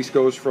size that at least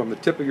goes from the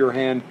tip of your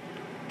hand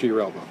to your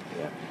elbow.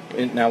 Yeah.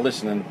 And now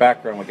listen, in the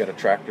background we got a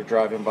tractor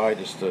driving by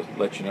just to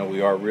let you know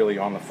we are really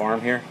on the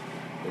farm here.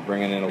 We're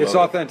bringing in a It's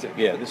authentic.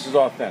 Yeah, this is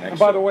authentic. And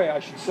by the way,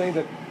 I should say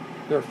that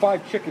there are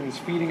 5 chickens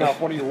feeding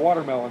off one of your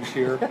watermelons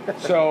here.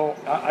 So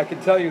I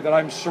can tell you that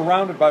I'm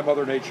surrounded by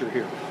Mother Nature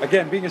here.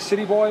 Again, being a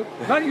city boy,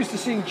 not used to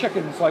seeing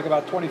chickens like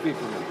about 20 feet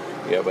from me.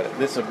 Yeah, but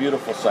this is a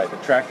beautiful sight. The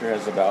tractor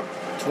has about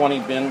 20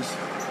 bins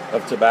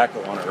of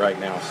tobacco on it right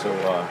now. So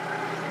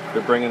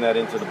they're bringing that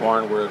into the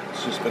barn where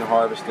it's just been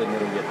harvested and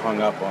it'll get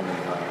hung up on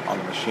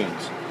the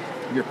machines.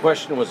 Your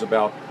question was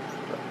about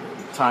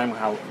the time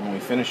when we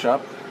finish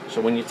up.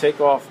 So when you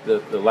take off the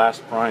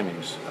last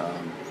primings,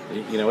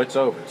 it's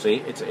over.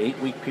 It's an 8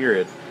 week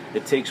period.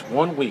 It takes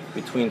 1 week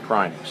between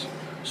primings.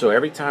 So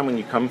every time when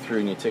you come through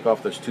and you take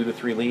off those 2 to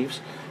 3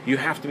 leaves, you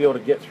have to be able to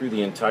get through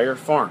the entire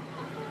farm.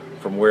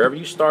 From wherever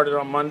you started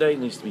on Monday, it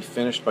needs to be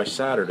finished by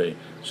Saturday,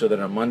 so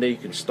that on Monday you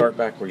can start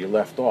back where you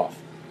left off,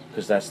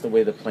 because that's the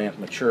way the plant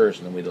matures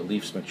and the way the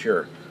leaves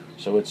mature.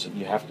 So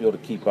you have to be able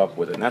to keep up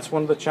with it, and that's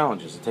one of the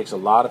challenges. It takes a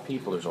lot of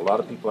people. There's a lot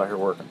of people out here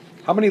working.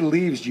 How many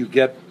leaves do you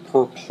get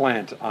per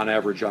plant on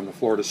average on the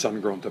Florida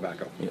sun-grown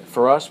tobacco? Yeah,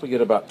 for us, we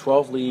get about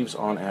 12 leaves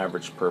on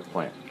average per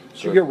plant.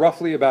 So you get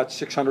roughly about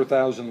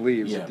 600,000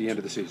 leaves at the end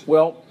of the season.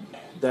 Well,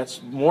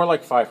 that's more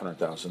like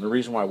 500,000. The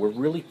reason why we're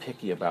really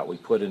picky about what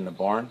we put in the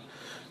barn,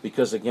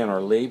 because again,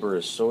 our labor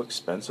is so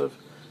expensive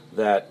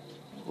that,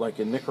 like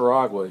in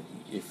Nicaragua,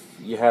 if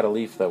you had a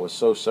leaf that was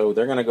so-so,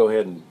 they're going to go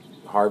ahead and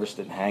harvest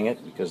it and hang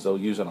it because they'll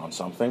use it on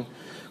something.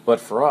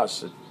 But for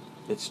us,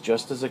 it's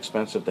just as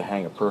expensive to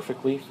hang a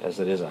perfect leaf as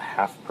it is a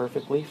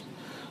half-perfect leaf.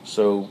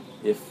 So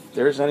if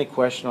there's any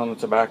question on the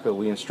tobacco,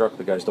 we instruct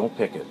the guys, don't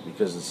pick it,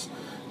 because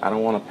I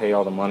don't want to pay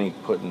all the money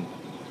putting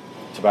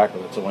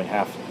tobacco that's only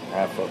half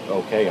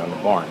okay on the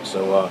barn.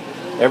 So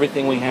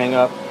everything we hang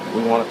up,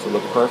 we want it to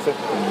look perfect,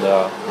 and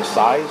the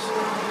size,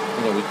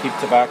 we keep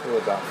tobacco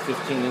about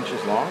 15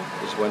 inches long.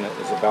 Is when it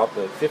is about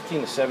the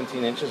 15 to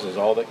 17 inches is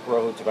all that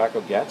Corojo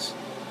tobacco gets.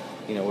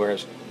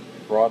 Whereas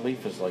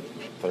broadleaf is like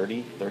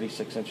 30,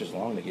 36 inches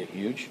long. They get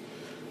huge.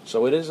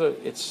 So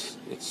it's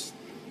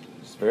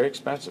very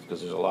expensive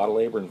because there's a lot of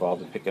labor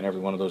involved in picking every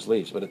one of those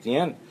leaves. But at the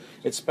end,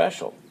 it's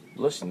special.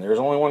 Listen, there's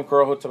only one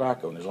Corojo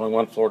tobacco, and there's only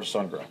one Florida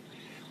sun-grown.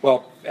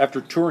 Well,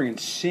 after touring and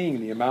seeing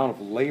the amount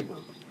of labor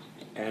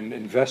and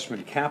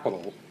investment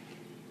capital,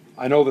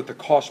 I know that the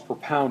cost per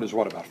pound is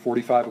what, about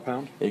 $45 a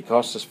pound? It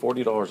costs us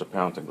 $40 a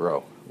pound to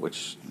grow,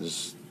 which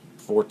is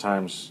 4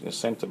 times the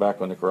same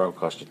tobacco in Nicaragua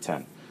costs you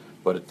 10,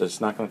 but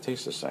it's not going to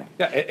taste the same.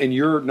 Yeah, and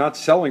you're not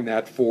selling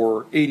that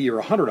for $80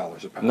 or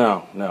 $100 a pound.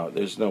 No,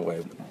 there's no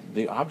way.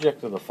 The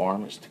object of the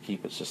farm is to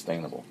keep it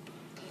sustainable.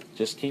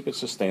 Just keep it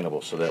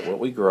sustainable so that what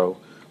we grow,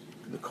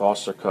 the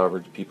costs are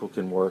covered. People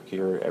can work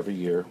here every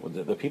year.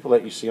 The people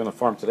that you see on the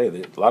farm today,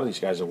 a lot of these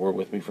guys have worked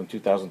with me from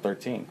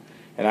 2013.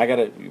 And I got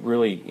to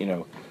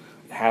really,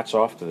 hats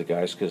off to the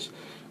guys, because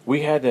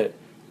we had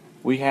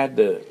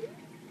to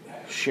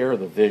share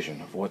the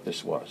vision of what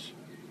this was,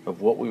 of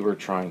what we were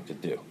trying to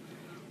do.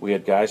 We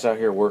had guys out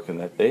here working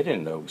that they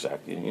didn't know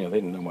exactly, they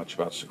didn't know much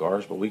about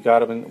cigars, but we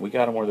got them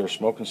where they're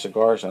smoking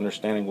cigars,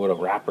 understanding what a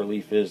wrapper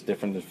leaf is,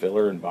 different than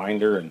filler and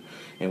binder,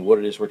 and what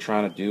it is we're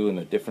trying to do, and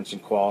the difference in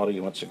quality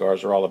and what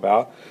cigars are all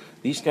about.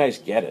 These guys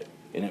get it,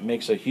 and it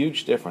makes a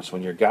huge difference.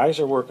 When your guys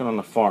are working on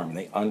the farm and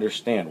they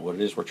understand what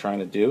it is we're trying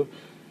to do,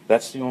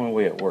 that's the only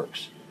way it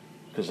works.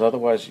 Because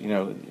otherwise,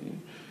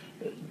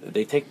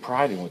 they take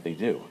pride in what they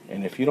do.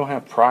 And if you don't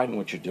have pride in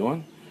what you're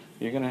doing,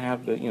 you're going to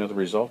have the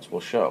results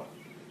will show.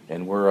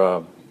 And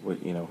we're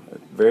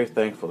very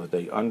thankful that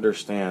they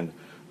understand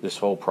this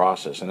whole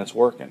process, and it's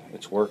working.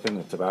 It's working.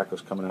 The tobacco's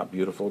coming out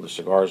beautiful. The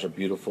cigars are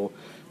beautiful.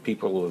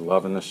 People are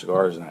loving the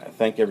cigars, and I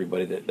thank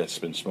everybody that's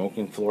been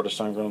smoking Florida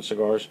sun-grown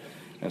cigars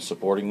and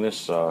supporting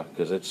this,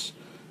 because it's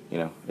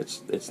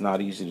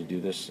not easy to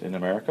do this in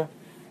America,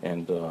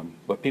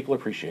 but people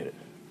appreciate it.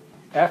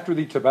 After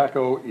the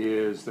tobacco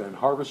is then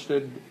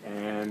harvested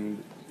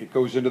and it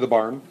goes into the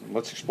barn,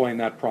 let's explain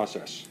that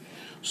process.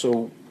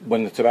 So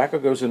when the tobacco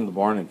goes into the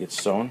barn, it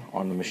gets sewn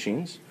on the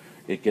machines.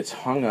 It gets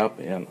hung up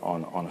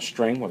on a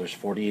string where there's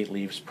 48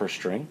 leaves per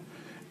string.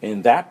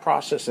 And that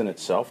process in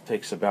itself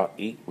takes about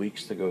 8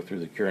 weeks to go through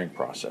the curing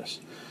process.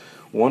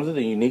 One of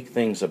the unique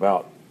things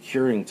about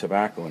curing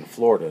tobacco in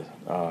Florida,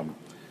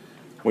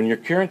 when you're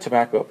curing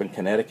tobacco up in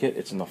Connecticut,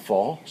 it's in the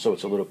fall, so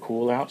it's a little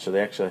cool out, so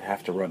they actually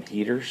have to run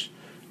heaters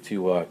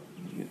to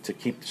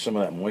keep some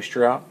of that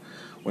moisture out.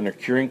 When they're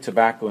curing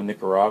tobacco in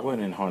Nicaragua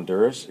and in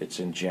Honduras, it's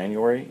in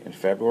January and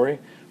February,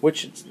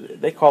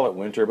 they call it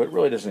winter, but it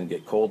really doesn't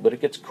get cold, but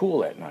it gets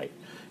cool at night.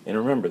 And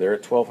remember, they're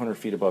at 1,200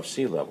 feet above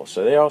sea level,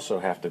 so they also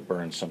have to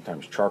burn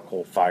sometimes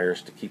charcoal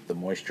fires to keep the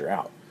moisture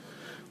out.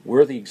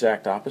 We're the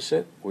exact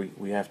opposite.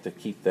 We have to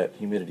keep that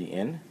humidity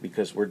in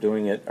because we're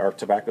doing it, our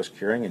tobacco's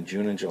curing in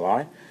June and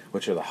July,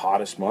 which are the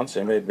hottest months.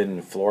 Anybody been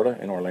in Florida,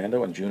 in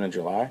Orlando, in June and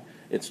July?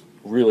 It's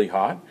really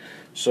hot.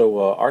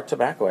 So our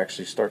tobacco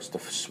actually starts to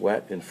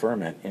sweat and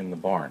ferment in the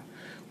barn,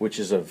 which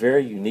is a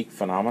very unique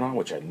phenomenon,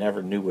 which I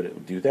never knew it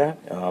would do that.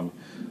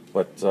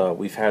 But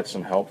we've had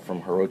some help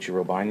from Hirochi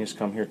Robaines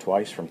come here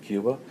twice from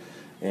Cuba,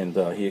 and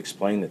he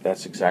explained that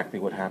that's exactly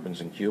what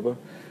happens in Cuba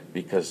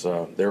because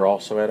they're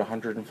also at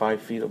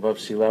 105 feet above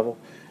sea level,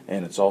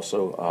 and it's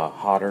also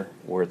hotter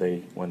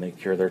when they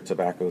cure their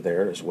tobacco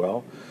there as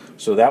well.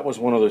 So that was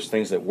one of those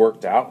things that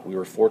worked out. We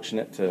were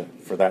fortunate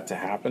for that to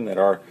happen, that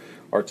our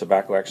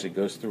tobacco actually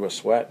goes through a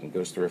sweat and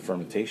goes through a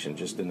fermentation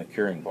just in the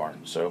curing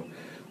barn. So,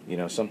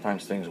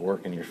 sometimes things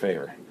work in your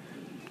favor.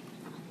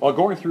 While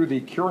going through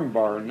the curing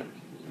barn,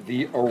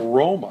 the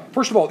aroma,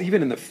 first of all,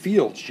 even in the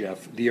fields,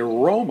 Jeff, the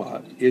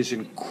aroma is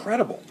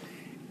incredible.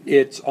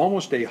 It's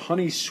almost a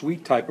honey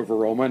sweet type of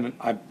aroma, and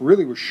I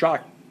really was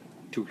shocked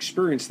to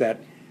experience that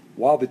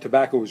while the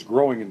tobacco was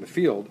growing in the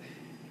field.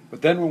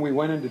 But then when we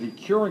went into the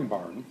curing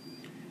barn,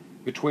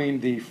 between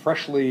the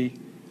freshly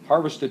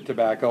harvested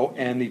tobacco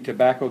and the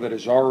tobacco that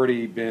has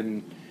already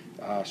been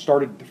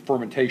started the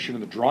fermentation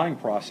and the drying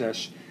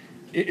process,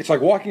 it's like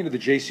walking into the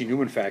J.C.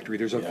 Newman factory.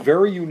 There's a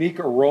very unique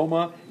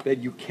aroma that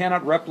you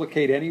cannot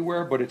replicate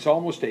anywhere, but it's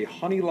almost a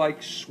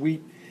honey-like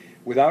sweet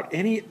without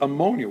any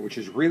ammonia, which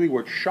is really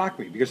what shocked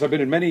me, because I've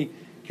been in many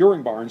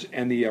curing barns,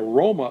 and the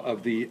aroma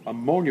of the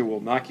ammonia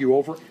will knock you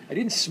over. I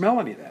didn't smell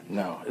any of that.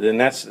 No, and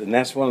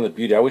that's one of the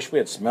beauty. I wish we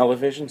had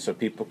smell-o-vision so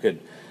people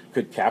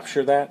could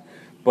capture that.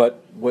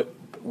 But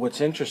what's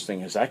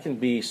interesting is I can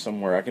be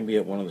somewhere, I can be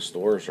at one of the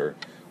stores,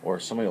 or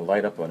somebody will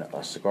light up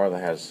a cigar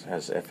that has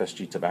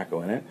FSG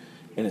tobacco in it,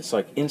 and it's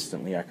like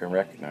instantly I can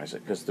recognize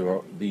it because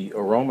the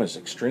aroma is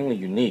extremely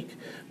unique.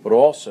 But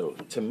also,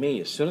 to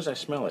me, as soon as I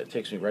smell it, it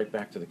takes me right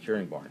back to the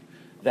curing barn.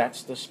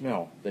 That's the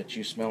smell that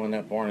you smell in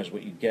that barn is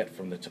what you get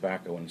from the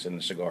tobacco when it's in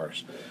the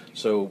cigars.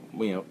 So,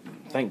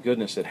 thank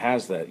goodness it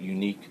has that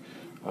unique,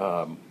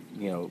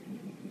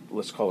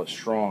 let's call it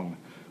strong,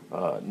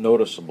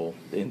 noticeable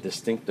and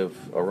distinctive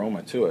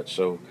aroma to it.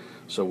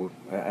 So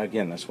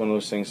again, that's one of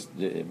those things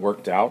that it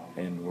worked out,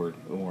 and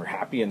we're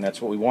happy, and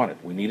that's what we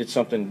wanted. We needed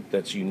something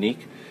that's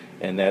unique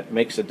and that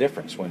makes a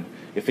difference.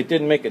 If it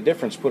didn't make a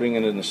difference putting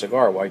it in the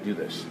cigar, why do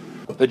this?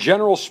 The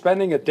General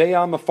spending a day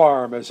on the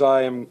farm as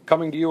I am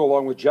coming to you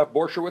along with Jeff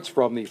Borshowitz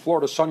from the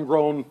Florida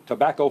Sun-Grown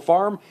Tobacco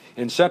Farm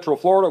in Central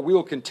Florida. We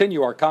will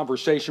continue our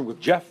conversation with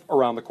Jeff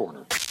around the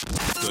corner.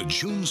 The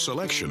June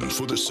selection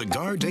for the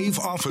Cigar Dave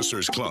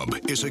Officers Club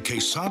is a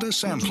Quesada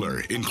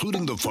sampler,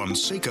 including the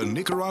Fonseca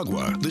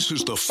Nicaragua. This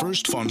is the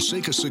first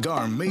Fonseca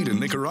cigar made in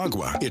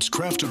Nicaragua. It's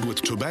crafted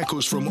with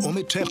tobaccos from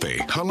Ometepe,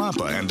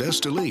 Jalapa, and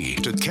Esteli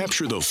to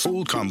capture the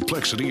full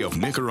complexity of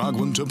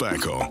Nicaraguan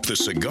tobacco. The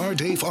Cigar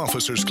Dave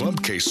Officers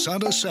Club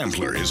Quesada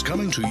sampler is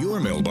coming to your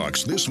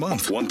mailbox this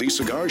month. Want these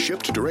cigars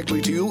shipped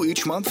directly to you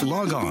each month?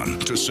 Log on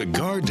to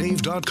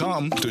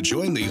cigardave.com to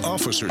join the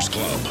Officers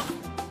Club.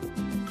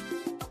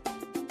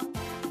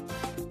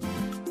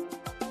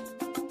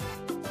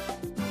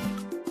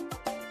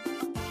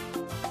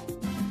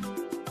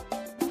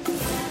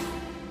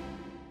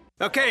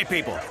 Okay,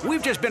 people,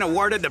 we've just been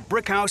awarded the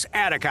Brickhouse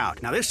Ad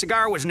Account. Now, this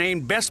cigar was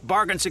named Best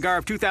Bargain Cigar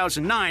of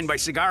 2009 by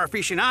Cigar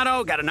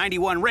Aficionado, got a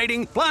 91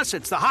 rating, plus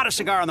it's the hottest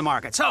cigar on the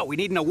market. So, we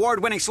need an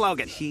award-winning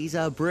slogan. He's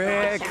a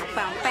brick.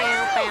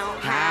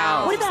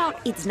 How? What about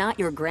it's not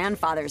your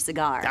grandfather's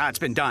cigar? It's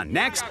been done.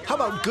 Next. How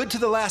about good to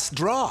the last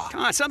draw?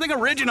 Something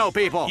original,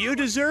 people. You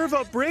deserve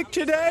a brick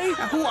today?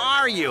 Who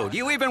are you? Do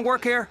you even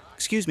work here?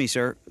 Excuse me,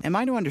 sir. Am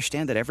I to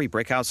understand that every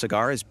Brickhouse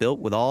cigar is built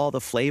with all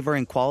the flavor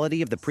and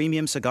quality of the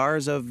premium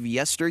cigars of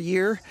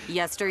yesteryear?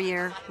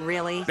 Yesteryear?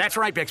 Really? That's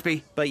right,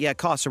 Bixby. But yet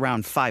costs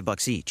around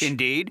 $5 each.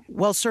 Indeed.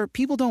 Well, sir,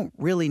 people don't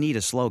really need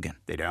a slogan.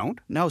 They don't?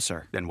 No,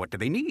 sir. Then what do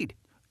they need?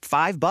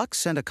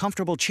 $5 and a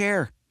comfortable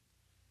chair.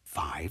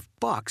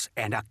 $5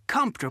 and a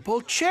comfortable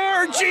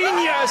chair.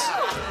 Genius!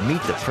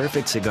 Meet the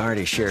perfect cigar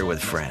to share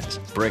with friends.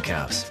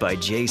 Brickhouse by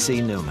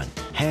J.C. Newman.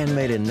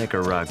 Handmade in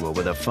Nicaragua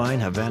with a fine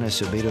Havana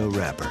Subito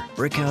wrapper.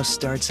 Brickhouse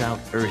starts out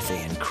earthy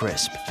and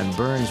crisp and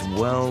burns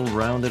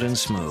well-rounded and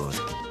smooth.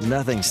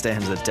 Nothing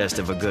stands the test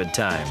of a good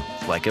time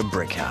like a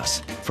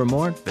Brickhouse. For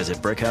more, visit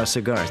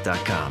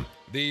BrickhouseCigars.com.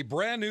 The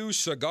brand new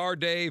Cigar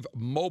Dave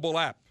mobile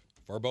app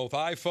for both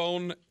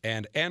iPhone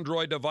and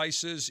Android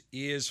devices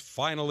is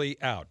finally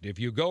out. If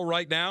you go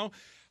right now,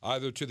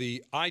 either to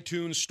the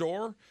iTunes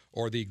Store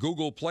or the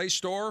Google Play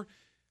Store,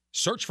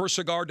 search for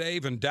Cigar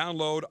Dave and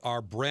download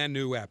our brand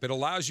new app. It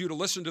allows you to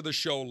listen to the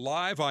show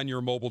live on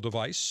your mobile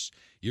device.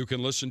 You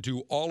can listen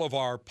to all of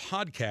our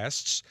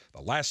podcasts.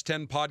 The last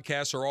 10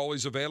 podcasts are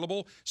always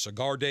available.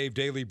 Cigar Dave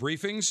Daily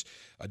Briefings.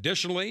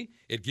 Additionally,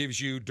 it gives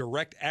you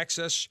direct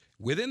access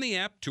within the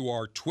app to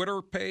our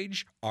Twitter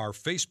page, our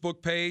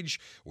Facebook page.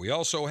 We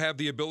also have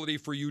the ability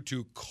for you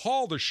to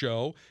call the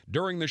show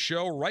during the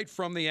show right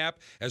from the app,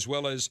 as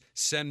well as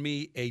send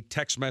me a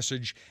text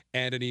message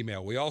and an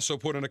email. We also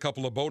put in a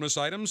couple of bonus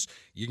items.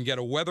 You can get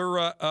a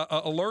weather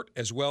alert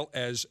as well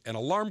as an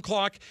alarm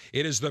clock.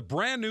 It is the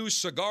brand new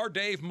Cigar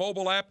Dave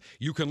mobile app.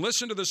 You can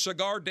listen to the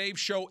Cigar Dave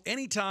show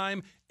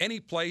anytime,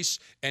 any place,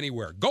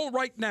 anywhere. Go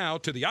right now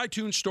to the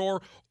iTunes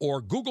Store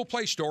or Google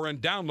Play Store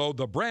and download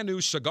the brand new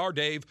Cigar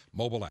Dave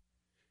mobile app.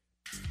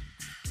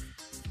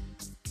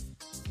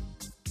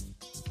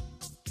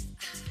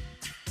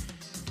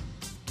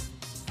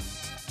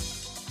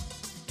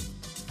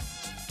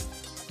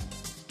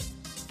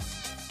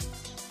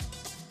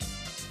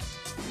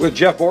 With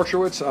Jeff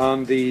Borshowitz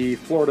on the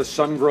Florida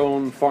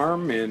Sun-Grown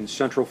Farm in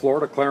Central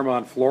Florida,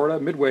 Claremont, Florida,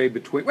 midway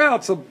between, well,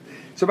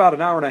 it's about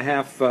an hour and a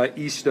half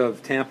east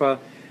of Tampa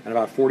and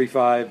about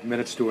 45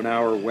 minutes to an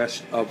hour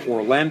west of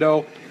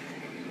Orlando.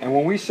 And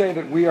when we say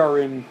that we are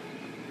in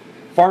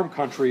farm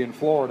country in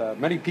Florida,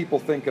 many people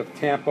think of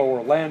Tampa,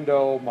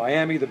 Orlando,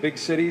 Miami, the big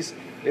cities.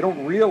 They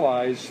don't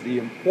realize the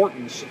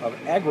importance of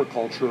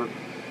agriculture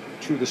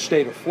to the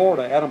state of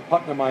Florida. Adam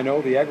Putnam, I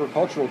know, the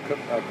agricultural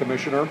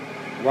commissioner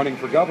running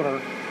for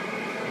governor,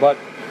 but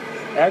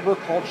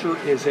agriculture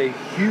is a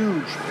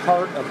huge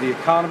part of the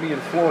economy in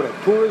Florida.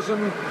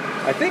 Tourism,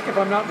 I think if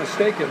I'm not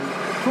mistaken,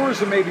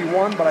 tourism may be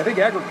one, but I think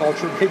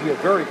agriculture may be a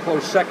very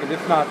close second,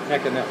 if not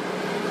neck and neck.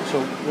 So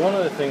one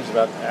of the things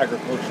about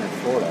agriculture in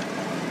Florida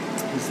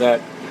is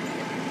that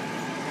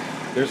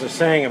there's a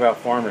saying about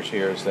farmers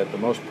here is that the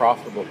most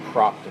profitable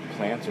crop to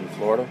plant in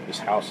Florida is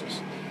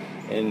houses.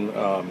 And,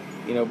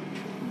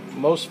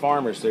 most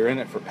farmers, they're in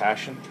it for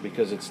passion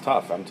because it's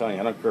tough. I'm telling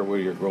you, I don't care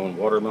whether you're growing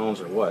watermelons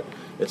or what.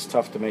 It's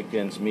tough to make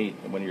ends meet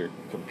when you're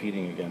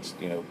competing against,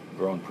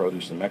 growing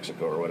produce in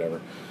Mexico or whatever.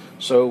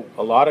 So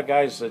a lot of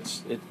guys,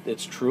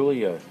 it's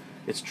truly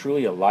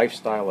a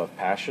lifestyle of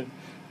passion,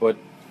 but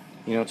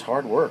it's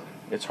hard work.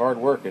 It's hard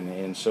work,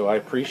 and so I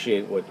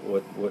appreciate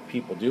what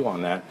people do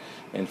on that.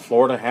 And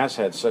Florida has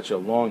had such a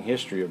long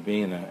history of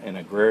being an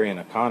agrarian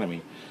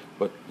economy.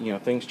 But,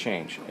 things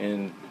change.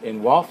 And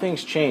while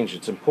things change,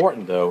 it's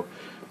important, though,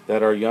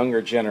 that our younger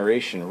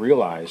generation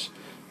realize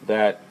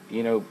that,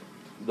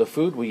 the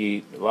food we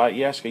eat,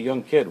 you ask a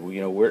young kid,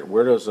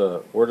 where does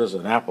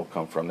an apple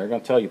come from? They're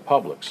going to tell you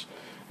Publix.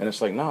 And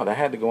it's like, no, that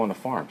had to go on the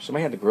farm.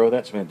 Somebody had to grow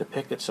that, somebody had to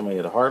pick it, somebody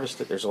had to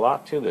harvest it. There's a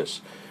lot to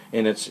this.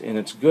 And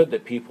it's good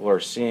that people are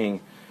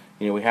seeing,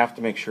 we have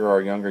to make sure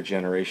our younger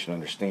generation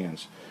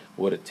understands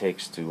what it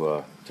takes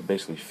to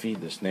basically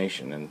feed this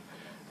nation.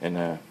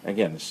 And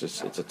again,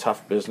 it's a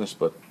tough business,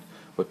 but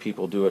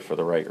people do it for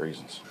the right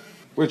reasons.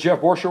 With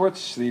Jeff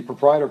Borshowitz, the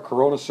proprietor of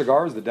Corona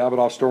Cigars, the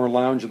Davidoff Store and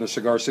Lounge in the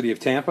Cigar City of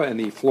Tampa, and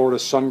the Florida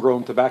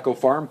Sun-Grown Tobacco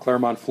Farm,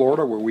 Claremont,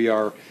 Florida, where we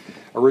are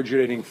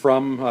originating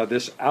from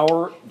this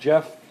hour.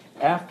 Jeff,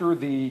 after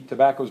the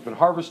tobacco has been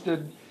harvested,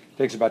 it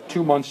takes about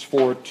 2 months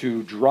for it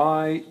to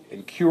dry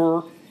and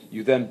cure.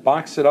 You then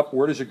box it up.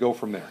 Where does it go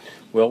from there?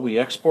 Well, we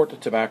export the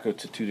tobacco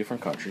to 2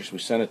 different countries. We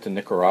send it to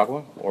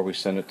Nicaragua or we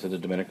send it to the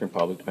Dominican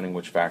Republic, depending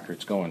which factory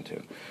it's going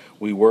to.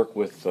 We work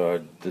with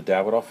the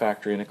Davidoff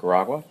factory in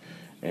Nicaragua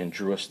and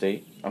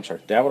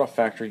Davidoff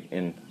factory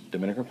in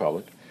Dominican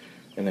Republic,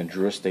 and then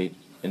Drew Estate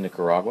in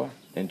Nicaragua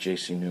and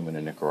J.C. Newman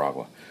in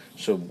Nicaragua.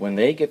 So when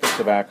they get the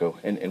tobacco,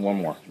 and one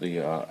more, the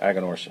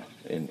Aganorsa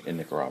in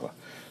Nicaragua.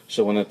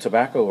 So when the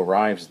tobacco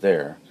arrives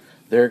there,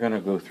 they're going to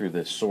go through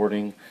the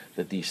sorting,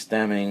 the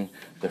destemming,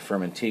 the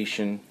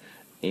fermentation,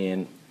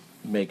 and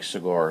make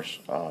cigars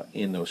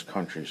in those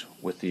countries,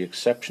 with the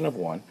exception of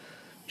one.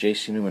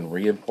 J.C. Newman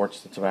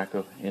re-imports the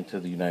tobacco into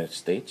the United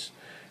States,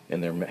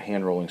 and they're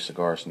hand-rolling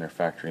cigars in their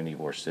factory in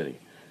Ybor City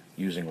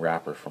using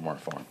wrapper from our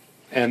farm.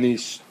 And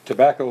these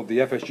tobacco, the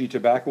FSG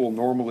tobacco, will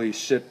normally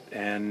sit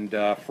and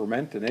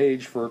ferment and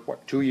age for,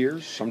 2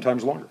 years,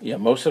 sometimes longer? Yeah,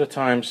 most of the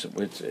times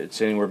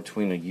it's anywhere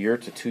between a year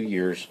to 2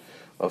 years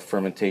of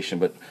fermentation.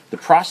 But the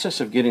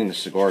process of getting the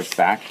cigars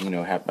back,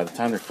 by the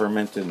time they're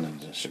fermented and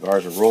the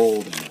cigars are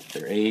rolled and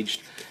they're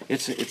aged,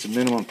 it's a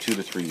minimum 2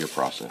 to 3 year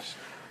process.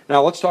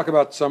 Now let's talk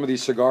about some of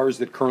these cigars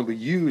that currently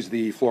use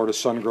the Florida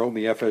Sun-Grown,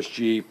 the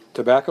FSG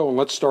tobacco, and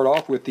let's start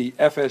off with the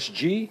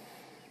FSG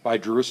by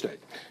Drew Estate.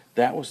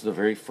 That was the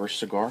very first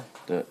cigar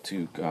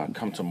to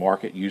come to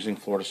market using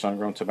Florida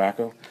Sun-Grown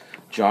tobacco.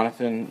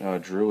 Jonathan,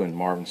 Drew, and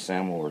Marvin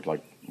Samuel were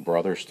like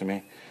brothers to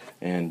me.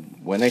 And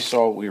when they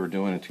saw what we were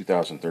doing in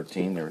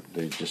 2013,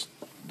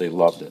 they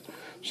loved it.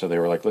 So they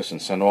were like, listen,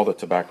 send all the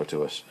tobacco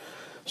to us.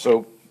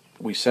 So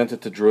we sent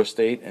it to Drew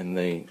Estate, and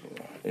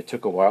it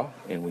took a while,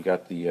 and we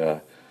got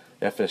the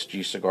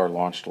FSG cigar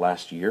launched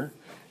last year,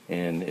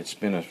 and it's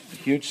been a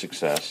huge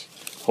success.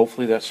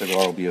 Hopefully that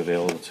cigar will be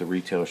available to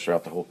retailers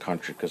throughout the whole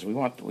country, because we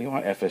want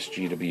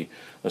FSG to be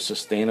a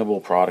sustainable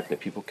product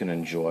that people can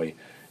enjoy.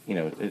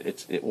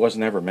 It was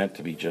never meant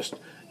to be just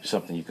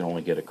something you can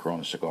only get at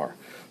Corona Cigar.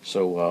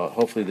 So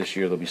hopefully this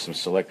year there'll be some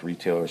select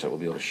retailers that we'll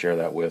be able to share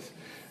that with,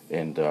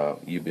 and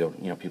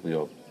people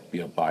will be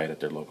able to buy it at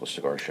their local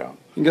cigar shop.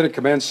 You can get a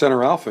Command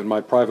Center Alpha in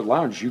my private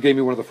lounge. You gave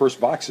me one of the first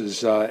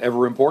boxes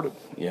ever imported.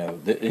 Yeah,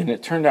 and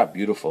it turned out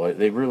beautiful.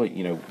 They really,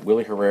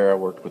 Willie Herrera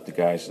worked with the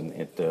guys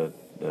at the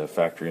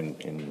factory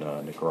in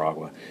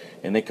Nicaragua,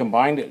 and they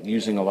combined it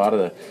using a lot of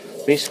the.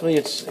 Basically,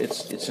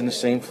 it's in the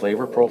same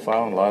flavor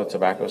profile and a lot of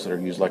tobaccos that are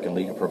used like in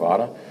Liga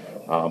Privada,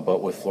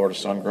 but with Florida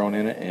Sun grown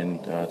in it,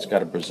 and it's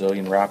got a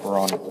Brazilian wrapper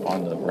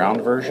on the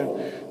round version.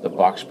 The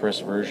box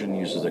press version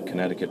uses a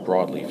Connecticut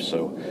broadleaf.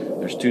 So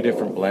there's two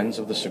different blends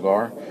of the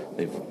cigar.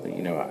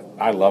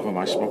 I love them.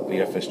 I smoke the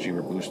FSG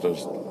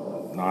Robustos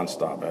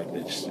nonstop.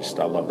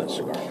 I love that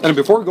cigar. And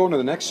before we go into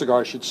the next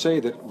cigar, I should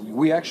say that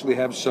we actually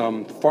have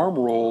some farm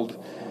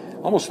rolled,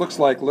 almost looks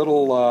like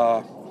little,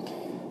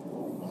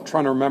 I'm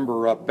trying to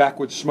remember,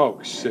 backwoods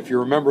smokes, if you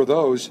remember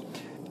those.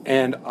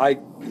 And I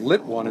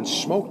lit one and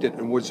smoked it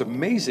and was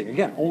amazing.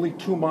 Again, only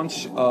 2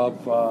 months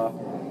of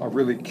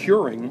really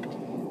curing.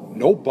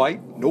 No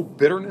bite, no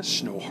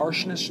bitterness, no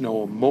harshness,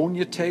 no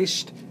ammonia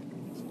taste.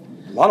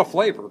 A lot of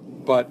flavor,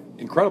 but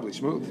incredibly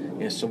smooth.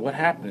 Yeah, so what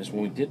happened is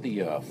when we did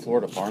the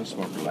Florida Barn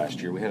Smoker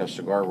last year, we had a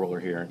cigar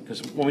roller here.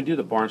 Because when we do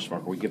the Barn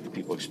Smoker, we give the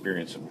people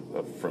experience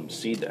of from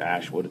seed to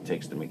ash, what it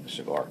takes to make the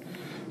cigar.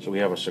 So we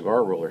have a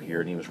cigar roller here,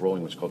 and he was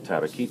rolling what's called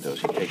tabaquitos.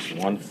 He takes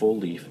one full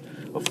leaf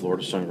of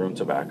Florida sun-grown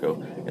tobacco,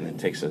 and then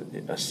takes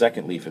a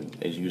second leaf and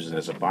uses it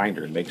as a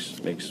binder and makes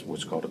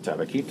what's called a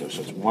tabaquito.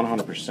 So it's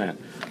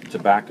 100%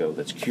 tobacco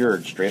that's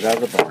cured straight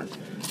out of the barn.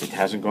 It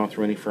hasn't gone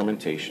through any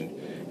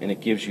fermentation, and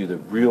it gives you the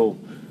real.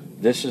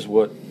 This is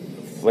what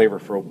flavor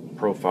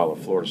profile of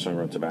Florida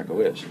sun-grown tobacco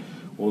is.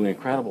 Well, the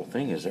incredible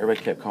thing is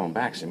everybody kept coming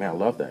back saying, man, I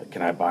love that.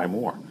 Can I buy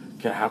more?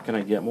 How can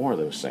I get more of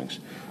those things?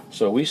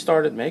 So we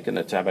started making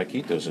the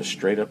tabaquitos as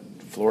straight-up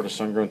Florida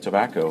sun-grown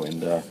tobacco,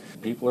 and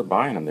people are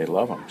buying them. They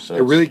love them. So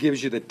it really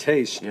gives you the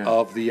taste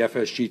of the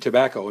FSG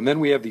tobacco. And then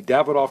we have the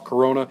Davidoff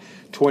Corona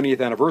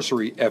 20th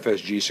Anniversary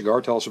FSG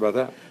cigar. Tell us about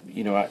that.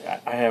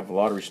 I have a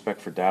lot of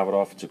respect for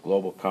Davidoff. It's a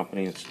global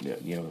company. It's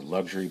a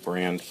luxury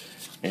brand,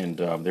 and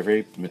they're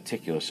very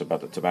meticulous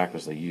about the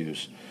tobaccos they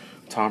use.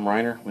 Tom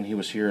Reiner, when he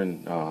was here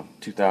in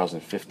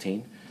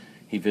 2015,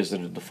 he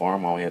visited the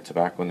farm while he had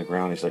tobacco in the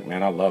ground. He's like,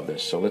 man, I love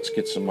this. So let's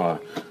get some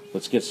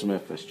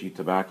FSG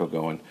tobacco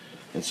going.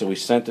 And so we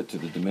sent it to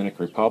the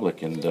Dominican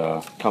Republic, and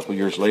a couple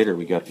years later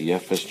we got the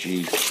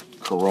FSG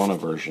Corona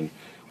version,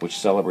 which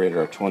celebrated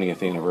our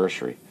 20th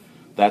anniversary.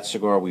 That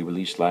cigar we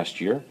released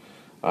last year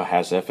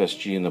has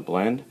FSG in the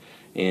blend,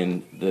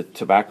 and the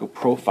tobacco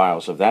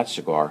profiles of that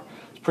cigar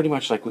is pretty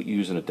much like what you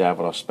use in a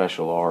Davidoff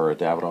Special R or a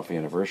Davidoff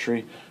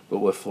Anniversary, but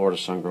with Florida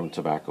sun-grown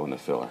tobacco in the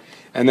filler.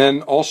 And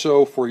then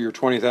also for your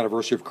 20th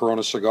anniversary of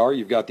Corona cigar,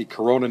 you've got the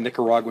Corona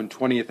Nicaraguan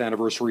 20th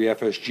Anniversary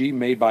FSG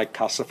made by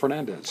Casa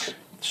Fernandez.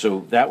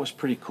 So that was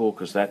pretty cool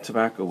because that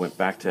tobacco went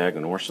back to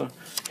Aganorsa.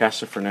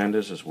 Casa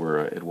Fernandez is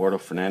where Eduardo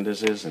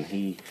Fernandez is, and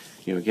he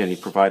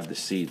provided the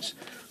seeds.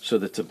 So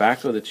the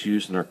tobacco that's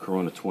used in our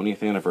Corona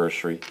 20th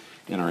Anniversary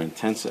and our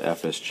Intensa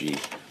FSG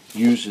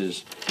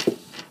uses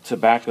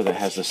tobacco that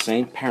has the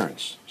same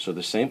parents, so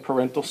the same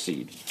parental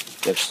seed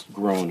that's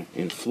grown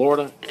in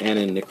Florida and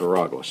in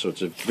Nicaragua. So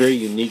it's a very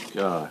unique,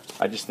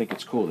 I just think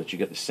it's cool that you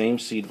get the same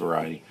seed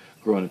variety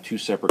grown in two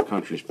separate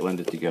countries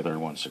blended together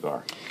in one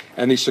cigar.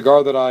 And the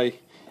cigar that I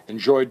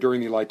enjoyed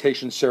during the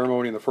litation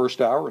ceremony in the first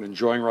hour and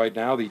enjoying right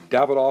now, the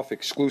Davidoff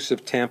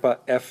exclusive Tampa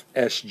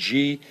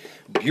FSG.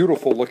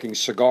 Beautiful looking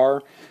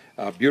cigar,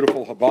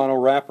 beautiful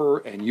Habano wrapper,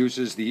 and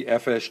uses the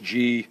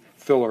FSG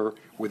filler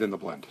within the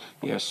blend.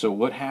 Yeah, so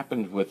what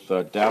happened with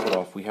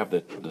Davidoff, we have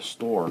the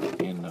store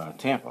in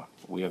Tampa.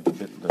 We have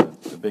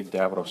the big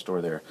Davidoff store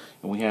there,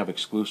 and we have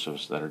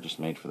exclusives that are just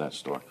made for that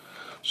store.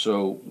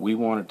 So we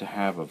wanted to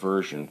have a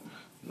version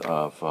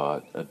of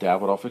a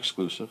Davidoff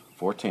exclusive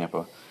for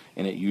Tampa,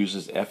 and it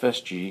uses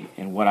FSG.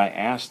 And what I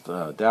asked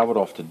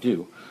Davidoff to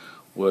do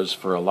was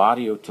for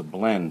Eladio to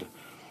blend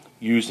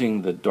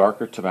using the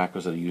darker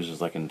tobaccos that he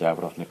uses, like in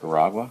Davidoff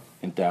Nicaragua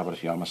and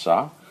Davidoff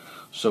Yamasá.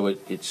 So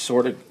it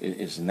sort of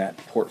is in that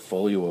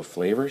portfolio of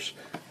flavors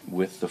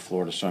with the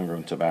Florida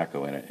sun-grown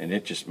tobacco in it. And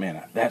it just,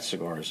 man, that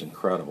cigar is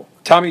incredible.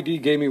 Tommy D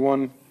gave me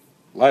one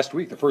last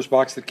week, the first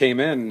box that came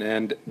in,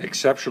 and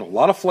exceptional. A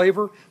lot of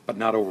flavor, but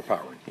not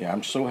overpowering. Yeah,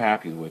 I'm so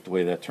happy with the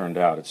way that turned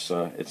out.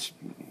 It's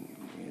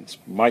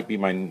might be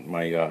my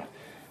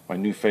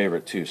new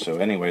favorite too. So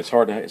anyway,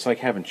 it's like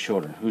having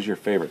children. Who's your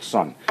favorite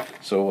son?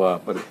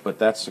 So but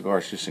that cigar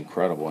is just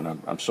incredible,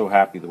 and I'm so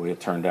happy the way it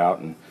turned out.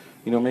 And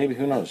maybe,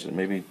 who knows,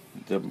 maybe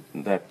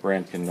that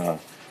brand can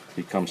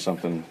become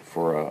something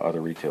for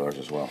other retailers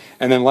as well.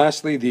 And then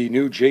lastly, the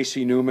new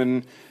J.C.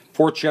 Newman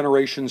 4th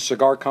generation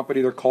cigar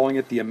company. They're calling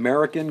it the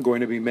American,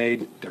 going to be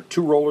made. There are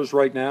 2 rollers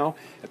right now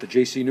at the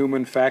J.C.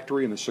 Newman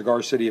factory in the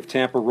cigar city of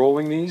Tampa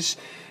rolling these,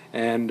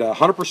 and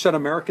 100%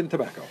 American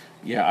tobacco.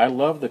 Yeah, I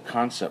love the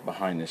concept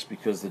behind this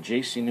because the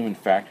J.C. Newman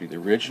factory, the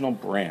original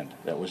brand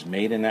that was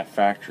made in that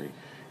factory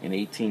in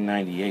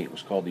 1898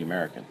 was called the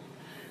American.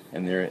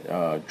 And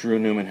there, Drew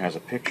Newman has a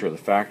picture of the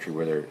factory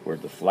where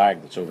the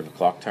flag that's over the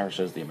clock tower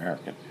says the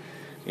American.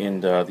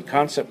 And the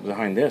concept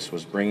behind this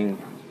was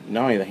bringing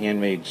not only the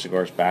handmade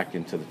cigars back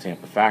into the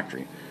Tampa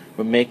factory,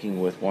 but making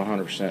with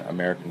 100%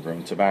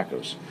 American-grown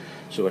tobaccos.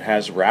 So it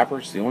has wrapper.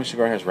 It's the only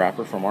cigar that has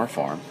wrapper from our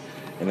farm.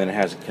 And then it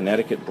has a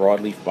Connecticut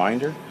broadleaf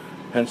binder,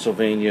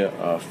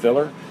 Pennsylvania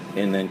filler,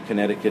 and then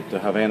Connecticut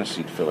Havana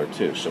seed filler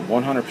too. So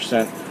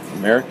 100%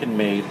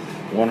 American-made,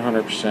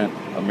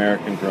 100%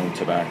 American-grown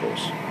tobaccos.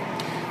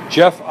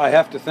 Jeff, I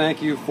have to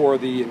thank you for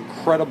the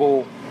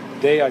incredible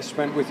day I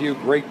spent with you.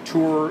 Great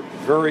tour,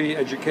 very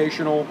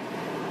educational,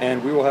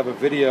 and we will have a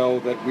video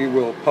that we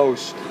will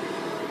post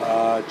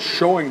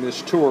showing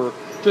this tour.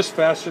 Just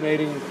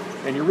fascinating,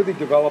 and you really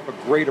develop a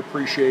great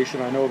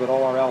appreciation. I know that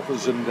all our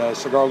alphas and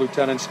cigar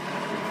lieutenants,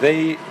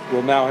 they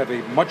will now have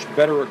a much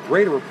better,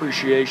 greater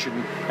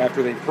appreciation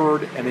after they've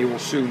heard, and they will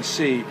soon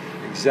see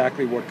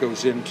exactly what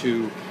goes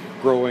into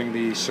growing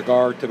the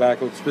cigar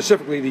tobacco,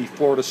 specifically the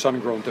Florida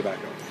sun-grown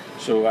tobacco.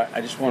 So I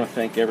just want to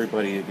thank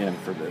everybody again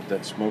for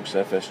that smokes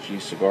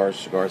FSG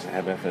cigars that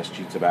have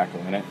FSG tobacco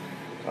in it.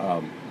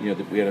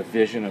 We had a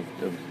vision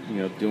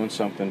of doing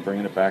something,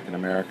 bringing it back in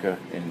America,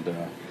 and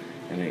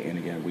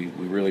again, we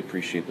really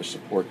appreciate the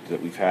support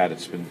that we've had.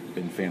 It's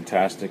been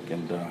fantastic,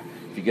 and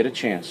if you get a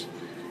chance,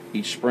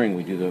 each spring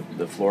we do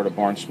the Florida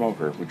Barn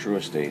Smoker with Drew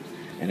Estate,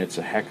 and it's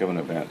a heck of an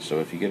event. So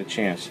if you get a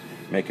chance,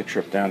 make a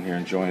trip down here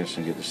and join us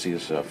and get to see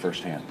us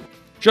firsthand.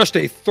 Just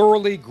a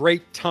thoroughly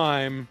great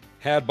time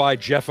had by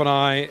Jeff and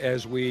I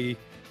as we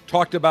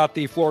talked about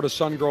the Florida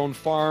Sun-Grown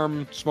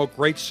Farm, smoked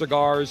great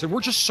cigars, and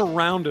we're just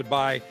surrounded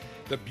by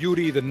the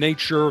beauty, the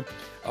nature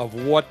of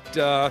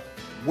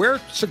where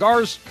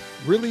cigars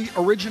really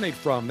originate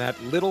from, that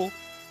little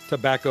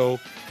tobacco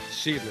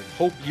seedling.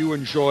 Hope you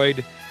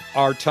enjoyed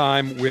our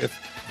time with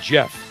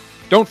Jeff.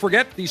 Don't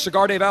forget the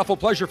Cigar Dave Alpha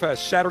Pleasure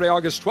Fest, Saturday,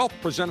 August 12th,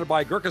 presented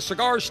by Gurkha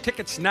Cigars.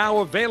 Tickets now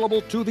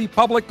available to the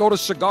public. Go to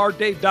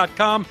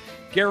CigarDave.com.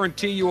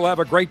 Guarantee you will have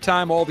a great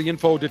time. All the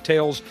info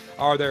details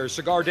are there.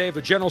 Cigar Dave,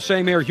 the General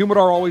say, Mayor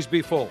Humidor always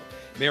be full.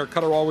 Mayor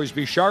Cutter always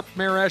be sharp.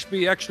 Mayor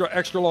Ashby extra,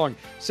 extra long.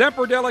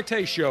 Semper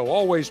Delectatio,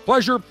 always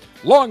pleasure.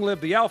 Long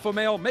live the Alpha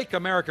Male. Make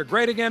America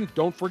great again.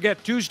 Don't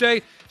forget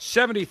Tuesday,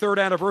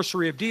 73rd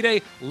anniversary of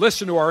D-Day.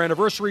 Listen to our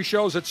anniversary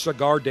shows at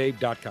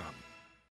CigarDave.com.